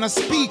see when I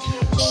speak.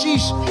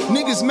 Sheesh,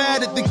 niggas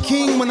mad at the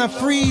king when I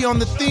free on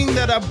the thing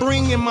that I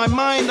bring in my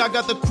mind. I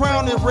got the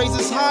crown that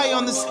raises high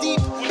on the steep.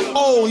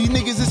 Oh, you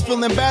niggas is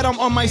feeling bad, I'm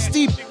on my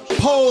steep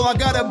pole. I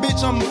got a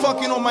bitch, I'm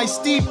fucking on my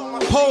steep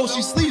pole.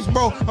 She sleeps,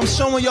 bro, I'm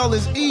showing y'all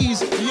his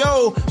ease.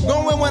 Yo,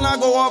 going when I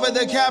go off at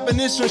the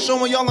Kaepernick,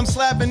 showing y'all I'm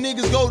slapping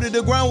niggas go to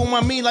the ground with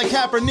my meat like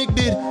Kaepernick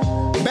did.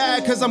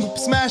 Bad cause I'm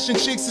smashing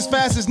chicks as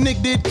fast as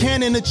Nick did.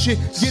 Canning a chick,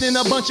 getting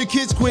a bunch of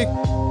kids quick.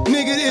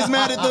 Nigga is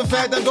mad at the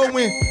fact I go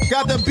in.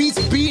 Got the beats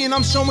beating,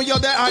 I'm showing y'all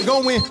that I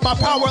go in. My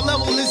power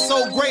level is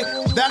so great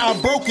that I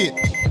broke it.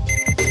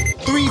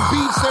 3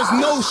 beats, there's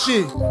no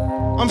shit.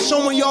 I'm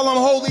showing y'all I'm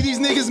holy. These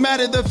niggas mad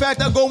at the fact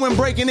I go in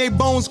breaking they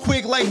bones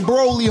quick like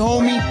Broly,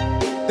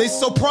 homie. They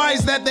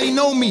surprised that they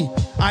know me.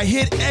 I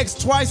hit X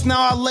twice, now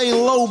I lay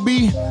low,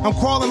 B. I'm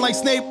crawling like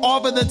Snape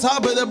off at the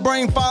top of the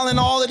brain, filing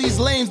all of these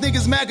lames.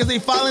 Niggas mad cause they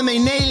filing they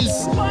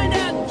nails. Find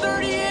out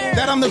 30 years.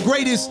 That I'm the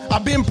greatest.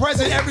 I've been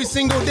present every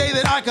single day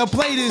that I could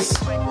play this.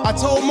 I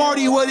told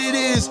Marty what it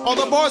is. All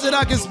the bars that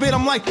I can spit,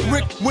 I'm like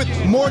Rick with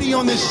Morty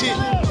on this shit.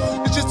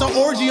 It's just an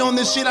orgy on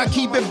this shit. I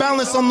keep it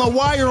balanced on the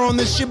wire on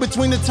this shit,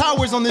 between the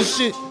towers on this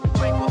shit.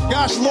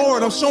 Gosh,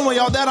 Lord, I'm showing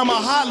y'all that I'm a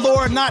hot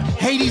Lord, not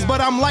Hades,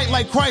 but I'm light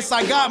like Christ.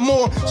 I got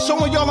more.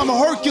 Showing y'all I'm a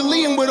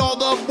Herculean with all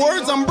the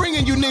words I'm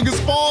bringing. You niggas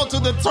fall to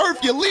the turf.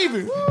 You're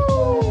leaving.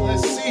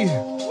 Let's see.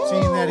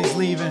 Seeing that he's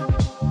leaving.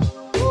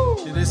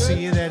 Did it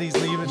see you that he's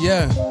leaving?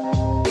 Yeah.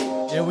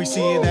 Yeah, we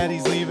see you that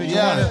he's leaving.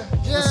 Yeah.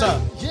 What's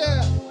up?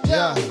 Yeah.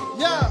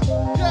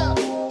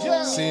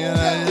 Seeing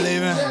that he's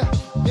leaving.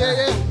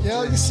 Yeah.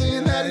 Yo, you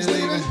seeing that he's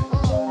leaving?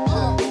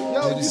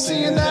 Yo, you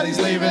seeing that he's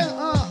leaving?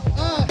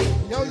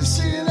 Yo, you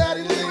seeing that?